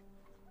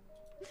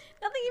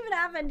 Nothing even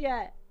happened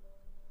yet.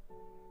 I'm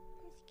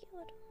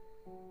scared.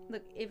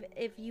 Look,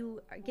 if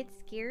you get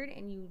scared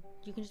and you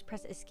can just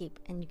press escape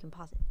and you can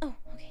pause it. Oh,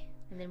 okay.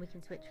 And then we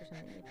can switch or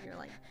something if you're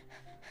like,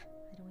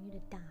 I don't want you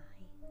to die.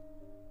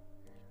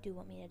 You do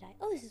want me to die.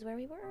 Oh, this is where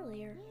we were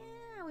earlier.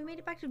 Yeah, we made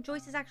it back to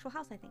Joyce's actual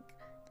house, I think.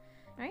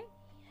 Right?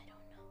 I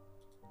don't know.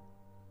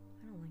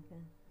 I don't like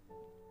that.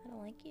 I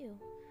don't like you.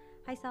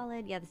 Hi,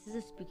 Solid. Yeah, this is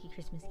a spooky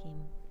Christmas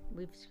game.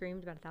 We've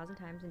screamed about 1,000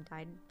 times and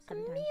died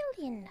 7 A times.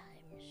 million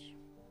times.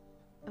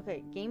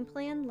 Okay, game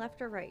plan,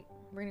 left or right?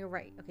 We're gonna go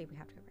right. Okay, we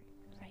have to go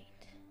right.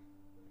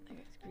 Right.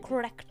 Okay, screw you.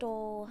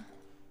 Correcto.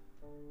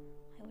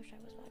 I wish I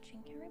was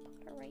watching Harry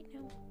Potter right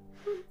now.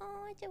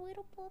 Oh, it's a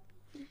little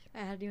puppy. I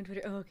had you on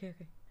Twitter. Oh, okay,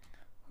 okay.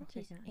 All check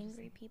these it out, just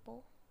angry like-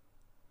 people.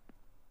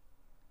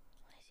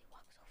 Why does he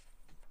walk so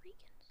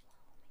freaking slow?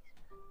 Makes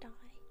me wanna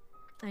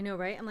die. I know,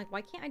 right? I'm like,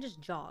 why can't I just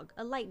jog?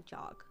 A light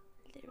jog.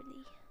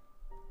 Literally.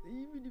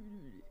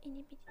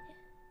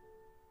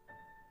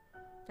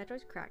 That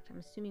door's cracked. I'm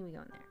assuming we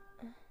go in there.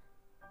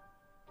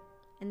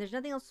 And there's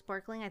nothing else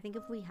sparkling. I think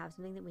if we have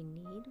something that we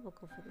need, we'll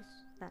go for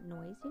that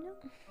noise, you know?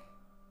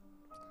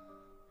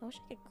 I wish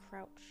I could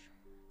crouch.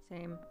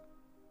 Same.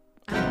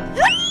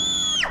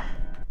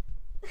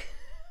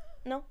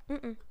 No.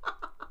 Mm-mm.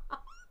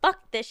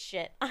 Fuck this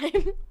shit. I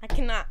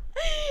cannot.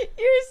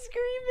 Your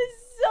scream is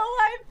so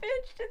high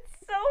pitched. It's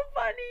so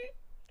funny.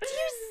 Do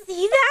you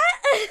see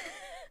that?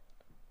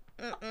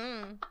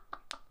 Mm-mm.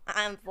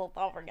 I'm full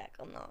power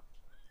gecko now.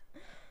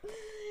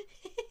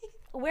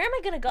 Where am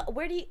I gonna go?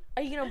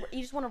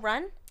 You just want to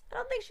run? I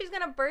don't think she's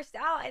gonna burst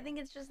out. I think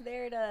it's just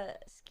there to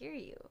scare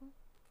you.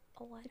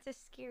 Oh, what? It's a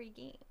scary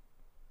game.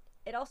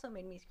 It also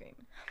made me scream.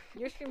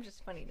 Your scream's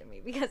just funny to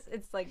me because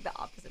it's like the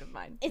opposite of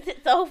mine. Is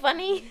it so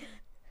funny?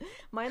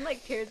 Mine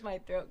like tears my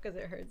throat because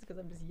it hurts because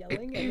I'm just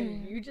yelling, and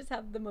then you just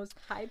have the most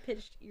high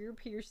pitched, ear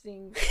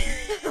piercing,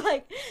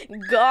 like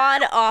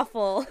God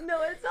awful.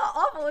 no, it's not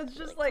awful. It's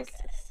just like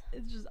what's this?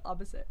 it's just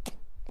opposite.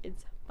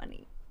 It's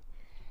funny.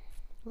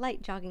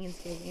 Light jogging in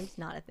scary games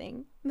not a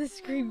thing. The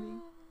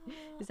screaming.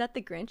 Is that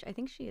the Grinch? I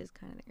think she is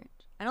kind of the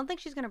Grinch. I don't think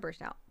she's gonna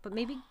burst out, but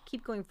maybe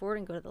keep going forward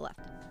and go to the left.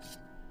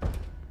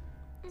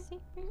 See,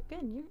 you're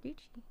good. You're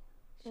Gucci.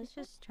 She's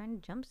just trying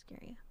to jump scare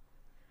you.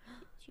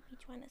 She be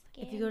trying to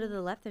scare If you go to me.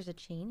 the left, there's a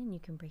chain, and you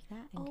can break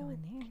that and go in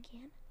there. I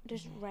can.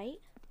 Just right.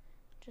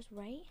 Just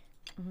right.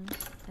 And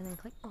then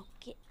click. Oh,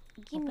 give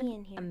Open. me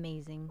in here.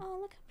 Amazing. Oh,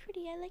 look how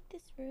pretty. I like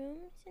this room.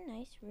 It's a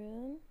nice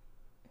room.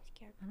 I'm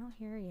scared. I don't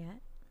hear her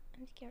yet.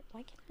 I'm scared.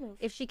 Why can't I move?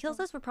 If she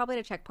kills us, we're probably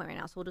at a checkpoint right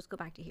now, so we'll just go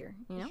back to here.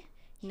 You know,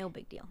 no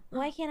big deal.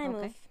 Why can't I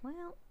move?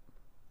 Well,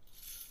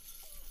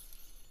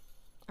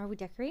 are we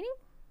decorating?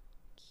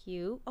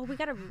 Cute. Oh, we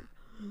gotta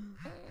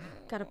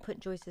put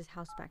Joyce's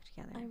house back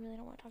together. I really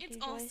don't want to talk It's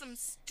to you, all Joyce. some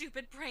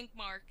stupid prank,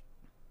 Mark.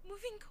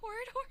 Moving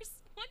corridors?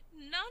 What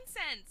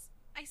nonsense!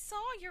 I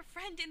saw your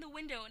friend in the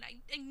window, and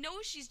I know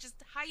she's just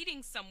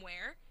hiding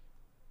somewhere.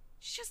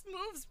 She just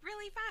moves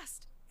really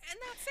fast, and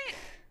that's it.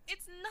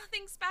 It's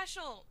nothing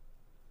special.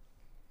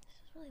 This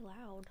is really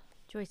loud.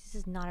 Joyce, this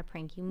is not a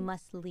prank. You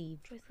must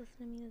leave. Joyce, listen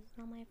to me. This is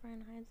not my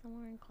friend. Hide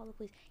somewhere and call the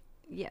police.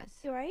 Yes.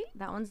 You right?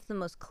 That one's the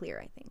most clear,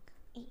 I think.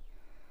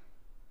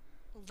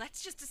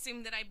 Let's just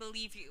assume that I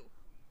believe you.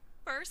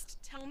 First,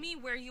 tell me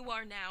where you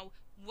are now.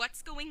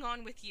 What's going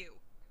on with you?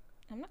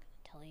 I'm not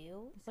gonna tell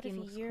you. This What game if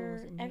looks cool, you're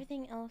isn't it?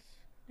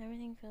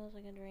 everything feels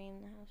like a dream.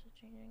 The house is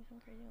changing.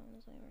 Some crazy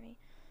moments over me.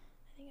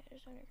 I think I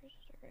just started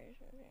Christmas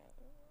decorations.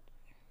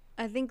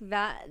 I think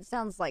that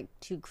sounds like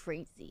too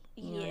crazy.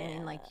 You know what I mean?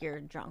 Yeah. Like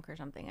you're drunk or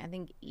something. I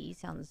think E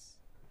sounds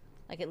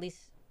like at least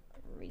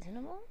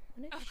reasonable.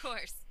 What if Of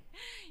course.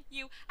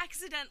 You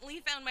accidentally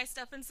found my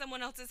stuff in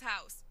someone else's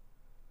house.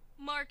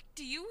 Mark,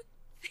 do you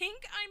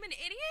think I'm an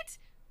idiot?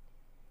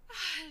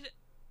 God,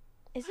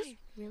 Is this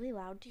really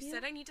loud to you you?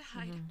 said I need to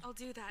hide. I'll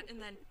do that,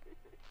 and then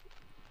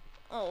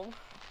Oh. I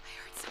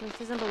heard some. Joyce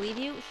doesn't believe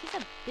you? She's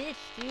a bitch,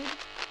 dude.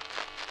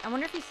 I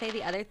wonder if you say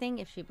the other thing,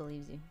 if she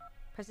believes you.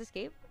 Press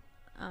escape,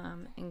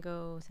 and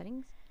go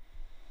settings.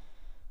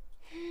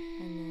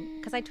 And then,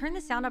 because I turned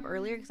the sound up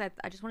earlier because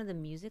I just wanted the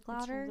music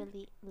louder. It's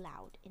really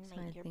loud in So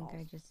my I earballs. think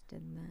I just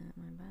did that.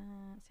 My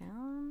bad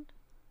sound.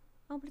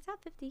 Oh, but it's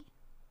at 50.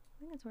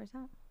 I think that's where it's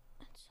at.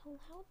 It's so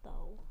loud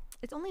though.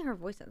 It's only her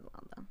voice that's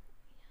loud though.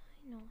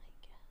 I know.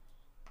 I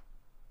guess.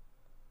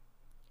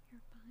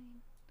 You're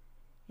fine.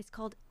 It's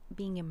called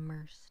being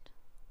immersed.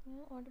 You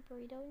want to order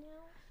burrito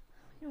now?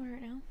 You order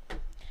it now.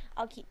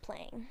 I'll keep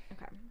playing.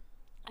 Okay.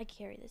 I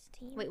carry this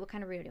team. Wait, what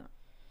kind of burrito do you want?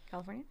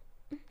 California?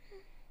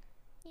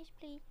 Yes,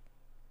 please.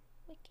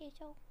 With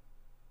queso.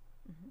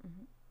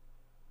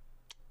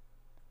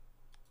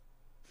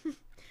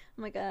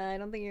 I'm like, I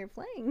don't think you're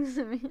playing.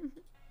 I mean,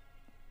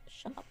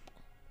 Shut up.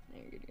 no,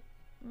 you're good.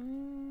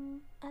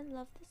 I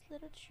love this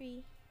little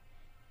tree.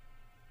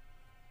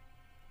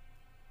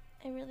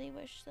 I really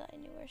wish that I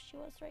knew where she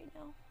was right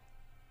now.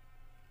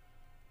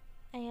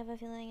 I have a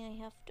feeling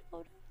I have to go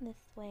down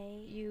this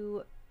way.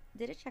 You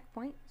did a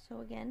checkpoint,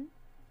 so again,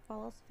 if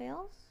all else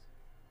fails,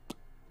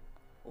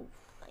 oof.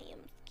 I am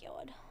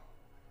scared.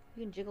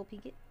 You can jiggle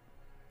peek it.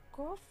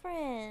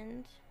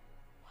 Girlfriend,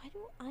 why do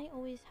I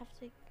always have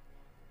to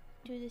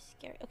do this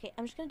scary? Okay,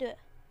 I'm just gonna do it.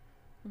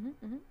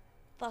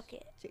 Fuck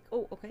it.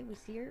 Oh, okay, we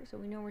see her, so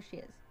we know where she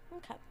is.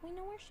 Okay, we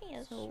know where she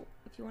is. So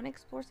if you want to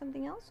explore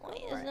something else, go Why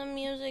for is it. the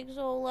music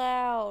so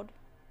loud?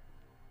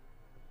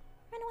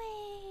 Run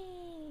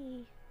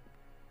away!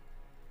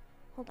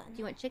 Hold on. Do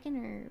you want chicken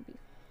or beef?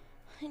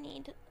 I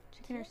need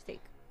Chicken or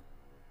steak?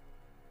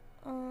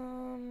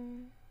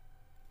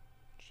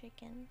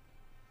 chicken.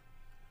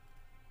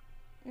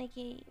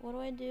 Nikki, what do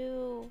I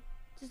do?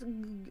 Just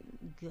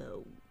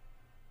go.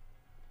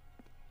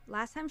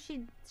 Last time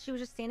she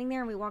was just standing there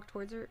and we walked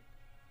towards her.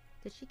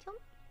 Did she kill me?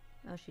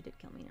 Oh, she did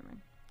kill me. Never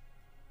mind.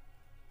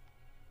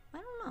 I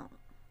don't know.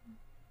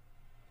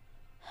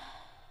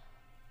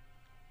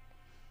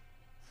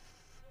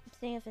 I'm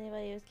seeing if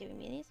anybody was giving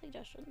me any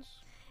suggestions.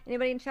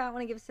 Anybody in chat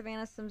want to give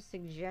Savannah some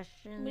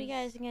suggestions? What do you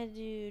guys think I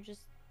do?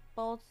 Just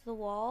ball to the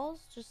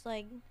walls? Just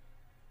like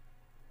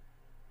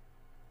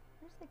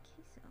Where's the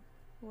queso?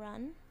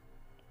 run?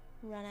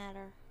 Run at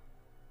her.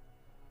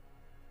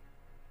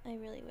 I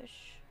really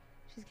wish.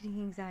 She's getting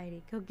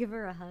anxiety. Go give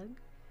her a hug.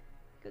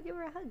 Go give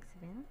her a hug,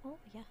 Savannah. Oh,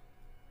 yeah.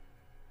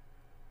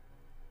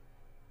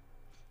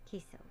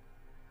 Queso.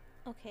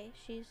 Okay,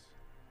 she's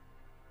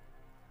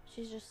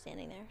just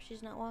standing there.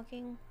 She's not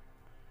walking.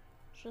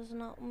 She's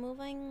not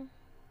moving.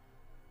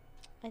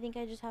 I think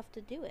I just have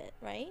to do it,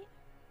 right?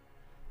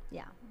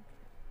 Yeah.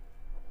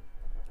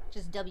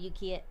 Just W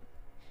key it.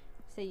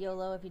 Say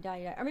YOLO. If you die,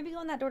 you die. Or maybe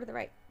go in that door to the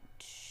right.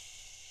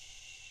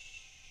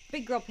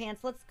 Big girl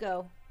pants. Let's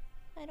go.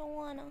 I don't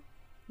wanna.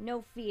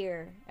 No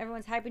fear.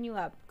 Everyone's hyping you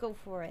up. Go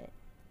for it.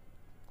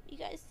 You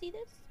guys see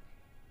this?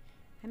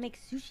 I make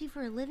sushi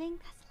for a living?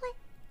 That's lit.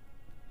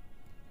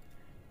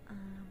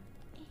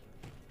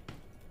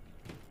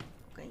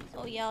 Okay.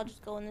 Oh yeah, I'll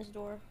just go in this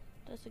door.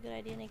 That's a good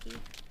idea, Nikki.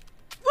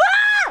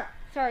 Ah!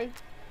 Sorry.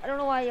 I don't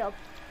know why I yelled.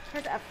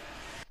 Press F.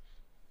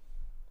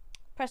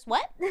 Press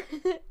what?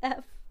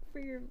 F for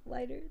your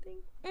lighter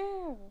thing.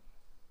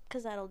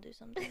 Cause that'll do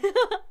something.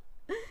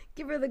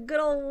 Give her the good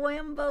old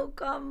wambo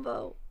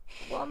combo.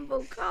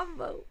 Wombo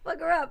combo. Fuck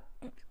her up.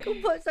 Go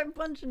start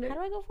punching her. How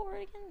do I go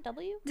forward again?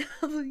 W?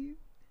 W.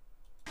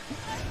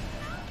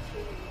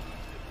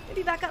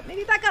 Maybe back up.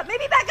 Maybe back up.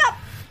 Maybe back up.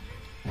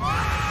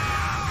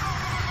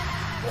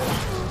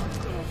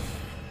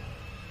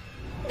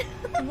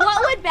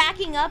 What would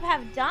backing up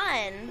have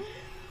done?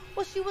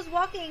 Well, she was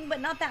walking,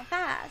 but not that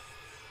fast.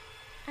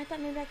 I thought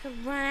maybe I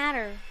could run at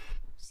her.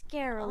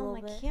 Scare her a little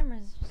my bit.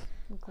 camera's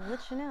just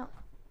glitching out.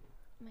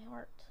 My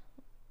heart.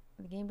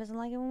 The game doesn't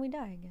like it when we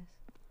die, I guess.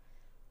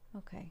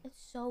 Okay. It's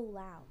so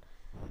loud.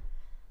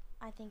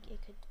 I think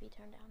it could be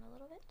turned down a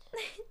little bit.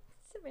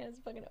 Savannah's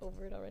fucking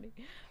over it already.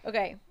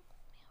 Okay.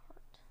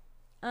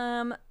 My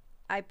heart.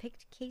 I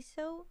picked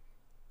queso.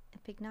 I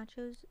picked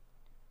nachos.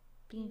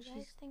 Do you Bean guys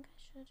cheese. think I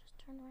should have just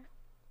turned around?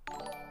 Ran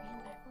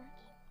backwards?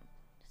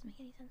 Doesn't make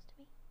any sense to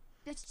me.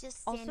 It's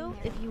just Also, standing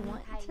there if you with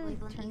want eye to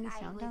wiggling, turn the eye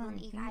sound down on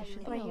wiggling, your thing, eye it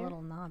should be Right a here?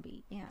 little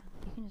knobby. Yeah,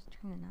 you can just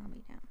turn the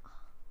knobby down.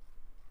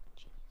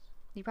 Genius.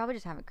 You probably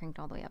just have it cranked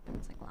all the way up and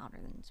it's like louder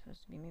than it's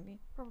supposed to be, maybe.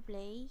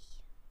 Probably.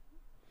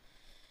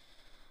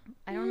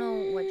 I don't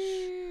know which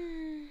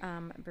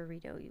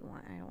burrito you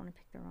want. I don't want to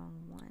pick the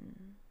wrong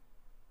one.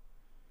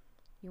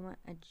 You want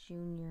a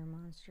junior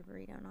monster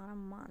burrito, not a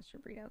monster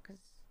burrito,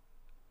 because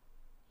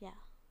Yeah.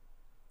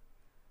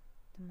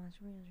 the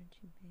monster burritos are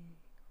too big.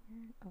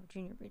 Oh,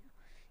 junior burrito.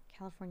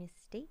 California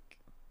steak.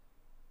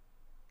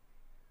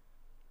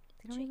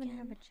 They don't even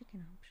have a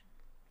chicken option.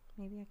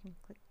 Maybe I can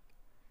click.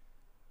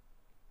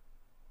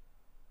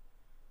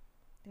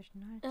 There's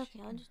not a Okay,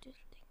 chicken. I'll just do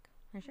steak.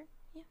 Are you sure?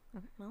 Yeah.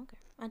 Okay. Okay.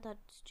 I thought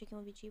chicken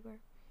would be cheaper.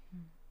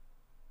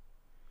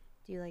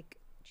 Do you like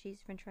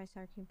cheese, french fries,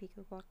 sour cream,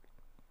 pico guac?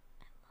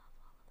 I love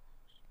all of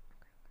those.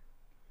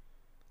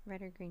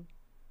 Red or green?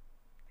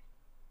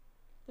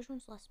 Which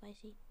one's less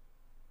spicy?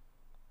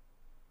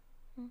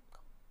 Cool.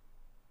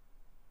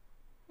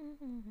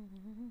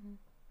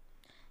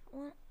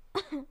 What?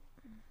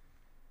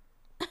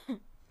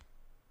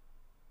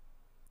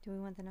 Do we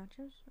want the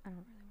nachos? I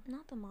don't really want.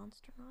 Not the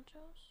monster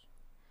nachos.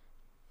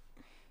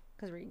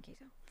 Because we're eating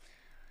queso.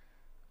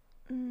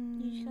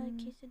 You just got a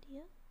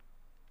quesadilla?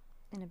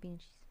 And a bean and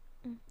cheese.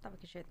 Mm. Thought we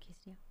could share the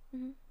quesadilla.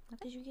 Mm-hmm.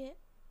 Okay. Did you get?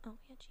 Oh,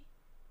 yeah, cheese.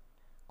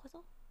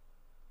 Queso?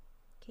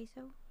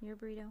 Queso, your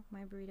burrito,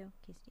 my burrito,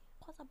 quesadilla.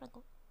 Queso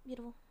blanco.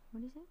 Beautiful. What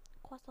do you say?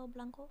 Queso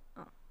blanco.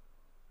 Oh.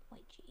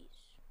 White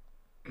cheese.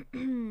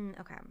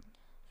 Okay.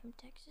 From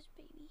Texas,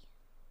 baby.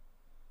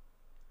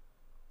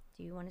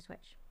 Do you want to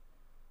switch?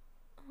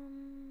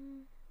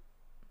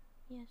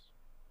 Yes.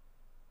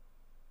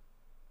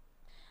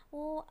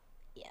 Well,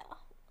 yeah.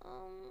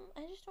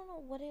 I just don't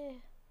know what to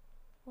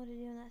do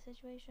in that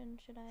situation.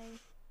 Should I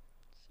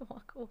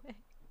walk away.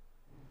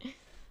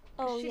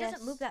 Oh, She yes.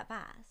 doesn't move that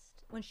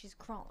fast when she's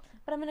crawling.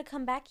 But I'm gonna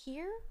come back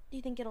here. Do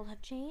you think it'll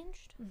have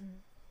changed?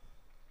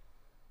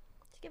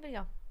 Just give it a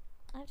go.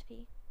 I have to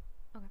pee.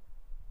 Okay.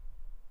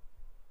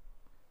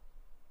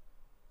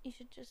 You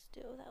should just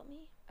do it without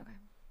me. Okay.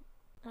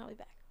 And I'll be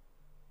back.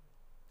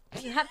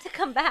 You have to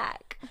come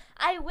back.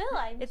 I will.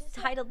 It's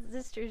titled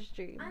Sister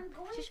Stream.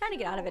 She's trying to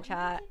get out of it,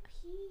 chat.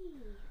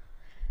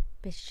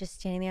 Bitch just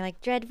standing there like,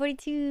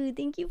 Dread42,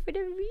 thank you for the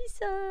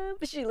resub.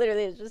 But she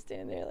literally is just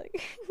standing there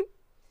like,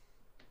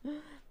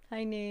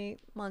 hi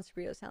Nate. Monster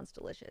burrito sounds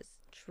delicious.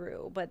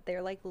 True, but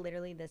they're like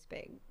literally this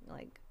big.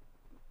 Like,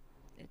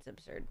 it's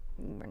absurd.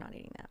 We're not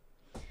eating that.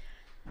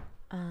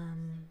 You're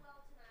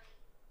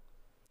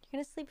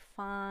gonna sleep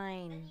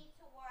fine.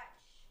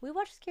 We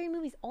watch scary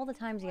movies all the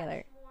time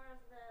together.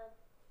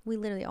 We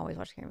literally always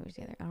watch scary movies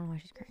together. I don't know why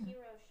she's crying.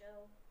 Hero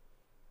show.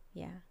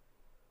 Yeah.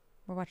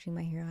 We're watching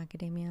My Hero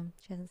Academia.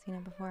 She hasn't seen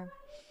it before.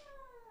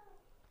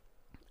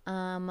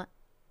 Where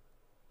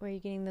are you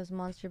getting those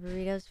monster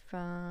burritos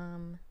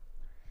from?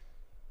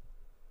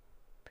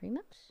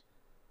 Primos?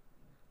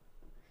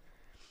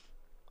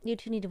 You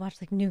two need to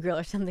watch like New Girl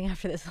or something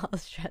after this all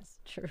stress.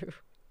 True.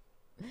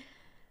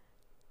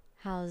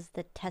 How's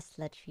the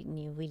Tesla treating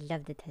you? We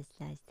love the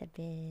Tesla. It's the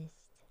best.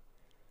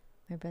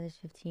 My brother's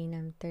 15.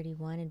 I'm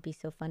 31. It'd be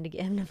so fun to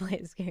get him to play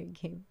a scary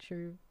game.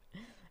 True.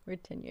 We're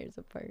 10 years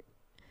apart.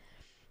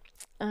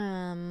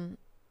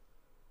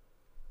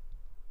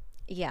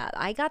 Yeah,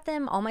 I got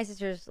them. All my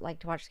sisters like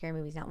to watch scary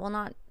movies now. Well,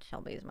 not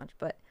Shelby as much,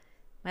 but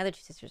my other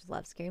two sisters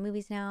love scary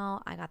movies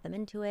now. I got them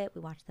into it.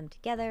 We watch them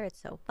together.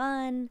 It's so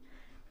fun.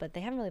 But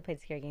they haven't really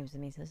played scary games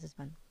with me, so this is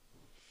fun.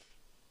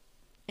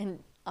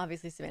 And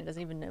obviously Savannah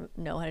doesn't even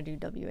know how to do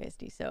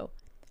WASD, so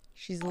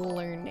she's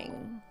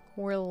learning.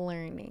 We're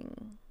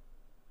learning.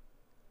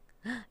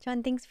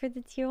 John, thanks for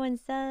the tier 1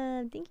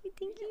 sub. Thank you,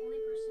 thank you. You're the only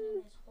person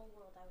in this whole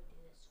world I would do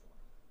this for.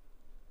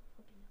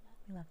 Hope you know that.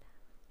 We love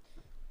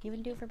that. You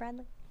wouldn't do it for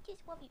Bradley?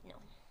 Just what we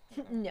know.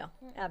 No,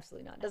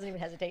 absolutely not. Doesn't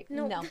even hesitate.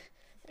 No. No.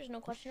 There's no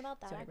question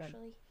about that, Sorry, Brad.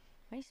 actually.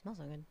 Why do you smell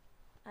so good?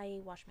 I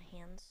wash my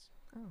hands.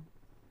 Oh.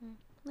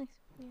 Nice.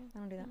 Yeah. I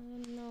don't do that.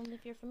 I don't know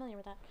if you're familiar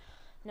with that.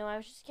 No, I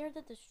was just scared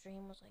that the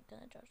stream was like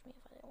gonna judge me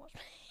if I didn't wash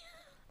my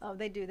hands. Oh,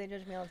 they do. They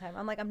judge me all the time.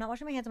 I'm like, I'm not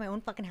washing my hands in my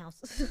own fucking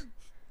house.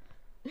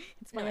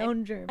 It's my No,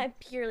 own germ. I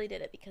purely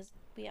did it because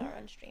we are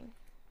on stream.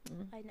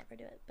 I'd never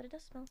do it, but it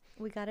does smell.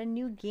 We got a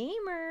new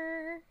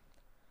gamer.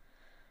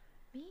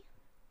 Me?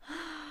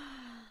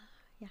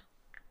 Yeah.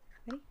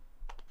 Ready?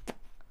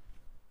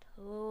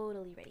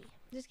 Totally ready.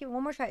 Just give it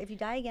one more try. If you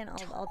die again,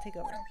 I'll take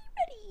over.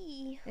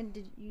 Ready. And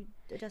did you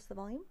adjust the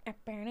volume? Oh, I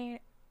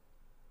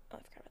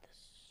forgot about this.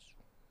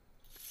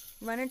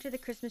 Run her to the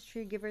Christmas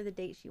tree. Give her the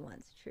date she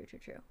wants. True, true,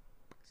 true.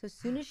 So as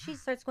soon as she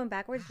starts going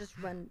backwards, just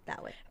run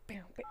that way.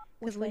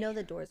 Because we know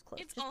the door's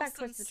closed. It's Just all back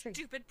some towards the tree.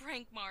 stupid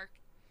prank, Mark.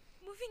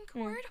 Moving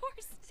corridors.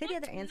 Say the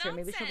What other answer.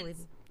 Maybe she'll believe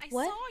nonsense? you. I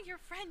What? saw your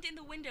friend in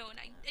the window, and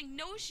I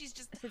know she's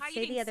just I said,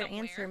 hiding say the other somewhere.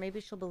 answer. Maybe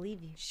she'll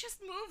believe you. She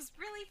just moves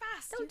really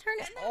fast. Don't turn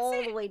it and that's all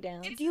it. the way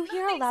down. It's Do you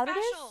hear how nothing loud it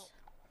is? special.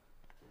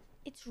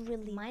 It's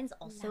really Mine's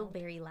also loud.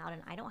 very loud,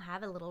 and I don't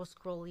have a little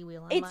scrolly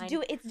wheel on It's mine.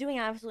 it's doing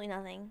absolutely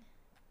nothing.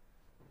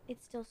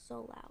 It's still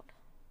so loud.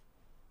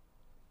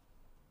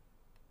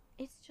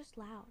 It's just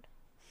loud.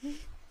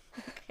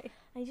 Okay.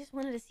 I just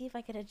wanted to see if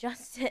I could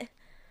adjust it.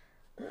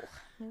 Ugh,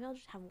 maybe I'll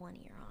just have one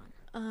ear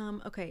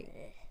on.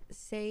 Okay.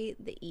 Say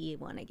the E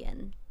one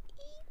again.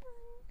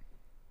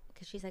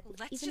 Because she's like,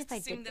 Let's even just if I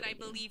assume did that I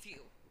believe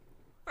you.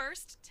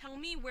 First, tell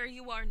me where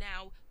you are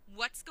now.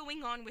 What's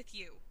going on with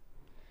you?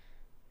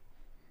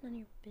 None of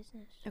your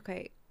business.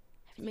 Okay.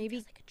 Everything Maybe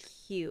feels like a dream.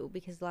 Q,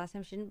 because last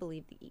time she didn't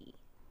believe the E.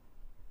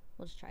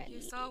 We'll just try it.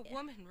 You saw a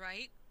woman,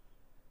 right?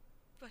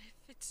 But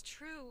if it's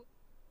true,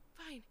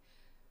 fine.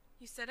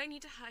 You said I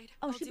need to hide.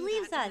 Oh, I'll she do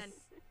believes that, us. and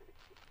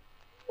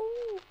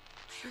then-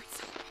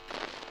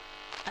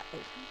 I heard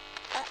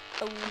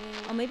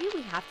something. Oh, maybe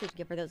we have to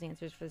give her those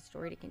answers for the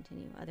story to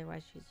continue.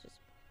 Otherwise, she's just...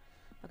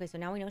 Okay, so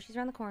now we know she's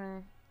around the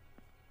corner.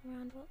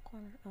 Around what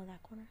corner? Oh,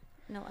 that corner.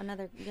 No,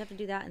 another... You have to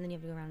do that, and then you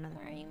have to go around another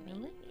Why are corner. you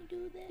Remember? making me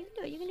do this? You can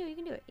do it, you can do it, you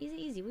can do it. Easy,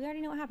 easy. We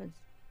already know what happens.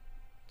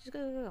 Just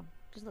go.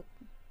 Just look.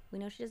 We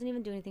know she doesn't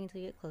even do anything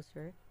until you get close to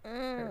her.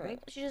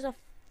 Perfect. She's just a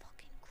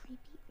fucking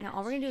creepy. Now,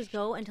 all we're gonna do is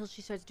go until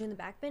she starts doing the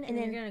back bend, and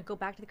then you're gonna go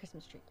back to the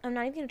Christmas tree. I'm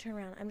not even gonna turn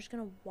around. I'm just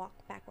gonna walk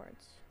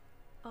backwards,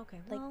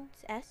 Okay, like well...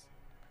 S,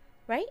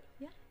 right?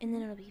 Yeah. And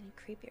then it'll be even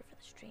creepier for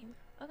the stream,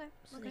 Okay,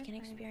 so they can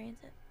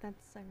experience it.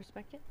 That's... I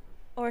respect it.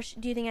 Or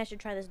do you think I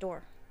should try this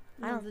door?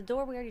 I No, don't. the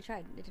door we already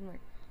tried. It didn't work.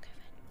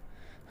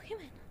 Okay,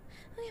 fine.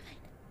 Okay, fine.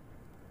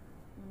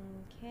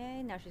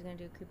 Okay, now she's gonna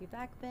do a creepy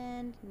back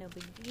bend. No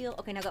big deal.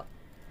 Okay, now go.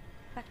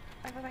 Back.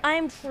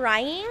 I'm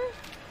trying.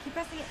 Keep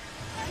pressing it.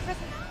 Keep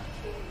pressing it.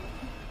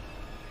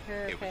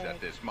 Perfect. It was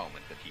at this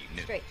moment that he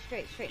knew. Straight.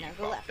 Now He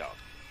go fucked left. up.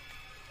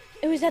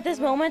 It was at this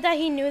moment that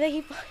he knew that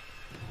he.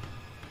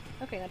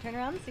 Okay, now turn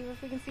around and see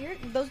if we can see her.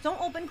 Those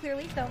don't open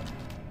clearly, so.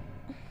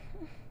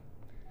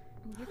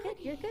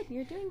 You're good.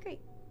 You're doing great.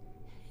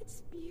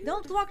 It's beautiful.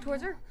 Don't walk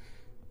towards her.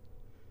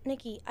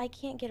 Nikki, I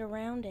can't get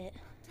around it.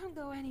 Don't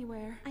go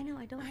anywhere. I know,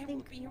 I don't I will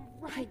think be I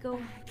right go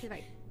back. to the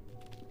right.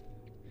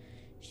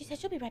 She said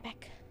she'll be right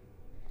back.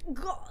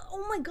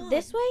 Oh my god.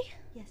 This way?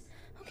 Yes.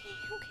 Okay.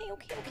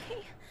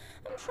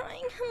 I'm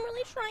trying. I'm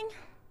really trying.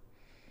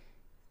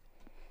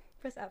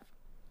 Press F.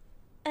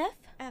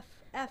 F?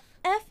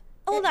 F.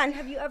 Hold on.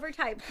 Have you ever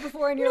typed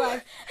before in your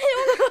life? I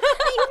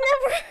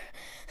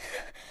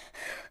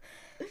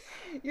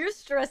don't. You're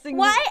stressing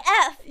Why me.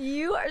 F?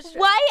 You are stressing.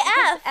 Why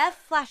Because F? F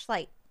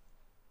flashlight.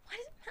 Why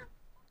does it matter?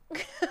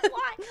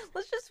 Why?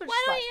 Let's just switch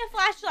Why do I spots. need a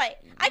flashlight?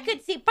 I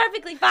could see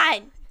perfectly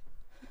fine.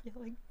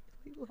 Yelling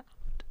really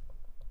loud.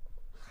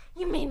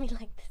 You made me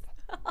like this.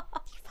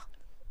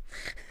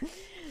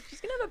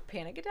 She's gonna have a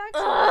panic attack,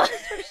 so Ugh. let's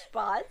just switch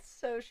spots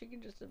so she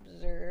can just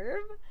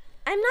observe.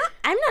 I'm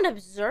not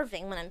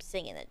observing when I'm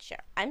sitting in the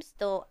chair. I'm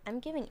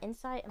giving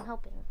insight. I'm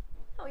helping.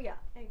 Oh yeah,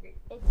 I agree.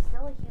 It's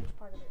still a huge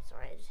part of it.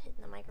 Sorry, I just hit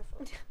the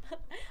microphone.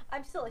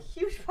 I'm still a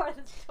huge part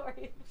of the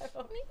story.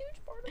 I'm a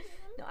huge part of it.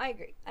 No, I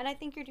agree, and I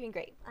think you're doing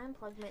great. I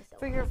unplugged myself.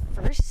 For your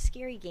first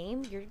scary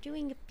game, you're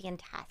doing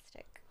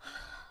fantastic.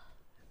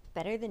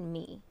 Better than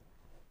me.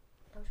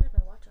 I wish I had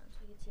my watch on so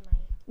I could see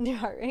my Your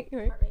heart rate,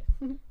 right? heart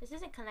rate. This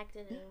isn't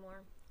connected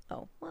anymore.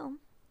 Oh well.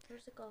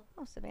 Where's it go?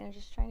 Oh, Savannah's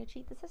just trying to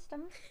cheat the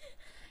system.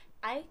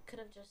 I could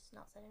have just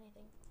not said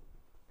anything.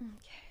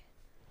 Okay.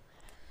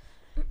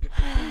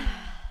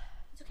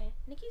 It's okay.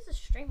 Nikki's a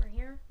streamer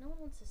here. No one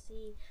wants to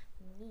see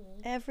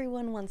me.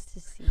 Everyone wants to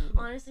see.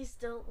 Honestly,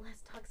 still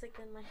less toxic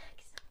than my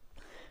ex.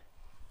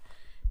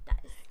 That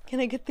is. Can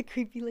I get the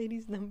creepy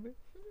lady's number?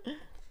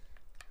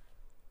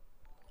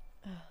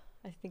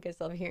 I think I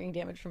still have hearing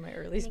damage from my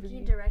early Nikki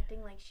speaking.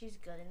 directing like she's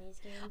good in these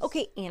games.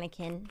 Okay,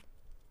 Anakin.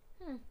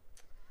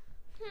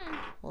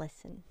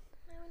 Listen.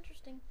 Oh,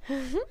 interesting.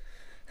 Okay.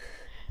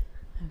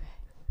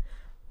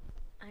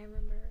 I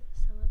remember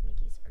some of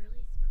Nikki's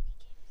early spooky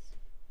games.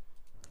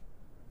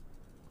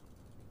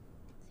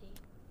 See?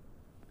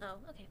 Oh,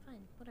 okay,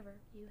 fine. Whatever.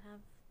 You have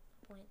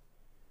a point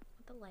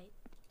with the light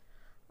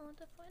on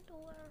the front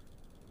door.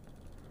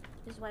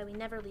 This is why we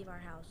never leave our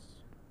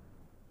house.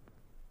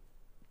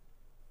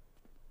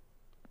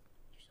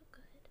 You're so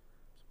good.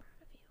 I'm so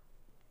proud of you.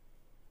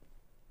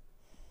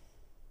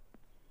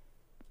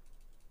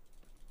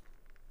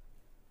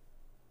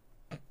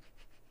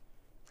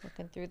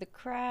 Looking through the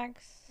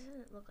cracks. This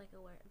doesn't look like a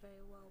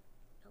very well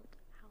built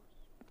house.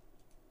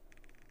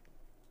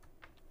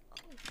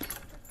 Oh, we forget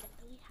that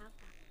we have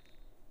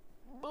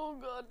that. Oh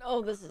god.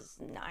 Oh, this is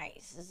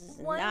nice. This is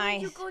Why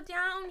nice. did you go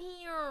down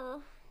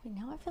here? Wait,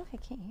 now I feel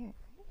like I can't hear it.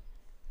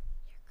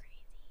 You're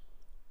crazy.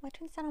 Well, I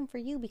turned the sound on for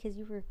you because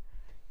you were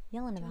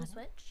yelling Do you about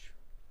want to switch?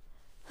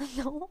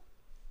 it. No.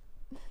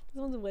 This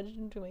one's wedged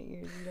into my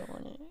ears. You don't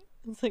want it.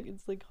 It's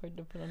like hard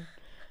to put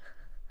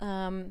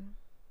on.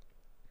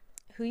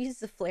 Who uses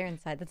the flare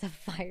inside? That's a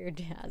fire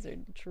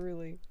hazard,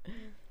 truly.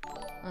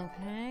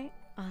 Okay.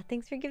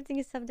 Thanks for gifting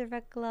a sub to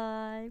Rekla.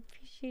 I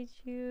appreciate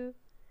you.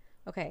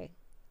 Okay.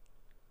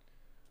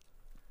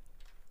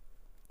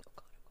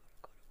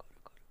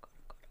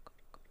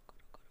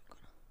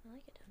 I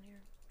like it down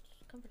here.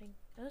 It's comforting.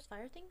 Are those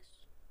fire things?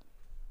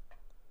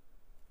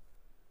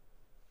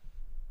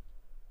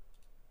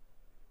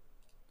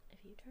 If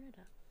you turn it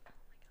up. Oh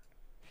my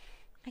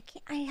god. I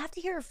can't. I have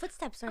to hear her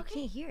footsteps, or I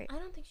can't hear it. I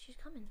don't think she's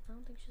coming. I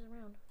don't think she's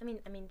around. I mean,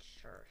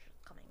 sure, she's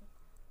coming.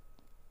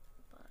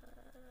 But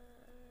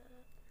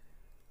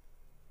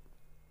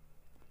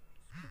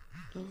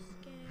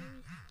scary.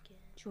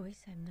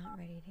 Joyce, I'm not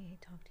ready to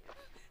talk to you.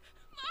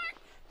 Mark!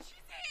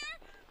 She's here!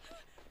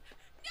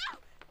 No!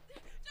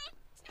 Don't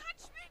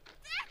touch me,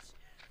 bitch!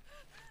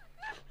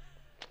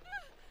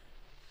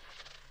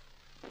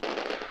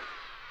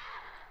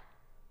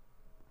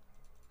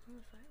 Oh,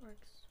 the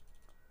fireworks.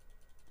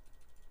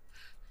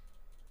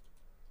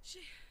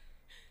 She's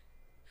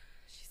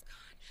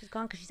gone. She's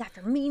gone because she's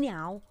after me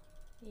now.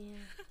 Yeah.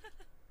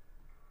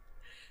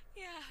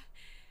 Yeah,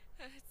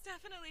 it's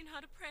definitely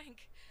not a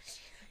prank.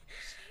 She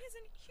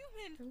isn't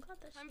human. I'm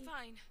glad that I'm she...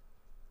 fine.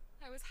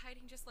 I was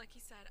hiding just like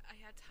you said. I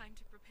had time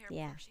to prepare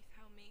Yeah. before she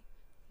found me.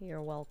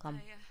 You're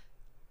welcome.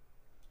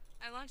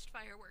 I launched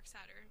fireworks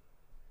at her.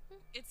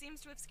 It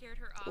seems to have scared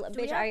her off.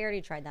 Bitch, I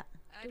already tried that.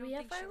 I Do don't we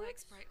have think she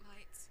likes fireworks? bright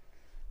lights.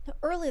 No,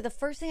 earlier, the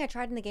first thing I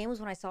tried in the game was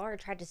when I saw her, I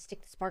tried to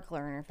stick the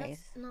sparkler in her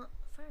face. That's not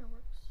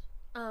fireworks.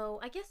 Oh,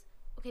 I guess...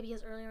 Okay,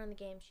 because earlier in the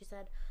game she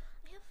said,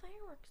 I have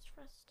fireworks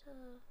for us to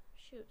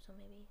shoot, so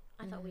maybe...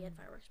 I thought we had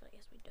fireworks, but I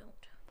guess we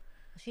don't.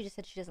 She just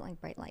said she doesn't like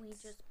bright lights.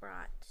 We just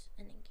brought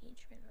an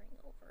engagement ring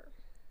over.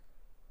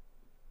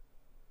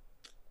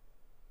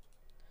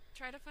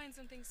 Try to find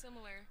something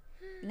similar.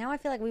 Now I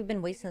feel like we've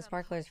been wasting the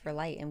sparklers for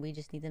light, and we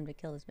just need them to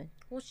kill this bitch.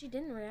 Well, she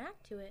didn't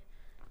react to it.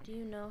 Do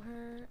you know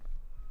her?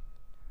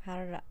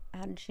 How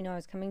did she know I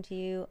was coming to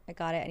you? I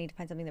got it. I need to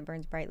find something that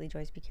burns brightly.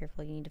 Joyce, be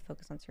careful. You need to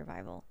focus on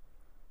survival.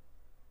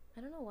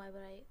 I don't know why,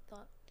 but I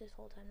thought this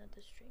whole time that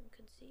the stream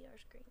could see our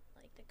screen.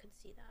 Like, they could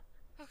see that.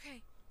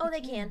 Okay. Oh,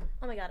 they can.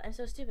 Oh my god, I'm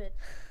so stupid.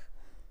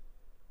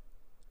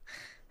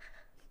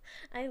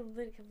 I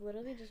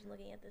literally just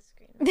looking at this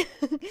screen.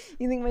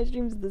 You think my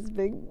stream's this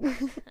big? I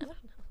don't know.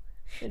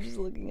 They're just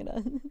looking at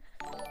us.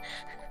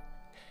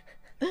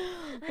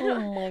 I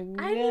Oh my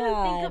god. I didn't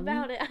even think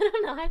about it. I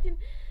don't know. I didn't.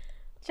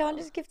 John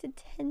just gifted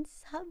 10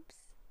 subs.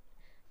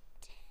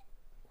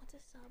 What's a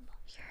sub?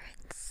 You're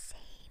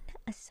insane.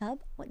 A sub?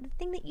 What, the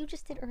thing that you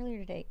just did earlier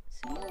today.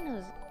 Savannah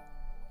knows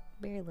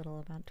very little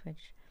about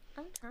Twitch.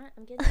 I'm trying.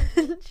 I'm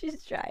getting.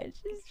 She's trying.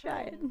 She's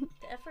trying.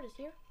 The effort is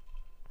here.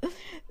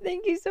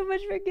 Thank you so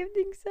much for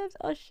gifting subs.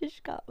 Oh,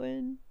 Shish got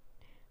one.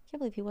 Can't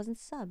believe he wasn't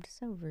subbed.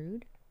 So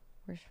rude.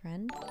 Worst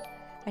friend.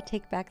 I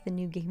take back the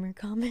new gamer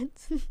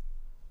comments.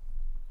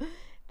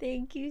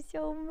 Thank you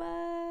so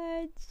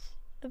much.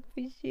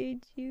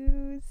 Appreciate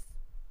you.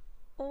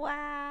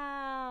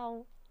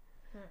 Wow.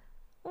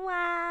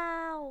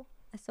 Wow.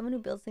 As someone who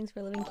builds things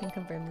for a living, can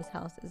confirm this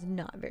house is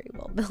not very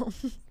well built.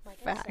 Like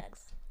I said.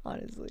 Facts,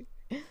 honestly.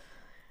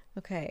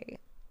 Okay.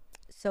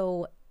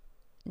 So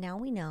now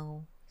we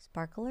know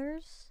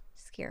sparklers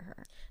scare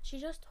her. She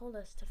just told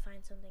us to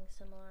find something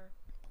similar.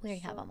 We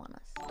already have them on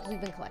us.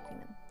 We've been collecting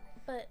them.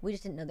 But We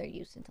just didn't know their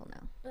use until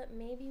now.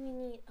 maybe we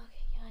need.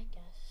 Okay, yeah, I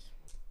guess.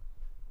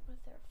 What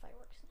if there are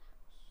fireworks in the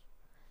house?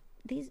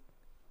 These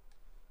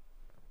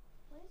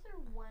Why is there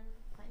one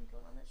pine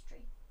cone on this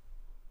tree?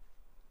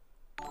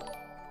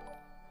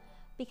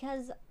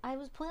 because I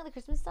was pulling out the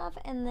Christmas stuff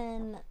and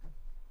then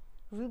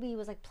Ruby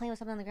was like playing with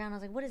something on the ground. I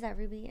was like, "What is that,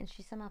 Ruby?" And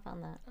she somehow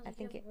found that. I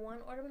think you have one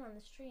ornament on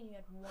this tree and you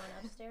had one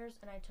upstairs,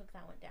 and I took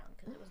that one down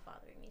because it was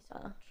bothering me so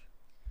much.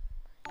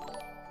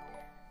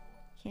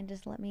 Can't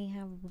just let me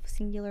have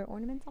singular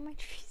ornaments on my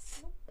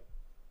trees.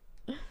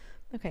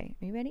 Okay,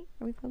 are you ready?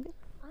 Are we focused?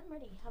 I'm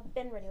ready. I've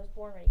been ready. I was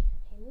born ready.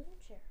 Hey, move your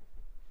chair.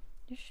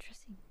 You're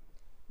stressing.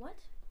 What?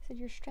 I said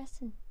you're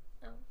stressing.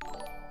 Oh,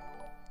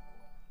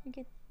 You're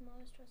good. I'm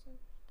always stressing.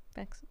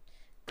 Excellent.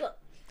 Go.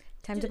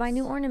 Time Do to buy this.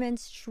 new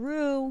ornaments.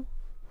 True.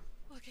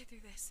 We'll get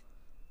through this.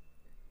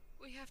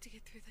 We have to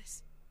get through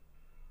this.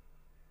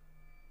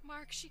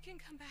 Mark, she can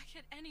come back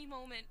at any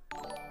moment.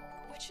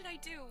 What should I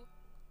do?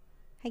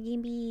 Hi,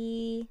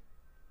 Gamby.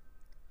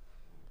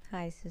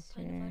 Hi, sister.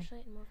 Find a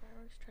flashlight and more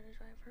fireworks. Try to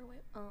drive her away.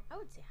 Oh, I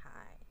would say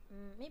hi.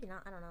 Maybe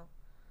not. I don't know.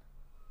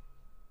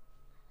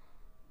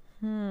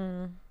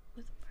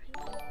 With a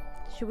bright light.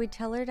 Should we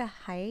tell her to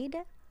hide?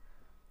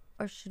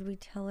 Or should we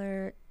tell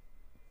her...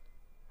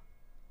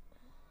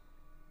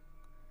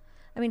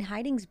 I mean,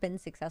 hiding's been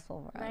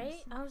successful for us.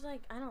 Right? I was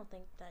like, I don't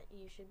think that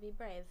you should be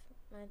brave.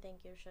 I think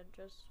you should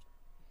just...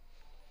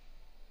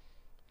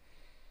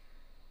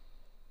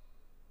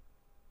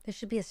 There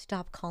should be a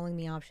stop calling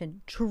me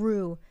option.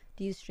 True.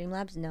 Do you use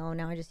Streamlabs? No,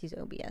 now I just use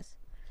OBS.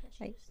 Can't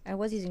choose. I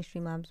was using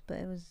Streamlabs, but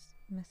it was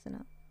messing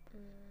up.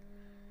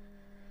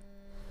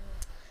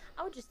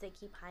 I would just say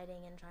keep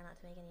hiding and try not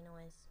to make any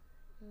noise.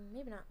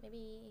 Maybe not.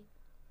 Maybe.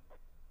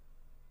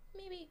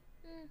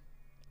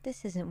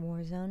 This isn't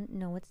Warzone.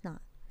 No, it's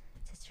not.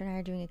 Sister and I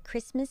are doing a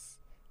Christmas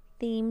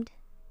themed...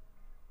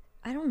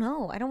 I don't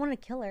know. I don't want to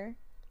kill her.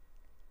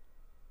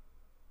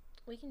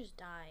 We can just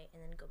die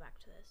and then go back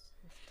to this.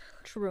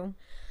 True.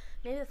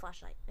 Maybe the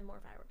flashlight and more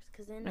fireworks,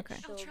 because then Okay.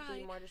 she'll I'll be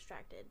try. more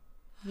distracted.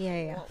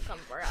 Yeah. Won't come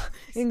for us.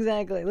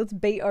 Exactly. Let's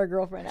bait our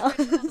girlfriend out.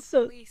 Tried to call the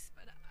So police,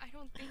 but I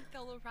don't think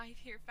they'll arrive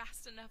here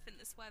fast enough in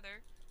this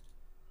weather.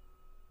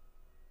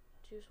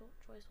 Joyce will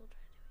try to do it.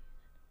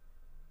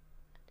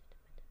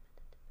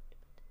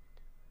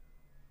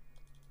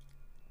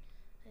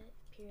 I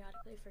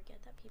periodically forget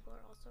that people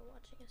are also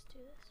watching us do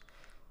this.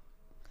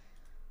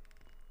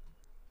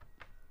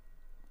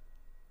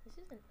 This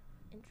is an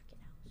intricate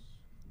house.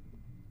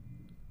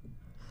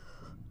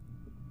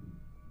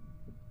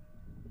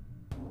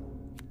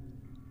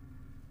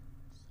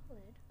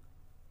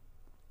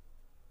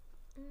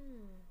 Solid.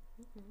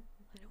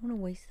 I don't want to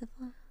waste the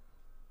fun.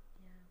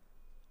 Yeah.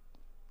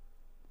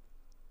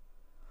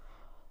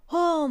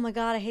 Oh my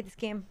god, I hate this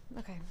game.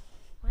 Okay.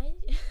 Why?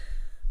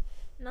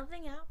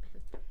 Nothing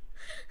happened.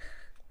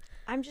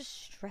 I'm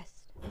just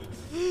stressed.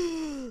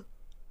 I'm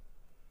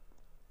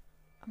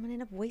gonna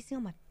end up wasting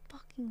all my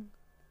fucking...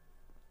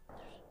 Yeah,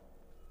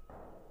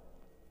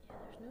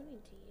 there's no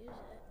need to use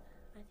it.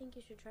 I think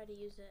you should try to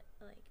use it,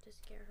 like, to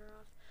scare her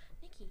off.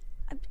 Nikki.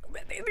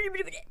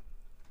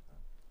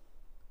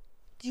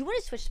 Do you want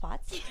to switch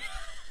spots?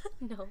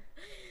 No.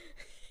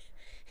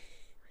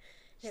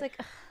 She's like,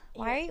 Here,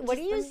 why? What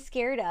are just you let me-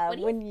 scared of what are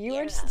you when you were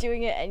scared just of?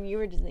 doing it and you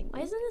were just like,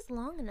 Why isn't this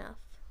long enough?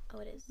 Oh,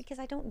 it is. because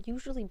I don't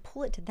usually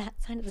pull it to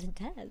that side of the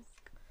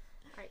desk.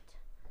 Alright.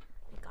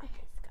 We got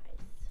this,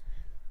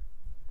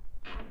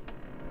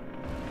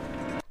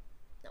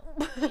 guys. No.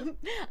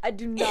 I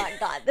do not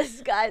got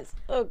this, guys.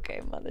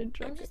 Okay, mother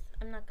trucker.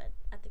 I'm not good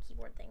at the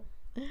keyboard thing.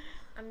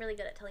 I'm really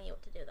good at telling you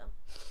what to do, though.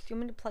 Do you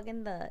want me to plug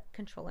in the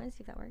controller and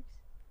see if that works?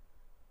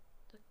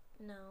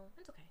 No,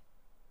 it's okay.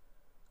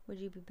 Would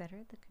you be better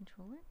at the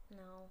controller?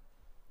 No.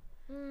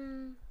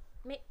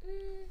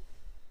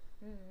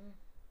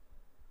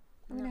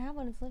 I'm gonna have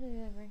one. It's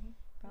literally like right here.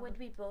 Would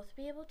we both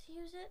be able to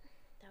use it?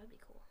 That would be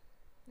cool.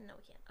 No,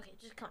 we can't. Okay,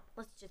 just come on.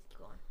 Let's just keep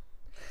going.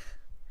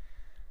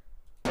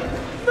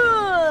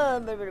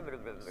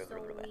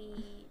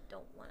 we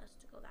don't want us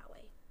to go that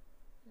way.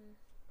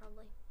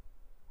 Probably.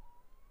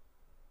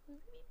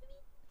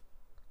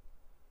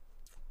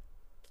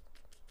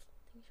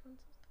 Think she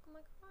wants us to come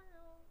back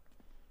around.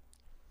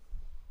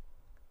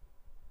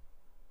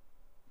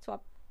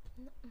 Swap.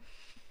 No.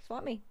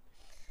 Swap me.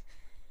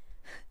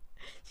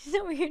 She's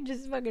over here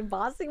just fucking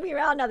bossing me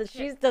around now that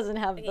she doesn't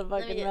have the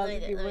fucking mouse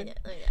keyboard.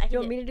 You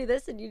want me to do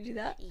this and you do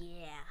that?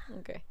 Yeah.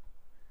 Okay.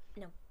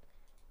 No.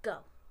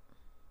 Go.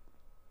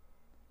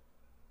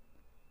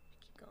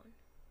 Keep going.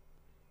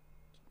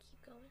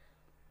 Keep going.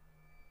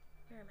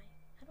 Where am I?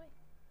 How do I?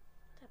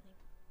 What's happening?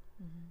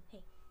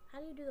 Hey, how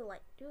do you do the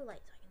light? Do a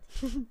light so I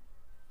can see.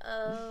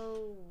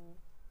 Oh.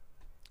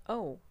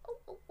 Oh.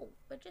 Oh.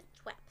 We're just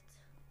swept.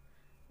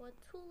 We're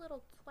two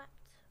little swept.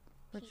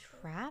 We're people.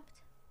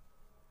 trapped?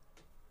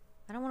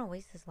 I don't want to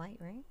waste this light,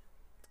 right?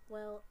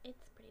 Well,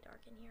 it's pretty dark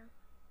in here.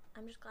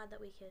 I'm just glad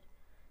that we could.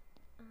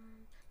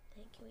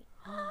 Thank you.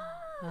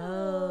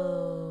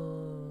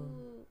 Oh.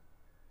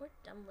 We're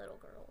dumb little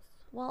girls.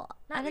 Well,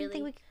 Not I didn't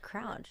think really. we could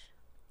crouch.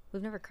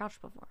 We've never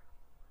crouched before.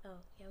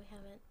 Oh, yeah, we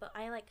haven't. But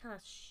I like kind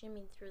of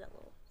shimmied through that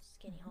little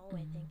skinny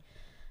hallway thing.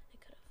 I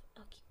could have.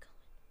 Oh, keep going.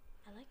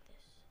 I like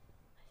this.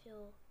 I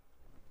feel.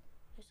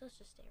 Let's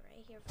just stay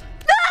right here for.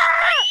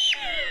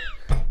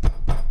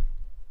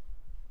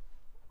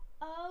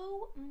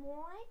 Oh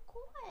my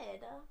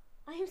god!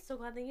 I am so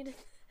glad that you did.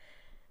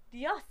 Do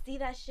y'all see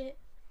that shit?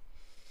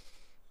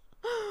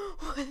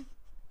 What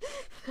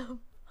the fuck?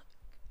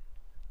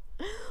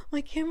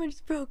 My camera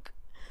just broke.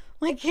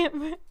 My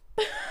camera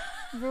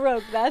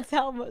broke. That's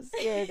how much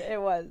scared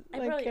it was.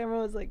 My camera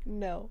was like,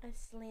 no. I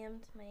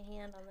slammed my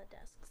hand on the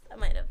desk. That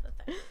might have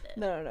affected it.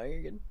 No,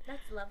 you're good.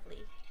 That's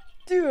lovely.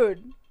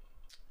 Dude,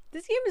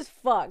 this game is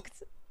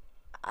fucked.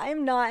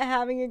 I'm not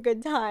having a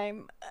good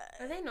time.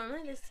 Are they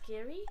normally this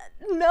scary?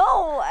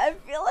 No, I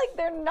feel like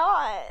they're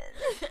not.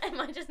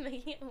 Am I just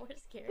making it more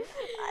scary?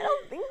 I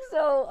don't think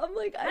so. I'm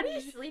like, How do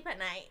you sleep at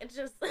night? It's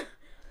just.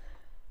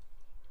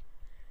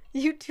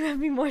 You two have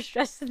me more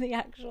stressed than the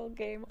actual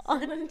game.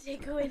 Someone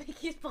take away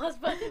Nikki's pause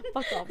button.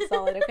 Fuck off,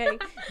 Solid, okay?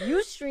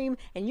 You stream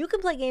and you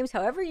can play games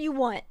however you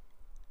want.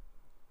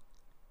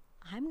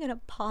 I'm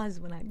gonna pause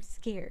when I'm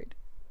scared.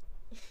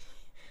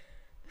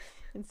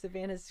 And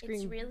Savannah's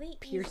scream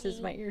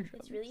pierces my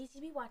eardrums. It's really easy to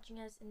be watching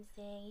us and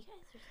saying, "You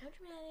guys are so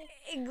dramatic."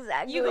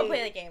 Exactly. You go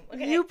play the game.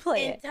 Okay? You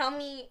play and it. Tell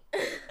me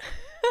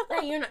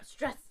that you're not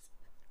stressed.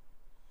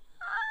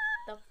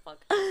 The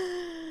fuck.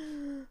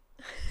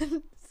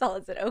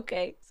 Solid said,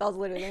 "Okay." Solid's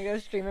literally gonna go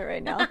stream it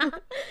right now.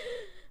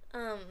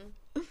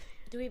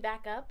 Do we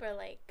back up or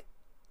like?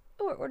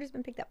 Oh, our order's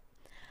been picked up.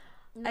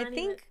 Not I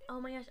think.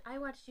 Oh my gosh! I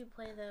watched you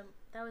play the.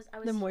 I was.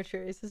 The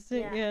mortuary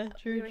assistant. Yeah,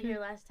 true. We were here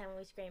last time when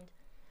we screamed.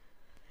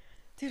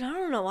 Dude, I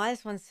don't know why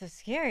this one's so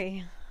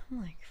scary.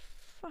 I'm like,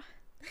 fuck.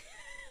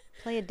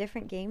 Play a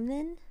different game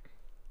then?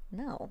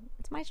 No,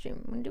 it's my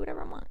stream. I'm gonna do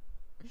whatever I want.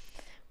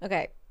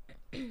 Okay,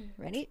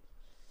 ready?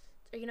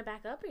 Are you gonna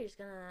back up or are you just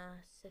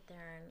gonna sit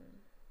there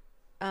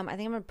and? I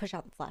think I'm gonna push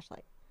out the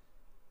flashlight.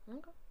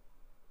 Okay.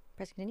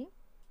 Press continue.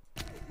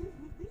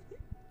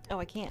 Oh,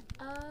 I can't.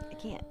 I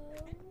can't.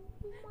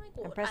 My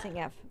God. I'm pressing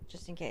F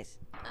just in case.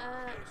 Should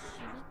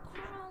we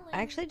crawl in?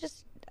 I actually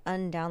just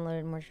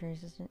undownloaded Mortuary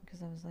Assistant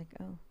because I was like,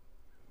 oh.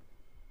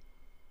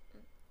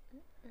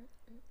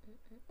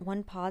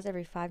 One pause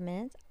every 5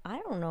 minutes. I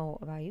don't know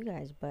about you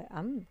guys, but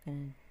I'm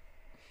gonna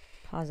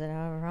pause it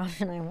however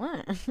often I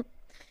want.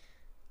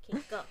 Okay,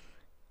 go.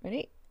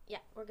 Ready? Yeah,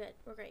 we're good.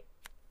 We're great.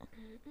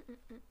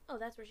 Oh,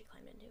 that's where she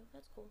climbed into.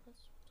 That's cool.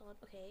 That's solid.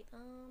 Okay.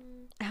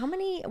 How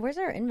many? Where's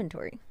our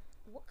inventory?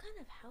 What kind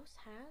of house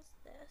has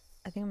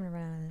this? I think I'm gonna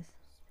run out of this.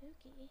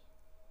 Spooky.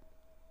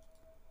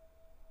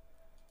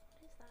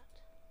 What is that?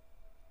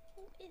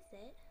 What is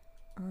it?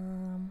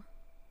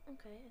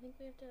 Okay, I think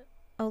we have to.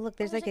 Oh, look,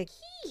 there's like a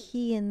key.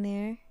 key in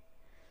there.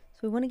 So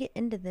we want to get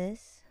into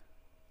this.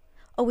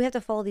 Oh, we have to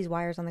follow these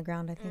wires on the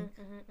ground, I think.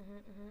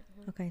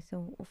 Okay,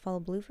 so we'll follow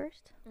blue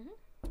first.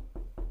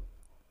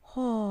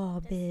 Oh,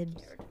 That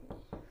bibs. scared me.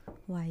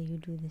 Why you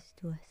do this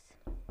to us?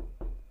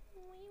 Why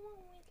you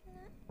always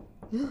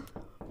like that?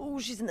 Oh,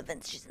 she's in the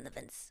vents. She's in the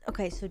vents.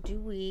 Okay, so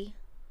do we...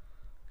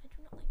 I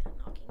do not like that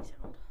knocking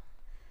sound.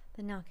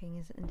 The knocking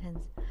is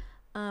intense.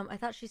 I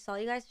thought she saw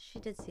you guys. She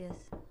did see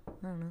us.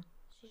 I don't know.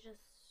 She just.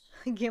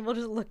 Gamble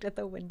just looked at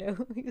the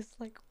window. He was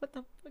like, what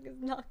the fuck is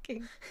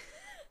knocking?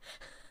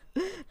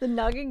 The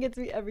knocking gets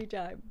me every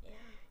time. Yeah.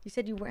 You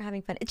said you weren't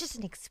having fun. It's just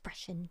an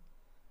expression.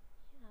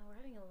 Yeah, we're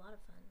having a lot of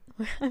fun.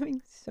 We're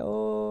having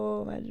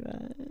so much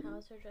fun. How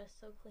is her dress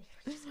so clean?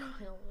 We're just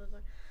going all over the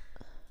bar.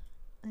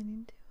 I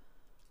need to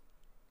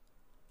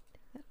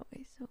take that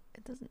away so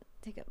it doesn't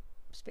take up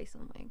space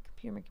on my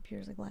computer. My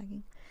computer's like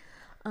lagging.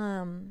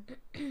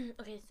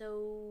 Okay,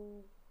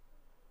 so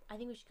I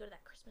think we should go to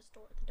that Christmas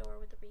store, the door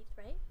with the wreath,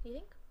 right? You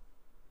think?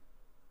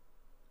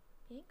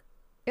 You think?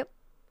 Yep.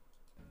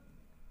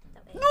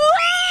 That way.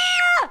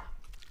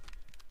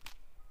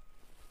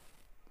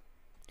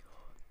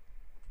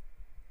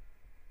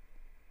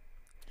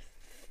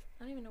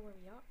 I don't even know where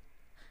we are.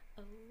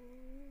 Oh.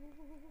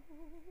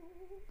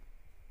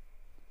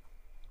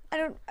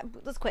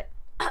 Let's quit.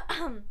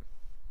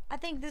 I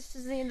think this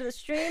is the end of the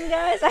stream,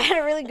 guys. I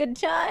had a really good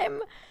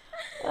time.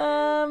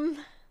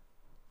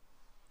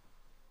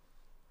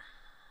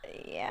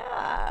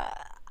 Yeah.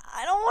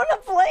 I don't want to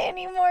play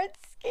anymore. It's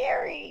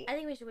scary. I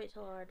think we should wait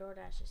till our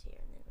DoorDash is here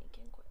and then we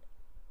can quit.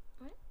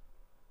 Right?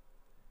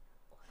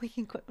 We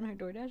can quit when our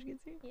DoorDash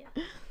gets here? Yeah.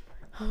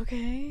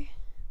 Okay.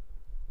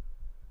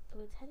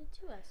 Oh, it's headed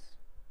to us.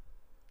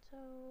 So...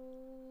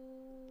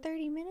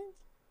 30 minutes?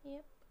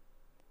 Yep.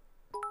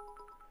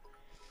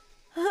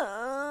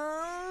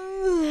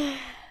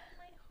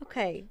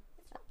 Okay.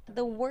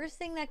 The worst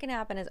thing that can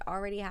happen has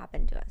already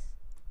happened to us.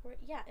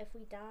 Yeah, if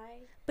we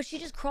die... But she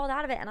just crawled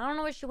out of it, and I don't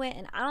know where she went,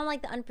 and I don't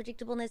like the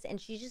unpredictableness, and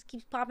she just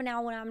keeps popping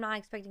out when I'm not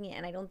expecting it,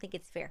 and I don't think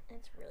it's fair. And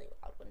it's really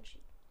loud when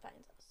she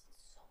finds us.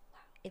 It's so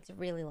loud. It's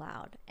really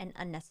loud and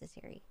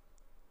unnecessary.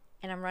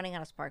 And I'm running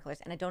out of sparklers,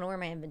 and I don't know where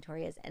my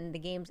inventory is, and the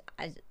game's...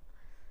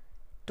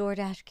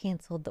 DoorDash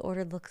canceled. The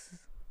order looks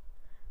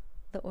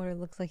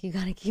like you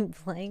gotta keep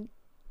playing.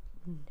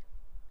 No,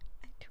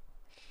 I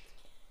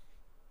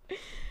don't.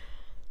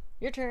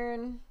 Your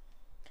turn.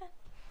 Okay.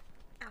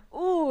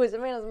 Ooh,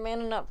 Savannah's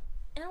manning up.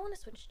 And I want to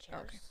switch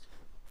chairs. Okay.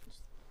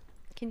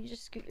 Can you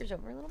just scoot yours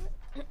over a little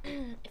bit?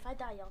 If I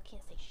die, y'all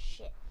can't say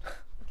shit.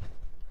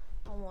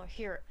 I want to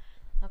hear it.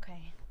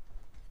 Okay.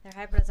 They're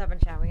hyping us up in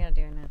chat. We gotta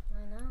do it now.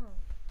 I know.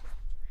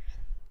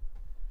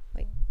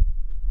 Wait.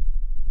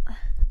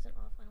 Is it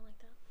off? I don't like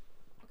that.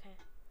 Okay.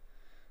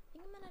 I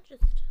think I'm gonna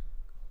just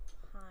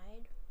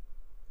hide.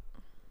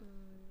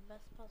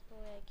 Best possible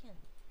way I can.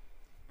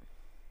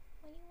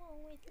 Why you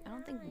always I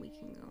don't think we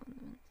can go in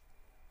the...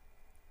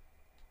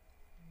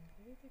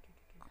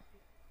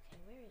 Okay,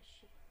 where is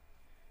she?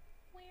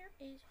 Where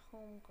is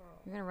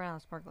homegirl? You're gonna run out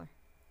of sparkler.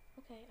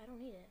 Okay, I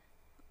don't need it.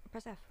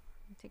 Press F.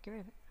 Take rid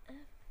of it. F.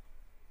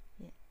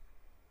 Yeah.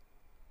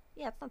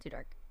 Yeah, it's not too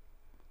dark.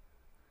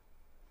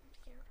 I'm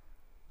scared.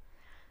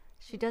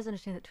 She does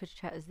understand that Twitch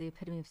chat is the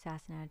epitome of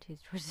sass and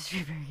attitudes towards the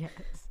streamer.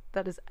 Yes,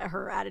 that is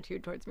her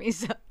attitude towards me,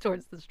 so,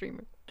 towards the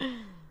streamer.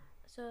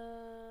 So,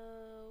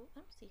 I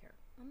don't see her.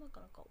 I'm not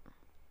gonna go.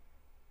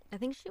 I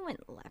think she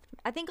went left.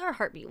 I think our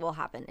heartbeat will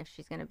happen if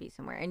she's gonna be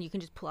somewhere, and you can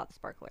just pull out the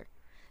sparkler.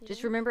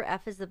 Just remember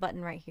F is the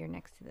button right here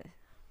next to this.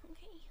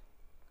 Okay.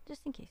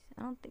 Just in case.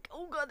 I don't think...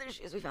 Oh god, there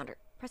she is. We found her.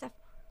 Press F.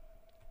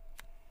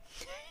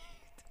 It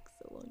took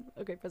so long.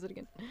 Okay, press it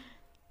again.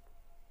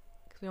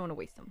 Because we don't want to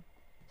waste them.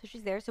 So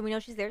she's there. So we know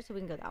she's there, so we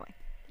can go that way.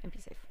 And be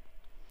safe.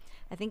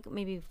 I think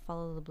maybe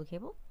follow the blue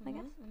cable, I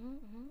guess.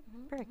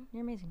 Perfect.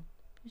 You're amazing.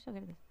 You're so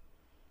good at this.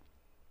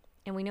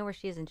 And we know where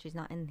she is, and she's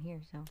not in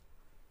here, so...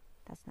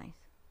 That's nice.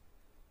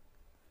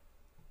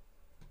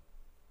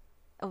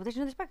 Oh, there's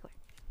another sparkler.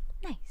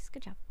 Nice.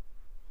 Good job.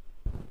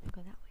 We'll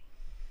go that way.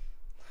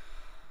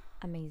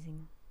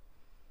 Amazing.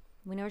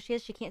 We know where she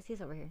is. She can't see us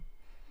over here.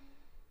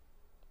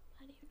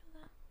 How do you know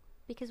that?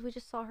 Because we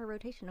just saw her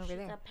rotation over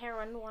there. She's a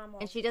paranormal.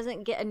 And she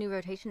doesn't get a new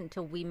rotation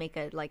until we make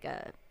a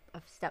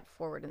step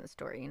forward in the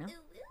story, you know?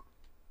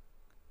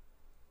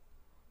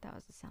 That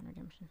was the sound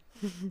redemption.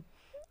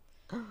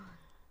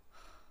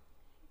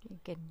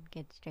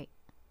 Good, straight.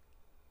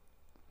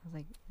 I was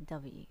like,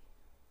 W.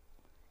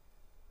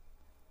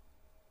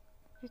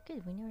 You're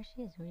good. We know where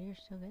she is. You're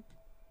so good.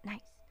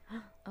 Nice.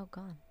 Oh,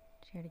 God.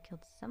 She already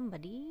killed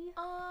somebody.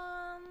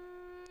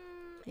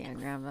 Yeah,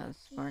 grab that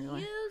sparkler.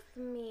 Excuse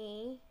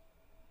me.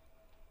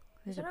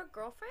 Is that her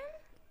girlfriend?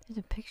 There's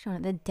a picture on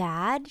it. The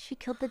dad? She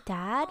killed the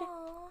dad?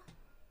 Aww.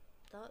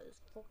 That is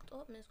fucked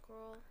up, Miss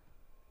Girl.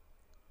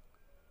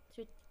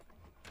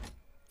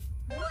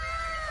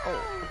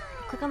 Oh.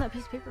 Click on that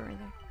piece of paper right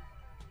there.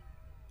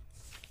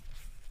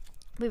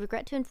 We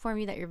regret to inform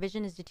you that your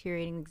vision is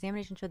deteriorating. The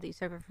examination showed that you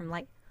suffer from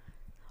light...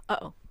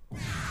 Uh-oh.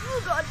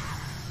 Oh, God.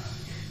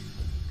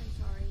 I'm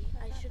sorry.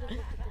 I should have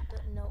looked at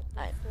the note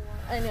before.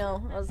 I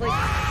know. I was like,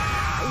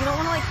 you don't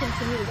want to, like,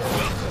 continue to go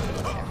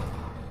there.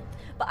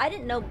 But I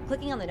didn't know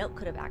clicking on the note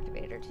could have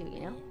activated her, too,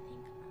 you know?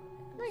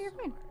 No, you're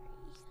fine.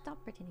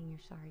 Stop pretending you're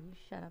sorry. You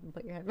shut up and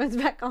put your headphones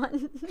back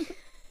on.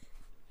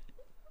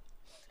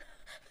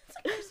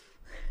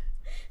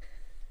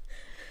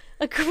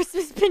 A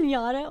Christmas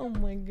piñata? Oh,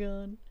 my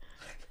God.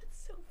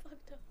 That's so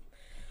fucked up.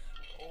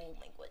 Oh,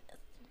 my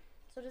goodness.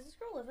 So does this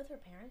girl live with her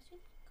parents, you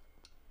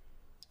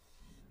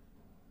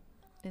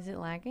think? Is it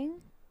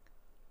lagging?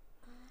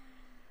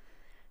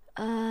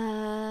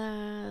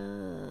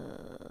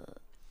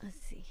 Let's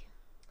see.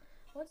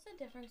 What's the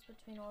difference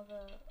between all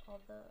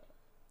the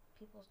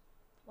people's...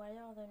 Why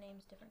are all their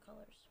names different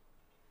colors?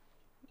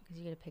 Because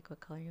you gotta pick what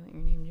color you want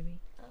your name to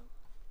be. Oh.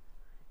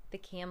 The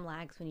cam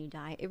lags when you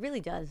die. It really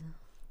does.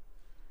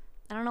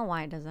 I don't know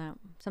why it does that.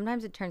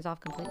 Sometimes it turns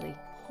off completely.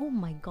 Oh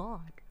my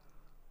god.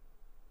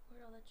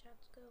 Where'd all the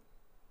chats go?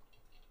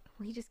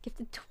 We just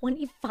gifted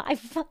 25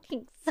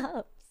 fucking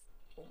subs.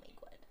 Oh my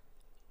god.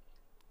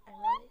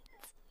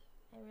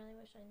 I really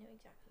wish I knew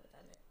exactly what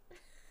that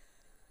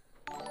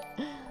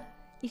meant.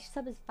 Each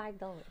sub is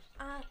 $5.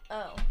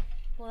 Oh.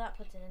 Well, that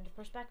puts it into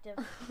perspective.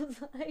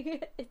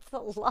 It's a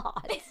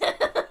lot.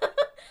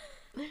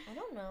 I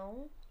don't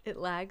know. It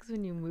lags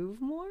when you move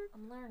more?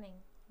 I'm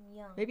learning.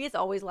 young. Maybe it's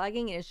always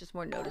lagging and it's just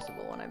more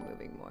noticeable when I'm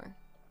moving more.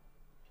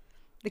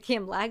 The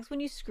cam lags when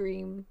you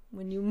scream,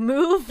 when you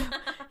move,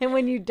 and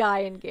when you die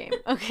in game.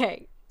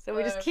 Okay, so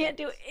we just can't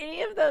do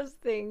any of those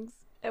things,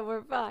 and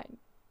we're fine.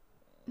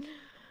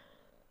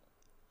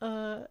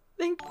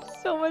 Thank you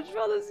so much for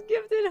all this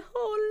gifted.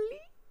 Holy.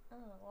 Oh,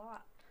 a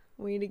lot.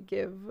 We need to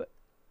give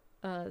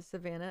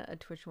Savannah a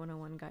Twitch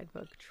 101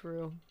 guidebook.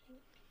 True.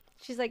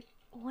 She's like,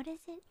 what is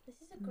it? This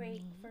is a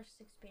great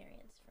first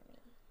experience for me.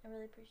 I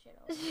really appreciate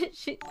all of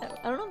it.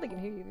 I don't know if they can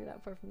hear you if you're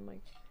that far from the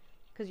mic.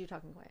 Because you're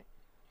talking quiet.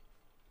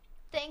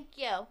 Thank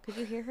you. Could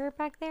you hear her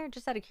back there?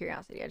 Just out of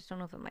curiosity. I just don't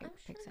know if the mic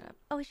picks it up.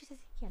 Oh, she says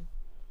he can.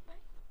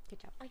 Good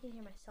job. I can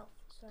hear myself,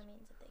 so that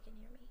means that they can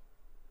hear me.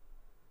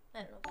 I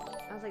don't know if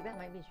that's I true. was like, that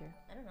might be true.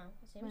 I don't know.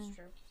 It seems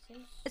true.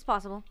 Seems It's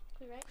possible.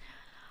 could be right.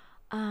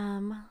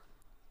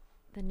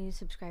 The new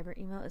subscriber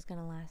email is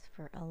gonna last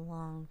for a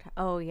long time.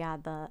 Oh yeah,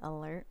 the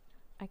alert.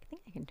 I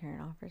think I can turn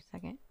it off for a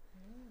second.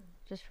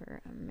 Just for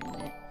a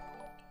minute.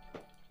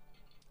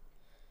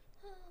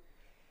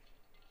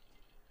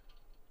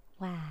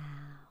 Wow.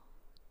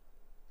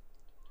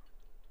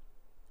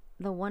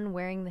 The one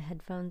wearing the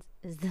headphones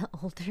is the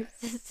older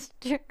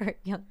sister or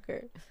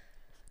younger?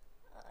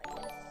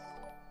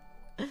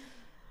 Yes.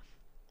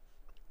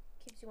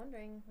 Keeps you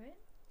wondering, right?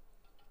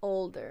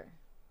 Older.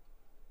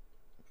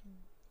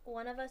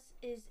 One of us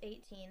is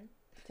 18,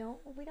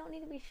 We don't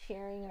need to be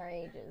sharing our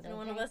ages. and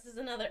one of okay? us is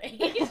another age.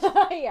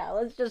 Yeah,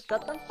 let's just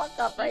shut the fuck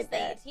up right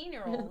there.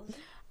 18-year-old.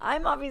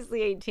 I'm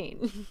obviously 18.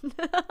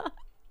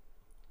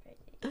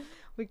 Crazy.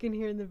 We can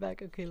hear in the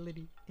back. Okay,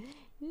 Liddy.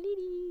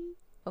 Liddy.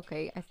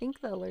 Okay, I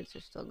think the alerts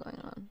are still going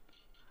on.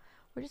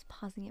 We're just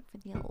pausing it for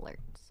the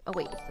alerts. Oh,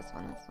 wait, it's this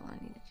one. That's the one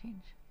I need to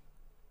change.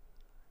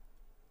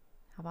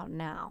 How about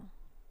now?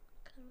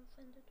 Kind of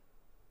offended.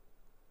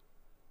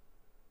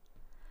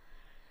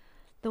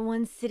 The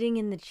one sitting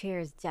in the chair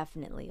is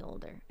definitely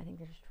older. I think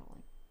they're just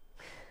trolling.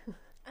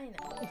 I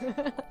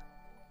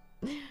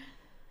know.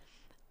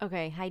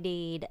 Okay, hi,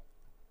 Dade.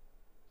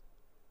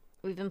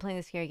 We've been playing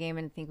the scary game,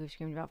 and I think we've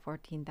screamed about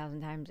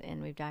 14,000 times,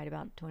 and we've died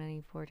about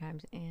 24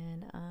 times.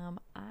 And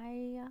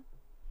I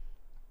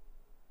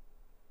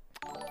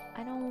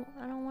don't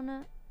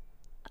wanna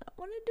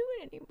do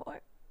it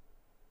anymore.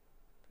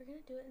 We're gonna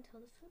do it until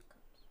the food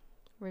comes.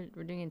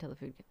 We're doing it until the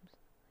food comes.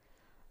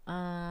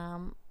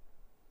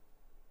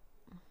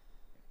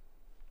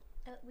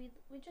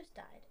 We just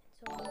died,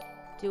 so.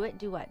 Do it.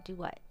 Do what? Do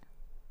what?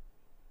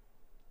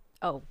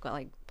 Oh,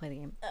 got play the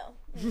game. Oh,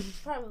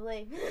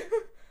 probably.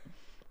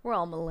 We're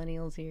all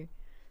millennials here.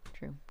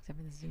 True, except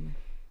for the Zoomer.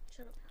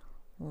 Shut up.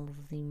 Little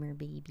Zoomer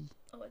baby.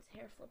 Oh, it's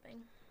hair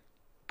flipping.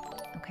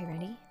 Okay,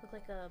 ready? Look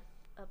like a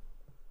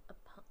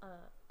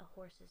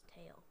horse's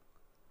tail.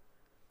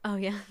 Oh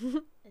yeah.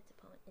 It's a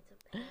pony. It's a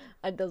pony.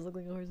 It does look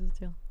like a horse's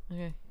tail.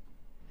 Okay.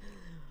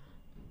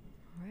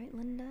 All right,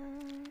 Linda.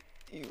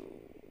 Ew.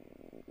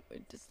 I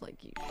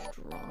dislike you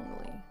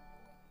strongly.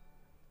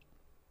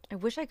 I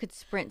wish I could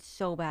sprint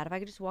so bad. If I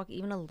could just walk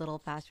even a little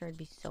faster, I'd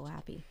be so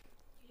happy.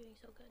 You're doing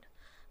so good.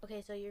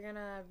 Okay, so you're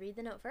gonna read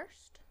the note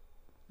first,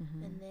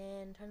 and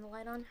then turn the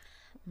light on.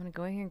 I'm gonna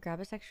go in here and grab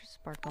us extra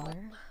sparkler.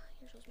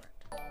 You're so smart.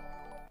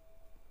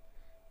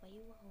 Why you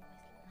always lie?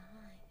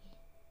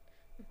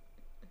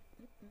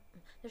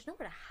 There's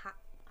nowhere to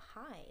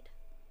hide,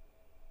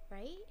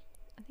 right?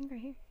 I think right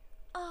here.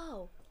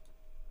 Oh,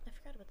 I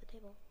forgot about the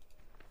table.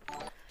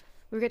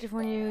 We regret to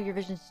warn you, your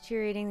vision is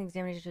deteriorating. The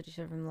examination showed you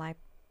suffer from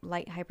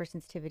light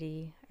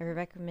hypersensitivity. I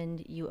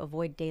recommend you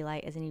avoid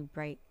daylight as any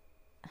bright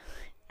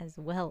as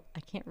well. I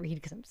can't read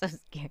because I'm so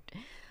scared.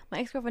 My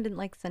ex-girlfriend didn't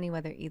like sunny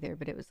weather either,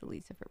 but it was the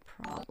least of her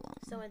problem.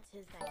 So it's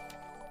his next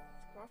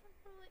girlfriend,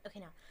 probably? Okay,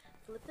 now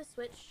flip the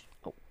switch.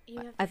 Oh, You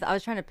have to I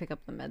was trying to pick up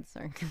the meds,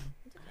 sorry. It's okay.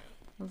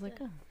 I was like,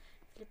 Good. oh,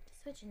 Flip the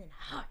switch and then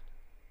hide.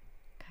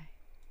 okay.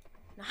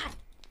 Now hide.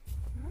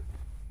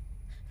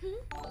 She's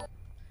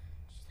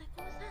like,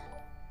 what was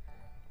that?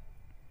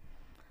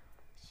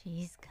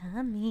 She's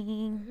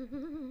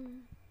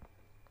coming.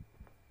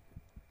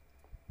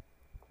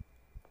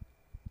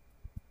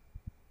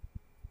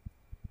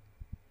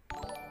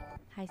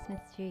 Hi,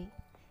 Smith Street.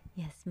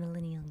 Yes,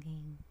 Millennial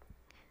Gang.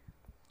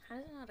 How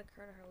does it not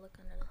occur to her to look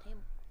under the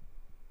table?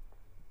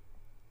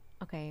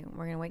 Okay,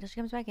 we're gonna wait till she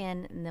comes back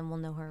in, and then we'll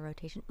know her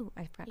rotation. Ooh,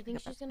 I forgot You to think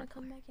pick up she's that gonna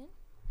sparkler. come back in?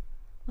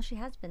 Well, she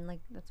has been.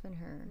 That's been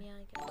her Yeah,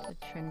 I guess. the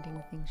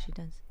trending thing she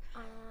does.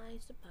 I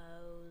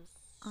suppose.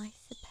 I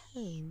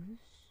suppose.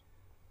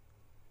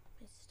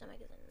 My stomach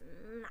is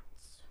in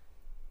knots.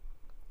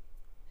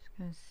 Just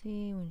gonna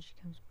see when she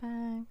comes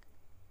back.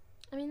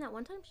 I mean, that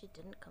one time she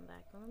didn't come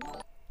back,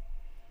 remember?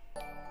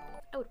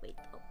 I would wait,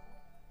 though.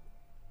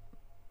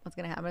 What's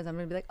gonna happen is I'm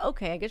gonna be like,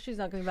 okay, I guess she's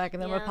not coming back,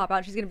 and then we'll Yeah. pop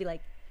out. She's gonna be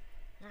like,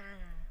 Ah.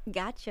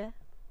 gotcha.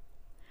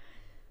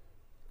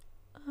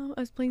 I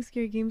was playing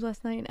scary games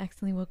last night and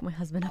accidentally woke my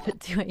husband up at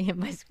 2 a.m.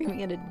 by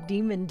screaming at a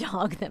demon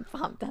dog that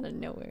popped out of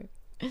nowhere.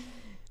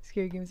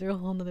 Scary games are a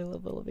whole nother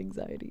level of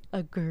anxiety.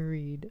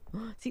 Agreed.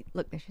 See,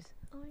 look, there she is.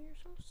 Oh, you're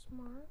so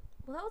smart.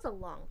 Well, that was a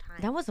long time.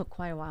 That was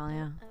quite a while,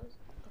 yeah. That was,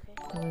 okay.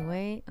 So we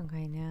wait.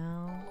 Okay,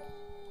 now.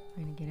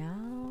 We're gonna get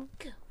out.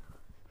 Go.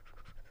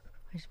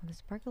 I just want the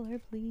sparkler,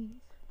 please.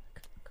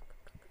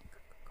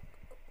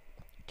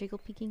 Jiggle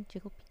peeking,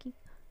 jiggle peeking.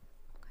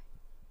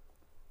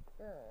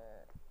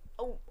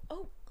 Oh,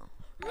 oh.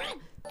 Run!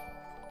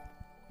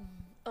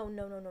 Oh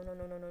no no no no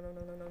no no no no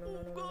no no no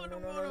no no no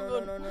no no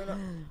no no no.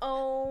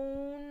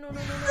 Oh no no no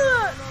no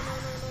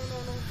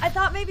no no. I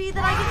thought maybe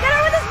that I could get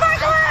her with the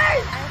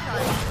sparklers! I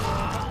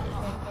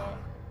thought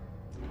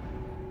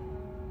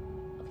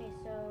okay,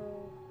 so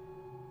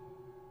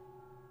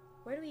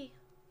where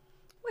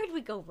do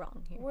we go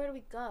wrong here?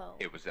 we go?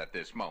 It was at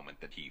this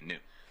moment that he knew.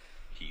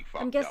 He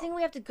fucked I'm guessing up.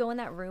 we have to go in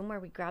that room where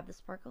we grab the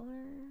sparkler.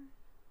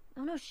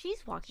 Oh no,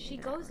 she's walking. She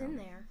into goes that room.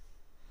 in there.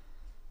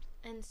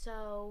 And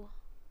so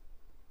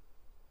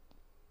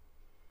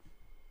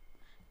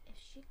if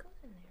she goes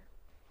in there,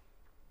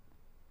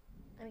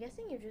 I'm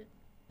guessing you just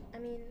I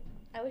mean,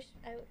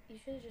 you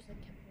should have just like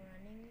kept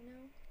running, you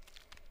know?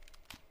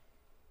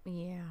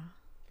 Yeah.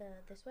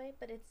 This way,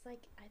 but it's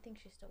like I think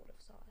she still would have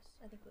saw us.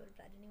 I think we would have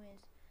died anyways.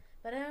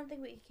 But I don't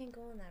think we can't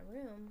go in that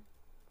room.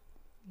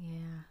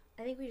 Yeah.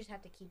 I think we just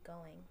have to keep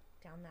going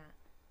down that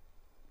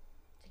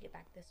to get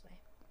back this way.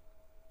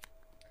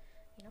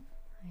 You know?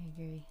 I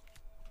agree.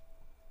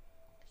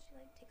 She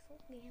like takes a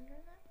gander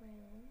in that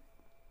room.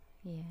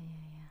 Yeah,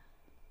 yeah, yeah.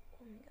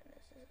 Oh my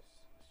goodness, this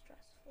is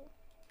stressful.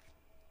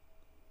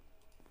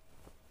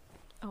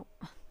 Oh,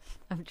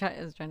 I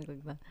was trying to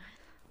click that.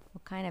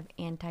 What kind of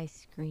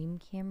anti-scream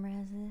camera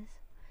is this?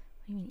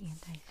 What do you mean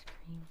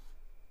anti-scream?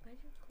 Why did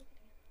you click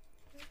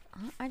it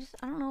again?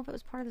 I don't know if it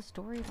was part of the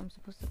story if I'm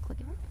supposed to click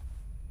it.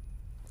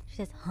 She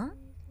says, huh?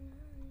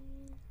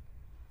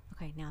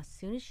 Okay, now as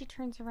soon as she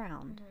turns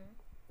around,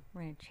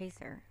 we're gonna chase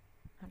her.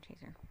 Not chase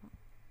her.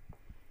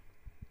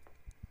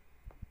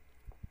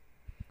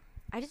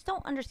 I just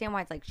don't understand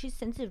why it's like she's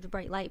sensitive to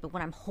bright light, but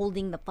when I'm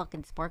holding the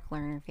fucking sparkler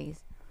in her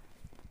face.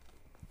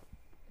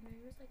 Maybe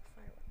it was like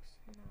fireworks.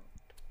 No.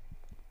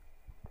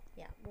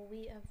 Yeah, well,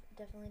 we have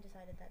definitely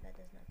decided that that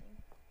does nothing.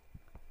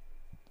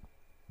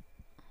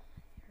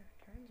 Her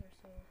turns are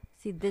so.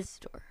 See this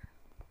door.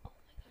 Oh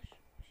my gosh,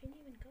 she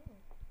didn't even go.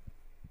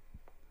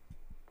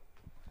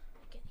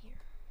 Get here.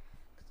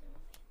 'Cause I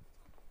won't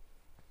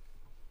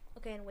be-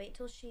 Okay, and wait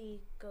till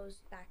she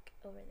goes back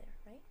over there,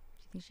 right?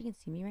 Do you think she can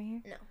see me right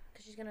here? No,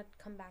 because she's gonna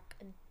come back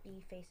and be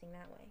facing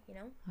that way, you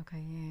know? Okay,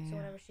 yeah. So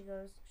whenever she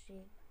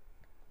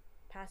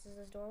passes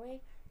this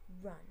doorway,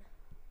 run.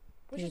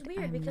 Which Dude, is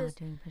weird I'm because not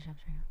doing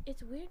push-ups right now.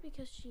 it's weird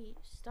because she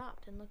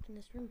stopped and looked in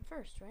this room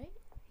first, right?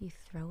 You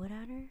throw it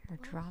at her or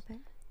drop it?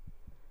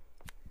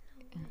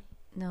 No way.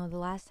 No, the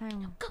last time.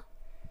 No, go.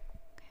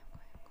 Okay, I'm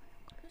going.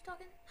 Who's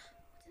talking?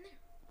 What's in there?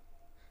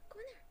 Go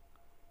in there.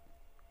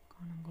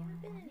 I'm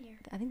Never been going. in here.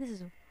 I think this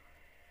is.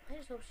 I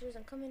just hope she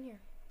doesn't come in here.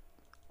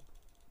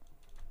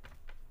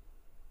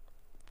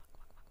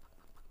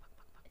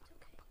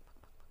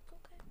 It's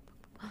okay.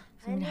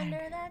 It's okay. Hide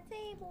under that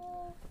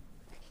table.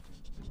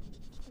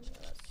 Oh,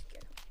 that's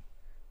scary.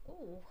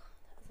 Ooh,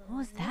 that What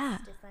was that?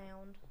 nasty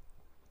sound.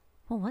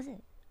 What was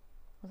it?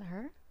 Was it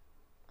her?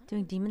 I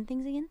Doing don't demon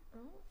things again? know.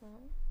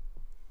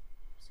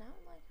 Sound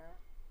like her.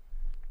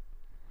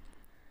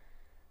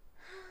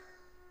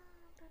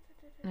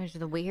 There's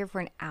the wait here for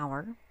an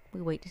hour.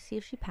 We wait to see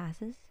if she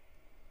passes.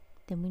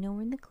 Then we know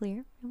we're in the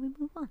clear and we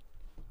move on.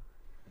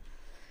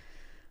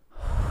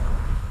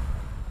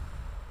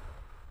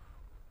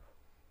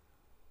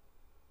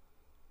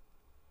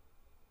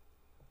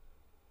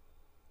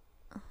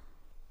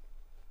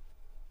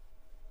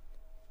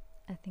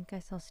 I think I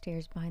saw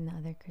stairs behind the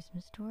other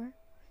Christmas door.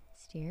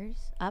 Stairs?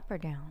 Up or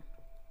down?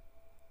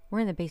 We're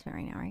in the basement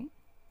right now, right?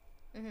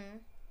 Mm-hmm.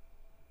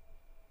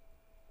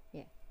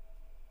 Yeah.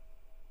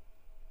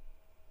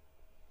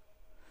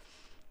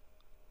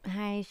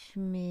 Hi,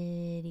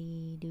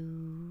 Schmitty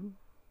Doo.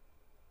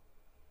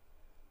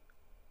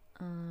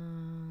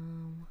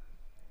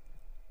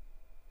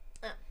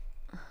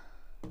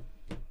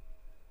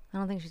 I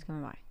don't think she's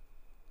coming by.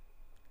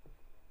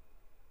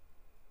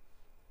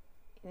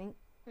 You think?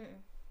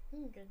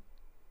 Mm-mm. Good.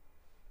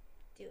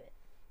 Do it.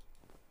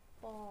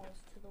 Balls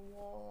to the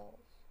walls.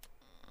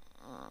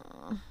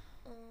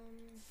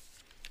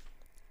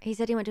 He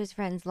said he went to his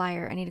friend's.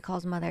 Liar. I need to call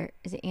his mother.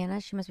 Is it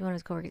Anna? She must be one of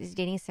his coworkers. Is he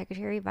dating his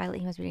secretary? Violet.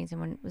 He must be dating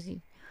someone.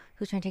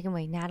 Who's trying to take him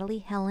away? Natalie?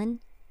 Helen?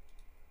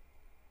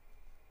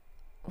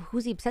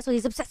 Who's he obsessed with?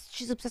 He's obsessed.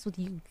 She's obsessed with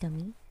you,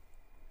 dummy.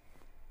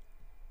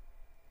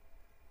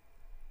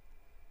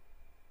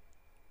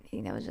 I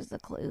think that was just a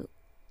clue.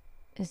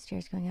 The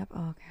stairs going up.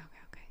 Oh, okay.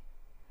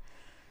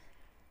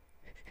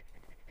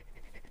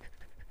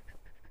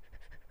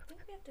 I think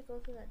we have to go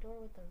through that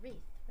door with the wreath,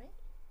 right?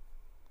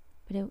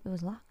 But it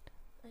was locked.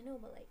 I know,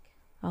 but like.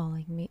 Oh,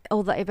 like me.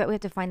 Oh, I bet we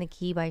have to find the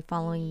key by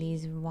following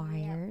these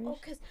wires. Yeah. Oh,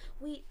 because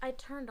I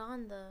turned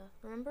on the.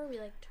 Remember, we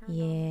like turned on.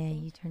 Yeah, the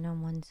thing? you turned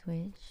on one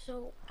switch.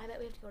 So I bet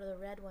we have to go to the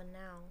red one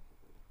now,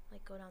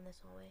 like go down this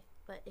hallway.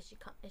 But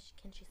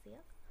can she see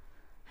us?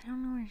 I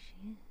don't know where she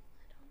is.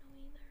 I don't know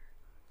either.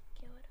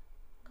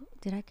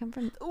 Good. Did I come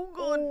from? Oh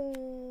god.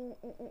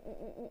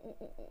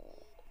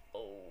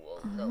 Oh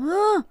no.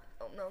 Oh,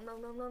 Oh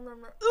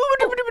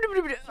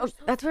Oh,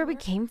 that's where we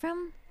came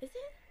from? Is it?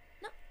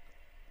 No.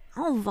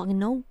 I don't fucking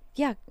know.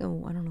 Yeah.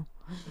 Oh, I don't know.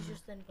 She's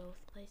just in both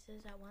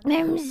places at once.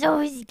 I'm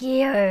so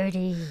scared.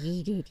 I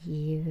hate it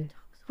here.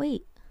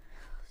 Wait.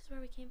 This is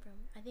where we came from.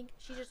 I think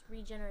she just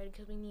regenerated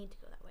because we need to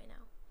go that way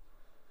now.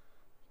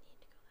 We need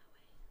to go that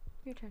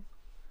way. Your turn.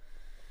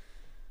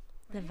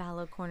 The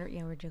Valo corner.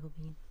 Yeah, we're Jiggle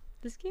Bean.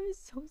 This game is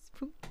so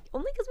spooky.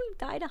 Only because we've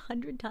died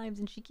 100 times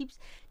and she keeps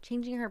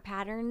changing her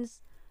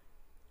patterns.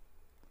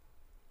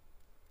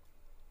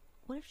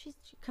 What if she's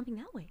coming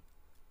that way?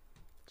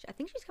 I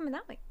think she's coming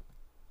that way.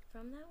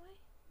 From that way?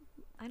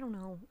 I don't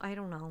know. I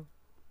don't know.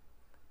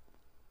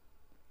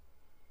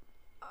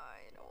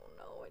 I don't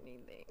know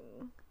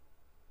anything.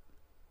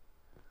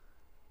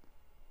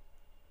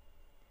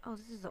 Oh,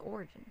 this is the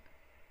origin.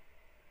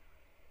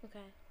 Okay.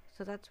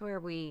 So that's where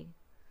we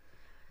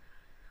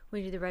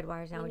do the red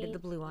wires now. We did the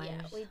blue wires.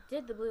 Yeah, we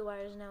did the blue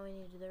wires. Now we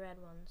need to do the red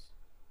ones.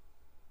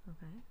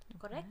 Okay.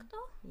 Correcto?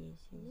 Yes,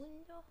 yes.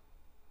 Window.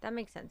 That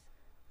makes sense.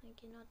 I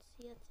cannot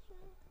see a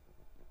thing.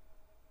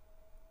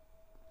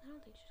 I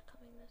don't think she's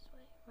coming this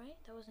way, right?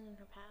 That wasn't in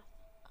her path.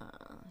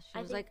 She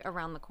was like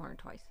around the corner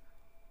twice.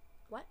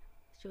 What?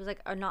 She was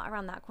like not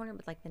around that corner,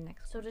 but like the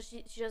next. So one. does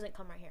she doesn't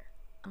come right here,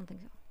 I don't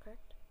think so.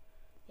 correct?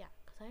 Yeah,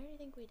 because I already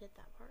think we did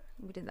that part.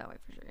 We did that way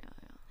for sure. Yeah,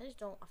 yeah. I just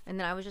don't And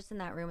then I was just in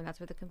that room, and that's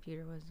where the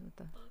computer was with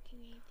the fucking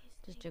hate these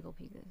just things. jiggle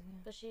peek this.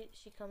 Yeah. But she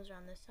comes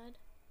around this side.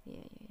 Yeah,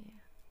 yeah, yeah.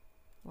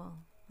 Well,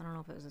 I don't know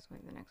if it was this way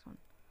or the next one.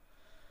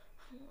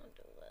 I want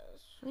to do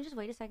this. Can we just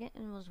wait a second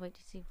and we'll just wait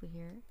to see if we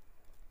hear her?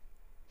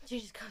 She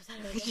just comes out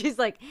of it. She's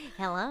like,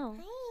 hello.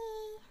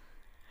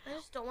 I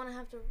just don't want to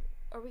have to.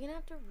 Are we gonna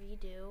have to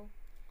redo?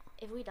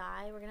 If we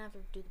die, we're gonna have to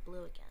do the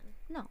blue again.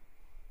 No.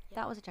 Yeah.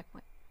 That was a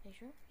checkpoint. Are you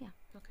sure? Yeah.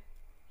 Okay.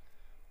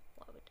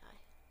 Well, I would die.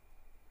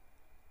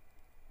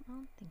 I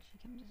don't think she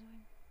comes this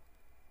way.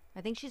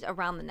 I think she's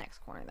around the next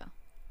corner, though.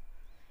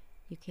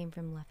 You came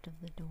from left of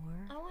the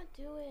door. I want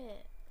to do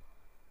it.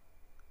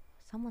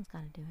 Someone's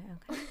got to do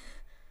it, okay?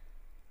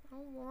 I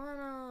don't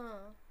wanna.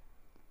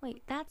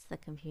 Wait, that's the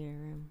computer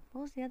room.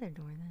 What was the other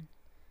door, then?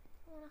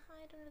 I wanna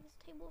hide under this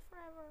table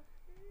forever.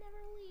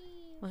 Never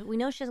leave. Well, we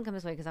know she doesn't come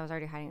this way because I was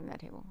already hiding under that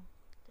table.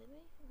 Did we?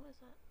 What is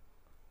that?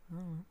 I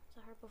don't know. Is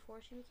that her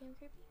before she became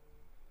creepy?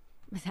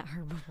 Was that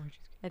her before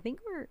she's... I think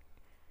we're...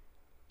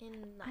 In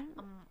I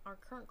don't- our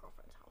current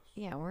girlfriend's house.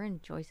 Yeah, we're in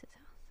Joyce's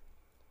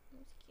house.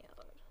 I'm scared.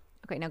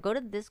 Okay, now go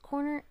to this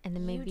corner and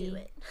then maybe... You do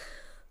it.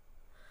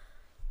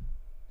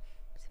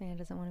 Savannah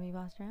doesn't want to be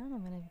bossed around.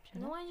 I'm gonna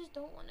shut No, up. I just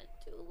don't want to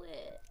do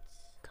it.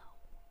 Go.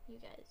 You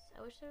guys,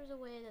 I wish there was a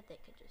way that they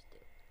could just do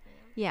it. You know?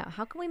 Yeah,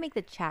 how can we make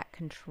the chat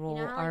control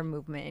You know how, our like,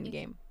 movement in you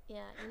game?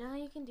 Yeah, you know how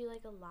you can do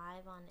like a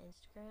live on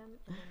Instagram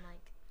and then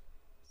like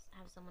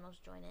have someone else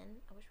join in?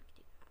 I wish we could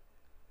do that.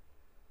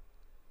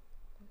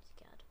 I'm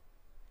scared.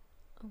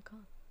 Oh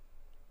god.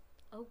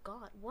 Oh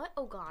god. What?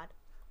 Oh god.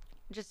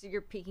 Just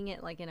you're peeking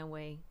it like in a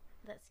way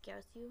That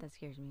scares you? that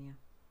scares me, yeah.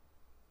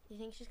 You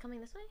think she's coming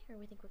this way or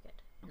we think we're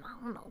good?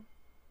 I don't know.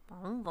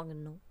 I don't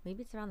fucking know.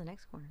 Maybe it's around the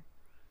next corner.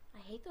 I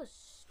hate those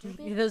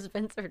stupid Those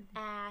vents are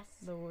ass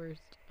the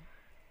worst.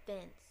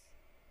 vents.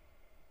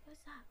 What's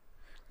that?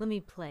 Let me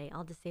play.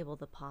 I'll disable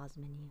the pause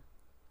menu.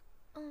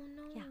 Oh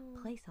no. Yeah,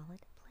 play solid.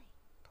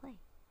 Play.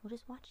 We'll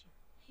just watch you.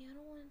 Hey, I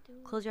don't want to do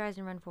Close your eyes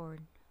and run forward.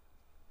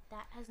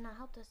 that. Has not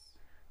helped us.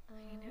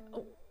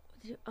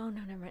 Oh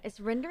no, never mind. It's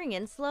rendering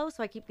in slow,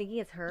 so I keep thinking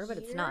it's her, but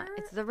it's not. You're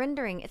It's the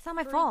rendering. It's not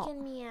my fault.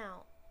 Freaking me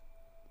out.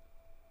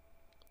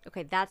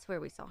 Okay, that's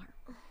where we saw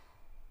her.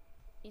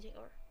 You take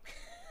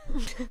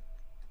over.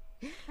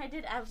 I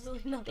did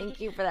absolutely nothing. Thank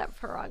you for that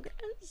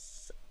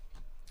progress.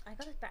 I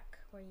got us back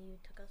where you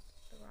took us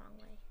the wrong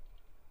way.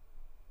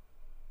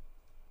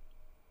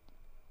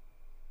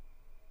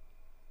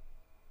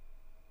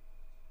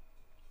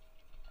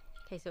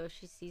 Okay, so if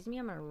she sees me,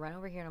 I'm gonna run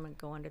over here and I'm gonna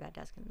go under that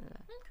desk and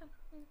Okay.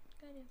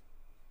 Good idea.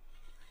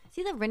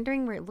 see the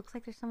rendering where it looks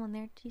like there's someone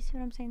there. Do you see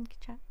what I'm saying,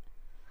 chat?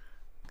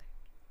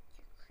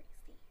 You're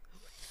crazy.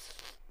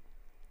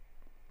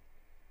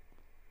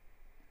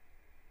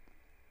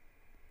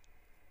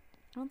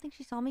 I don't think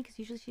she saw me because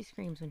usually she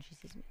screams when she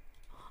sees me.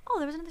 Oh,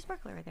 there was another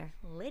sparkler right there.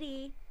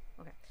 Liddy.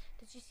 Okay.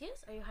 Did she see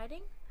us? Are you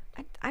hiding?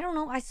 I don't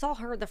know. I saw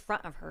her, the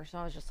front of her, so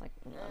I was just like,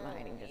 no, I'm not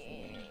hiding just in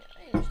here.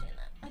 I understand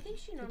that. I think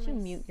she normally. Did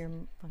you mute your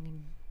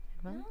fucking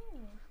headphone? No.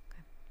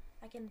 Okay.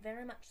 I can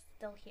very much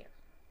still hear.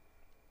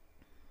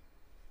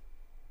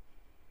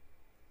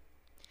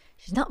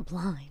 She's not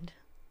blind.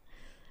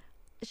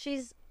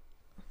 She's...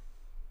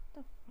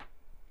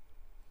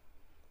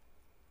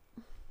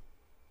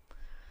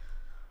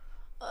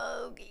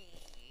 Okay.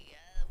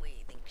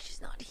 We think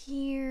she's not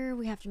here.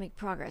 We have to make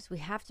progress. We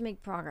have to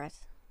make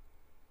progress.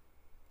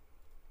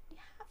 You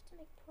have to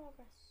make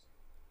progress.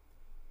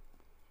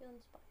 Feel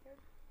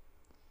inspired.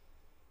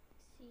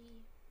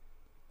 See,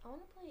 I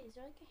want to play. Is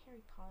there like a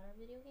Harry Potter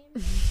video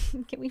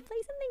game? Can we play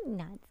something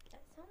nuts?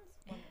 That sounds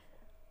wonderful.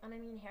 And I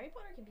mean, Harry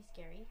Potter can be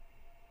scary.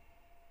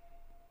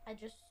 I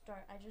just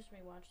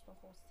rewatched the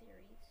whole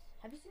series.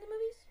 Have you seen the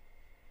movies?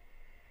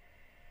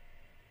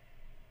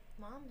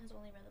 Mom has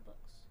only read the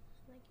books.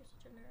 Like, you're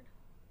such a nerd.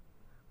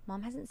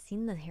 Mom hasn't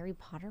seen the Harry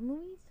Potter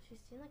movies? She's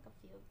seen like a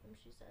few of them,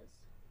 she says.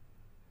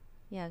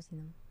 Yeah, I've seen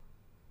them.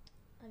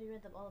 Have you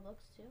read all the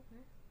books too?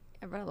 Right?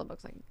 I've read all the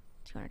books like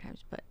 200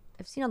 times, but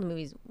I've seen all the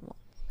movies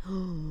once.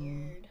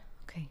 Weird.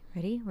 Okay,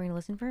 ready? We're gonna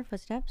listen for her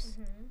footsteps.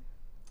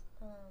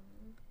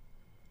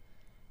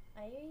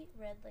 I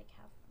read like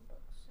half the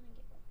books and I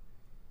gave up.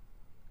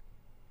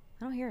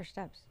 I don't hear her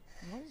steps.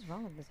 What is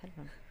wrong with this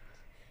headphone?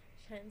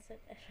 Cheyenne said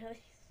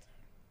really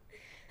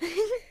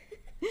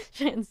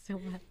Cheyenne's so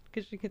mad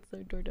because she gets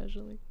their DoorDash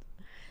alerts.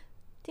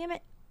 Damn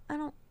it! I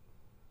don't.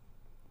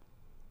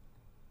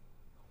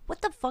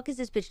 What the fuck is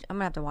this bitch? I'm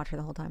gonna have to watch her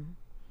the whole time.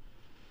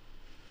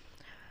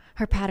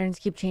 Her patterns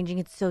keep changing.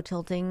 It's so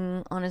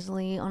tilting.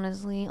 Honestly.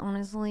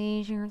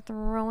 You're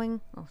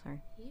throwing. Oh, sorry.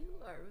 You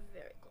are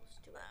very close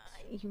to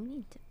it. You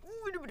need to.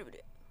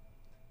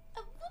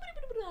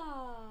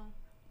 Oh.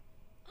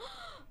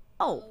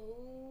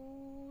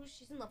 Oh,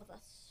 she's in love with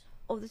us.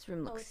 Oh, this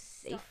room looks it's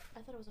safe. stuck.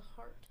 I thought it was a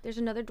heart. There's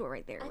another door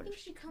right there. I What think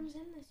if she comes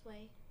in this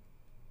way.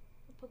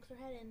 And pokes her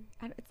head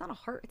in. It's not a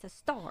heart. It's a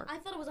star. I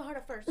thought it was a heart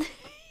at first.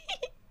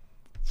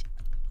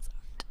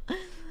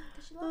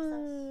 Because she loves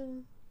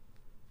us.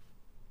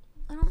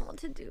 I don't know what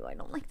to do. I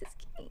don't like this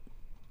game.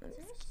 I'm Is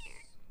this-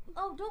 scared.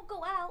 Oh, don't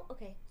go out.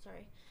 Okay,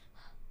 sorry.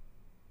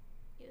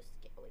 You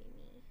scare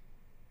me.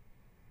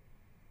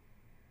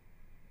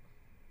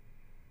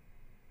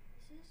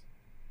 This is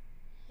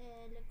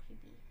hella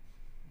creepy.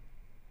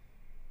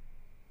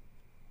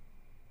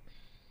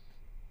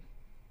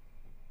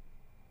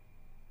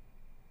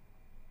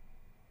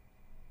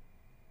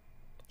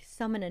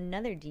 Summon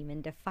another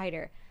demon to fight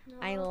her.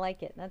 I No.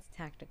 like it. That's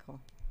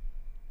tactical.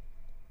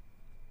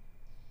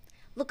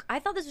 Look, I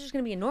thought this was just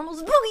going to be a normal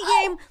spooky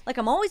game. Like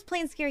I'm always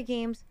playing scary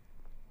games.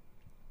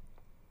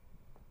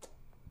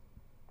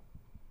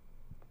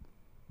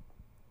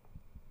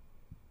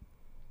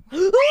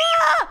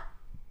 Ah!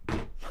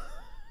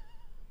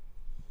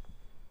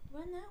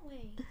 Run that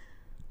way.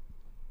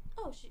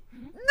 Oh, she.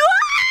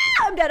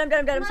 Ah! I'm dead. I'm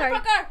sorry.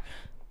 Motherfucker!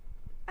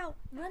 Ow.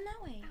 Run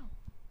that way.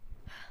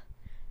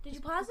 Did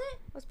you pause it?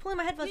 I was pulling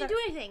my You headphones didn't out.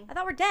 do anything. I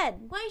thought we're dead.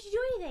 Why didn't you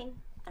do anything?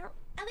 I don't...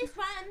 At least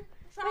run.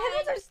 Try. My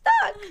headphones are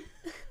stuck.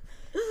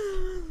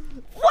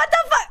 What the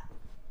fuck?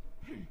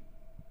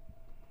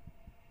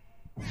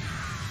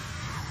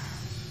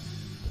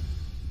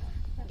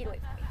 Get away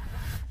from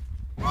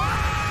me.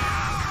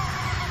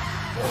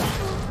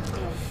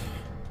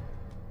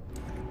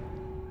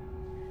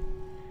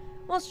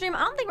 Well, stream, I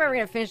don't think we're ever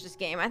going to finish this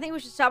game. I think we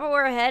should stop where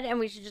we're ahead and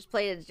we should just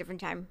play it at a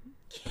different time.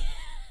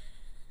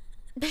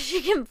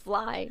 She can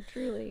fly,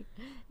 truly.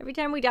 Every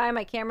time we die,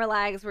 my camera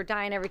lags. We're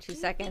dying every 2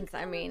 seconds.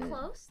 I mean,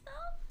 Close though.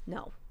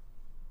 no.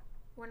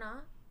 We're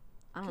not.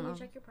 I don't Can know. you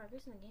check your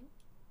progress in the game?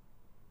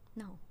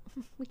 No.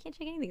 We can't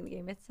check anything in the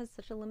game. It says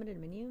such a limited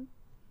menu.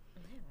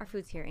 Our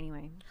food's here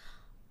anyway.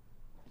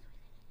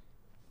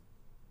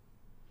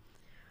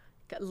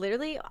 God,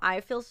 literally,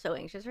 I feel so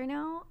anxious right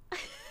now.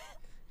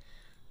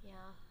 Yeah.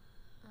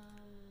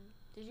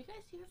 Did you guys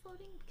see her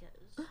floating?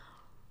 Because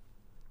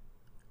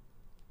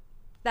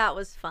That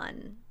was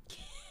fun.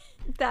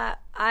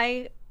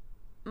 I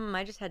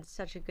just had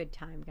such a good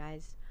time,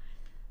 guys.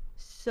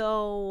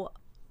 So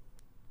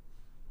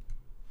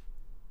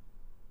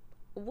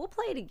we'll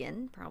play it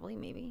again, probably,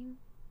 maybe.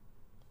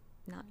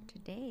 Not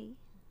today.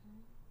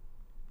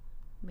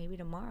 Maybe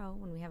tomorrow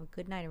when we have a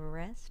good night of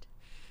rest.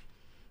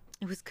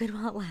 It was good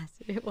while it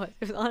lasted. It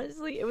was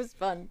honestly, it was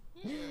fun.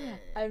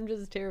 I'm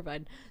just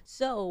terrified.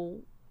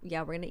 So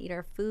yeah, we're gonna eat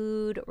our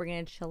food. We're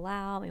gonna chill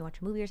out, maybe watch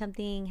a movie or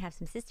something, have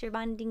some sister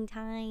bonding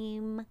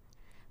time.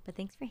 But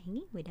thanks for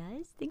hanging with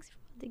us. Thanks for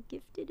all the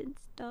gifted and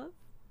stuff.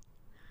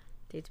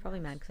 Dave's probably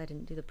mad because I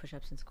didn't do the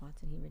push-ups and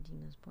squats and he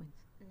redeemed those points.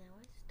 now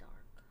it's dark,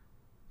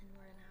 and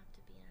we're gonna have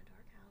to be in a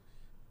dark house.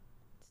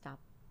 Stop.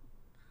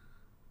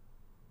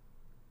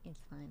 It's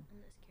fine. I'm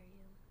gonna scare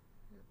you.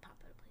 I'm gonna pop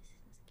out of places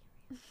and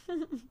scare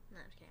you. No,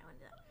 I'm just kidding. I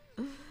wouldn't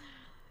do that.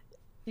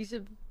 You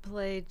should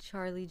play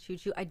Charlie Choo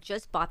Choo. I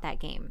just bought that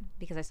game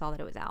because I saw that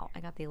it was out.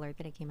 I got the alert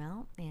that it came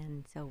out,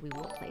 and so we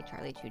will play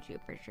Charlie Choo Choo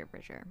for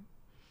sure.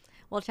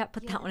 Well, chat,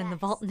 put You're that the one in the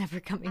best. vault, never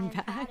coming I'm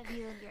proud back. of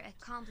you and your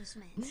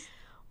accomplishments.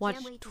 Watch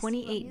Can't wait to see what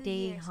 28 New Day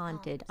Year's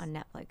Haunted comes.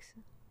 on Netflix.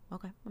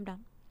 Okay, I'm down.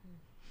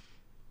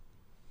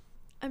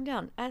 I'm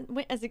down. I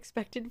went as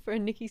expected for a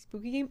Nikki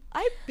spooky game.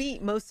 I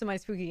beat most of my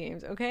spooky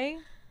games, okay?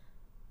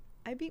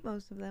 I beat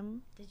most of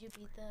them. Did you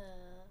beat the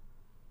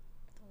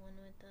one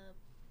with the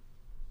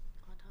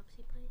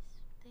autopsy place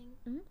thing?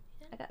 Mhm. You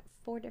did? I got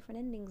 4 different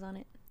endings on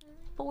it.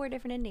 Mm, 4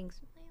 different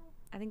endings. well.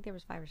 I think there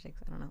was 5 or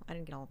 6. I don't know. I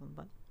didn't get all of them,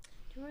 but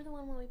Do you remember the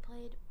one where we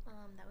played?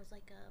 That was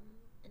like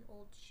an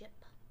old ship.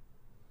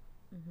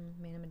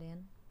 Man of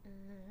Medan.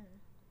 Mm.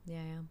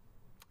 Yeah.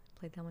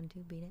 Played that one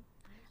too. Beat it.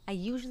 I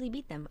usually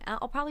beat them.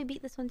 I'll probably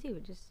beat this one too.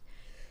 Just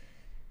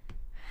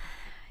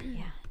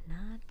yeah,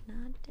 not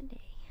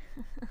today.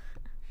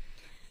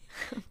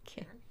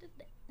 Okay.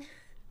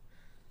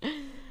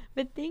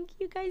 But thank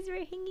you guys for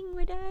hanging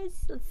with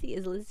us. Let's see.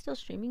 Is Liz still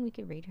streaming? We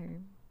could rate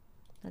her.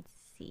 Let's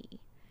see.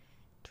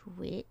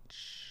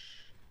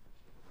 Twitch.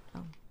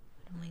 Oh,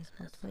 I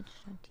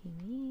on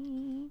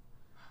TV.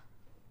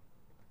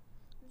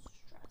 I'm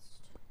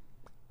stressed.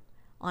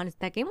 Honest,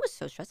 that game was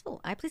so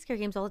stressful. I play scary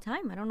games all the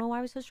time. I don't know why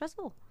it was so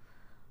stressful.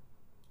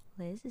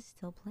 Liz is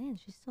still playing.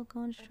 She's still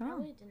going That strong.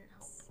 probably didn't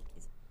help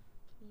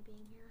me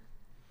being here.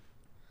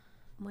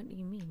 What do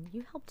you mean?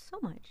 You helped so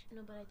much.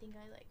 No, but I think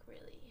I like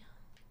really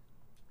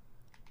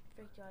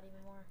freaked you out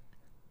even more.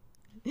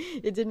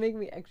 It did make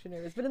me extra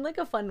nervous, but in like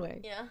a fun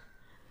way. Yeah.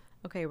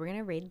 Okay, we're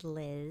gonna raid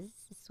Liz.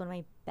 This is one of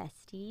my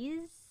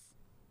besties.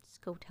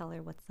 Just go tell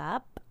her what's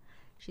up.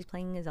 She's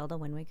playing Zelda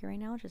Wind Waker right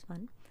now, which is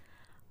fun.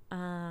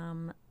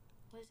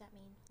 What does that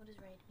mean? What does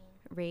raid mean?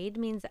 Raid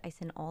means I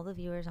send all the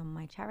viewers on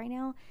my chat right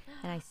now,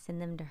 and I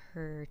send them to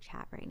her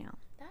chat right now.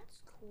 That's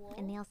cool.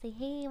 And they all say,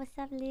 "Hey, what's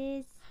up,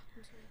 Liz?"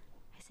 I'm sorry.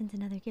 I sent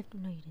another gift.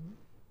 No, you didn't.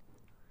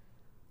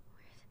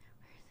 Where is it?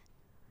 Where is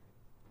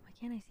it? Why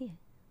can't I see it?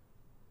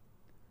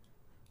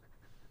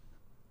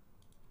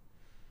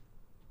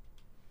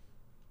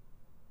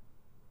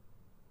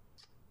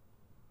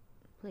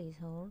 Please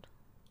hold.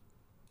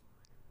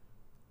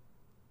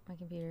 My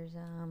computer's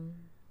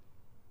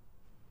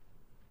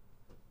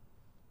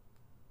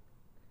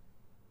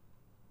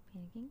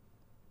panicking.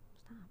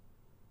 Stop.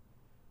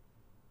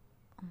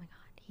 Oh my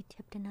god, he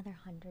tipped another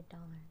 $100.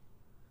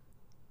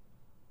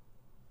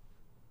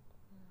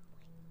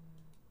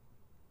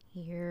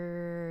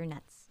 You're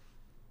nuts.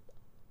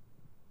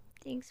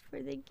 Thanks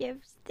for the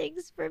gifts.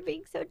 Thanks for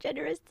being so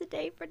generous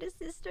today for the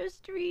sister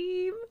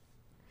stream.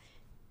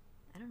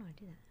 I don't know how to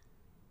do that.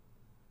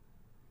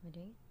 Am I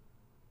doing it?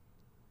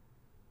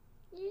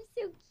 You're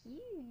so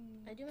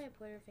cute. I do my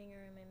pointer finger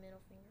and my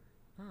middle finger.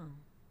 Oh,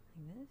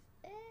 like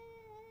this?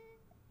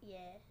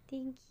 Yeah.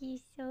 Thank you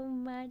so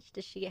much.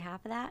 Does she get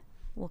half of that?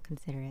 We'll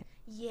consider it.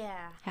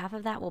 Yeah. Half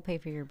of that will pay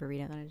for your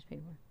burrito that I just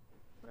paid for.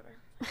 Whatever.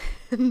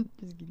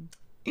 Just kidding.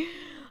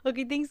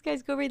 Okay, thanks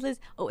guys. Go raid Liz.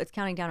 Oh, it's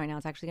counting down right now.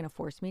 It's actually gonna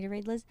force me to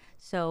raid Liz.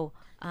 So,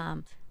 I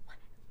love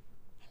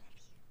you.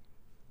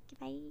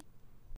 Goodbye.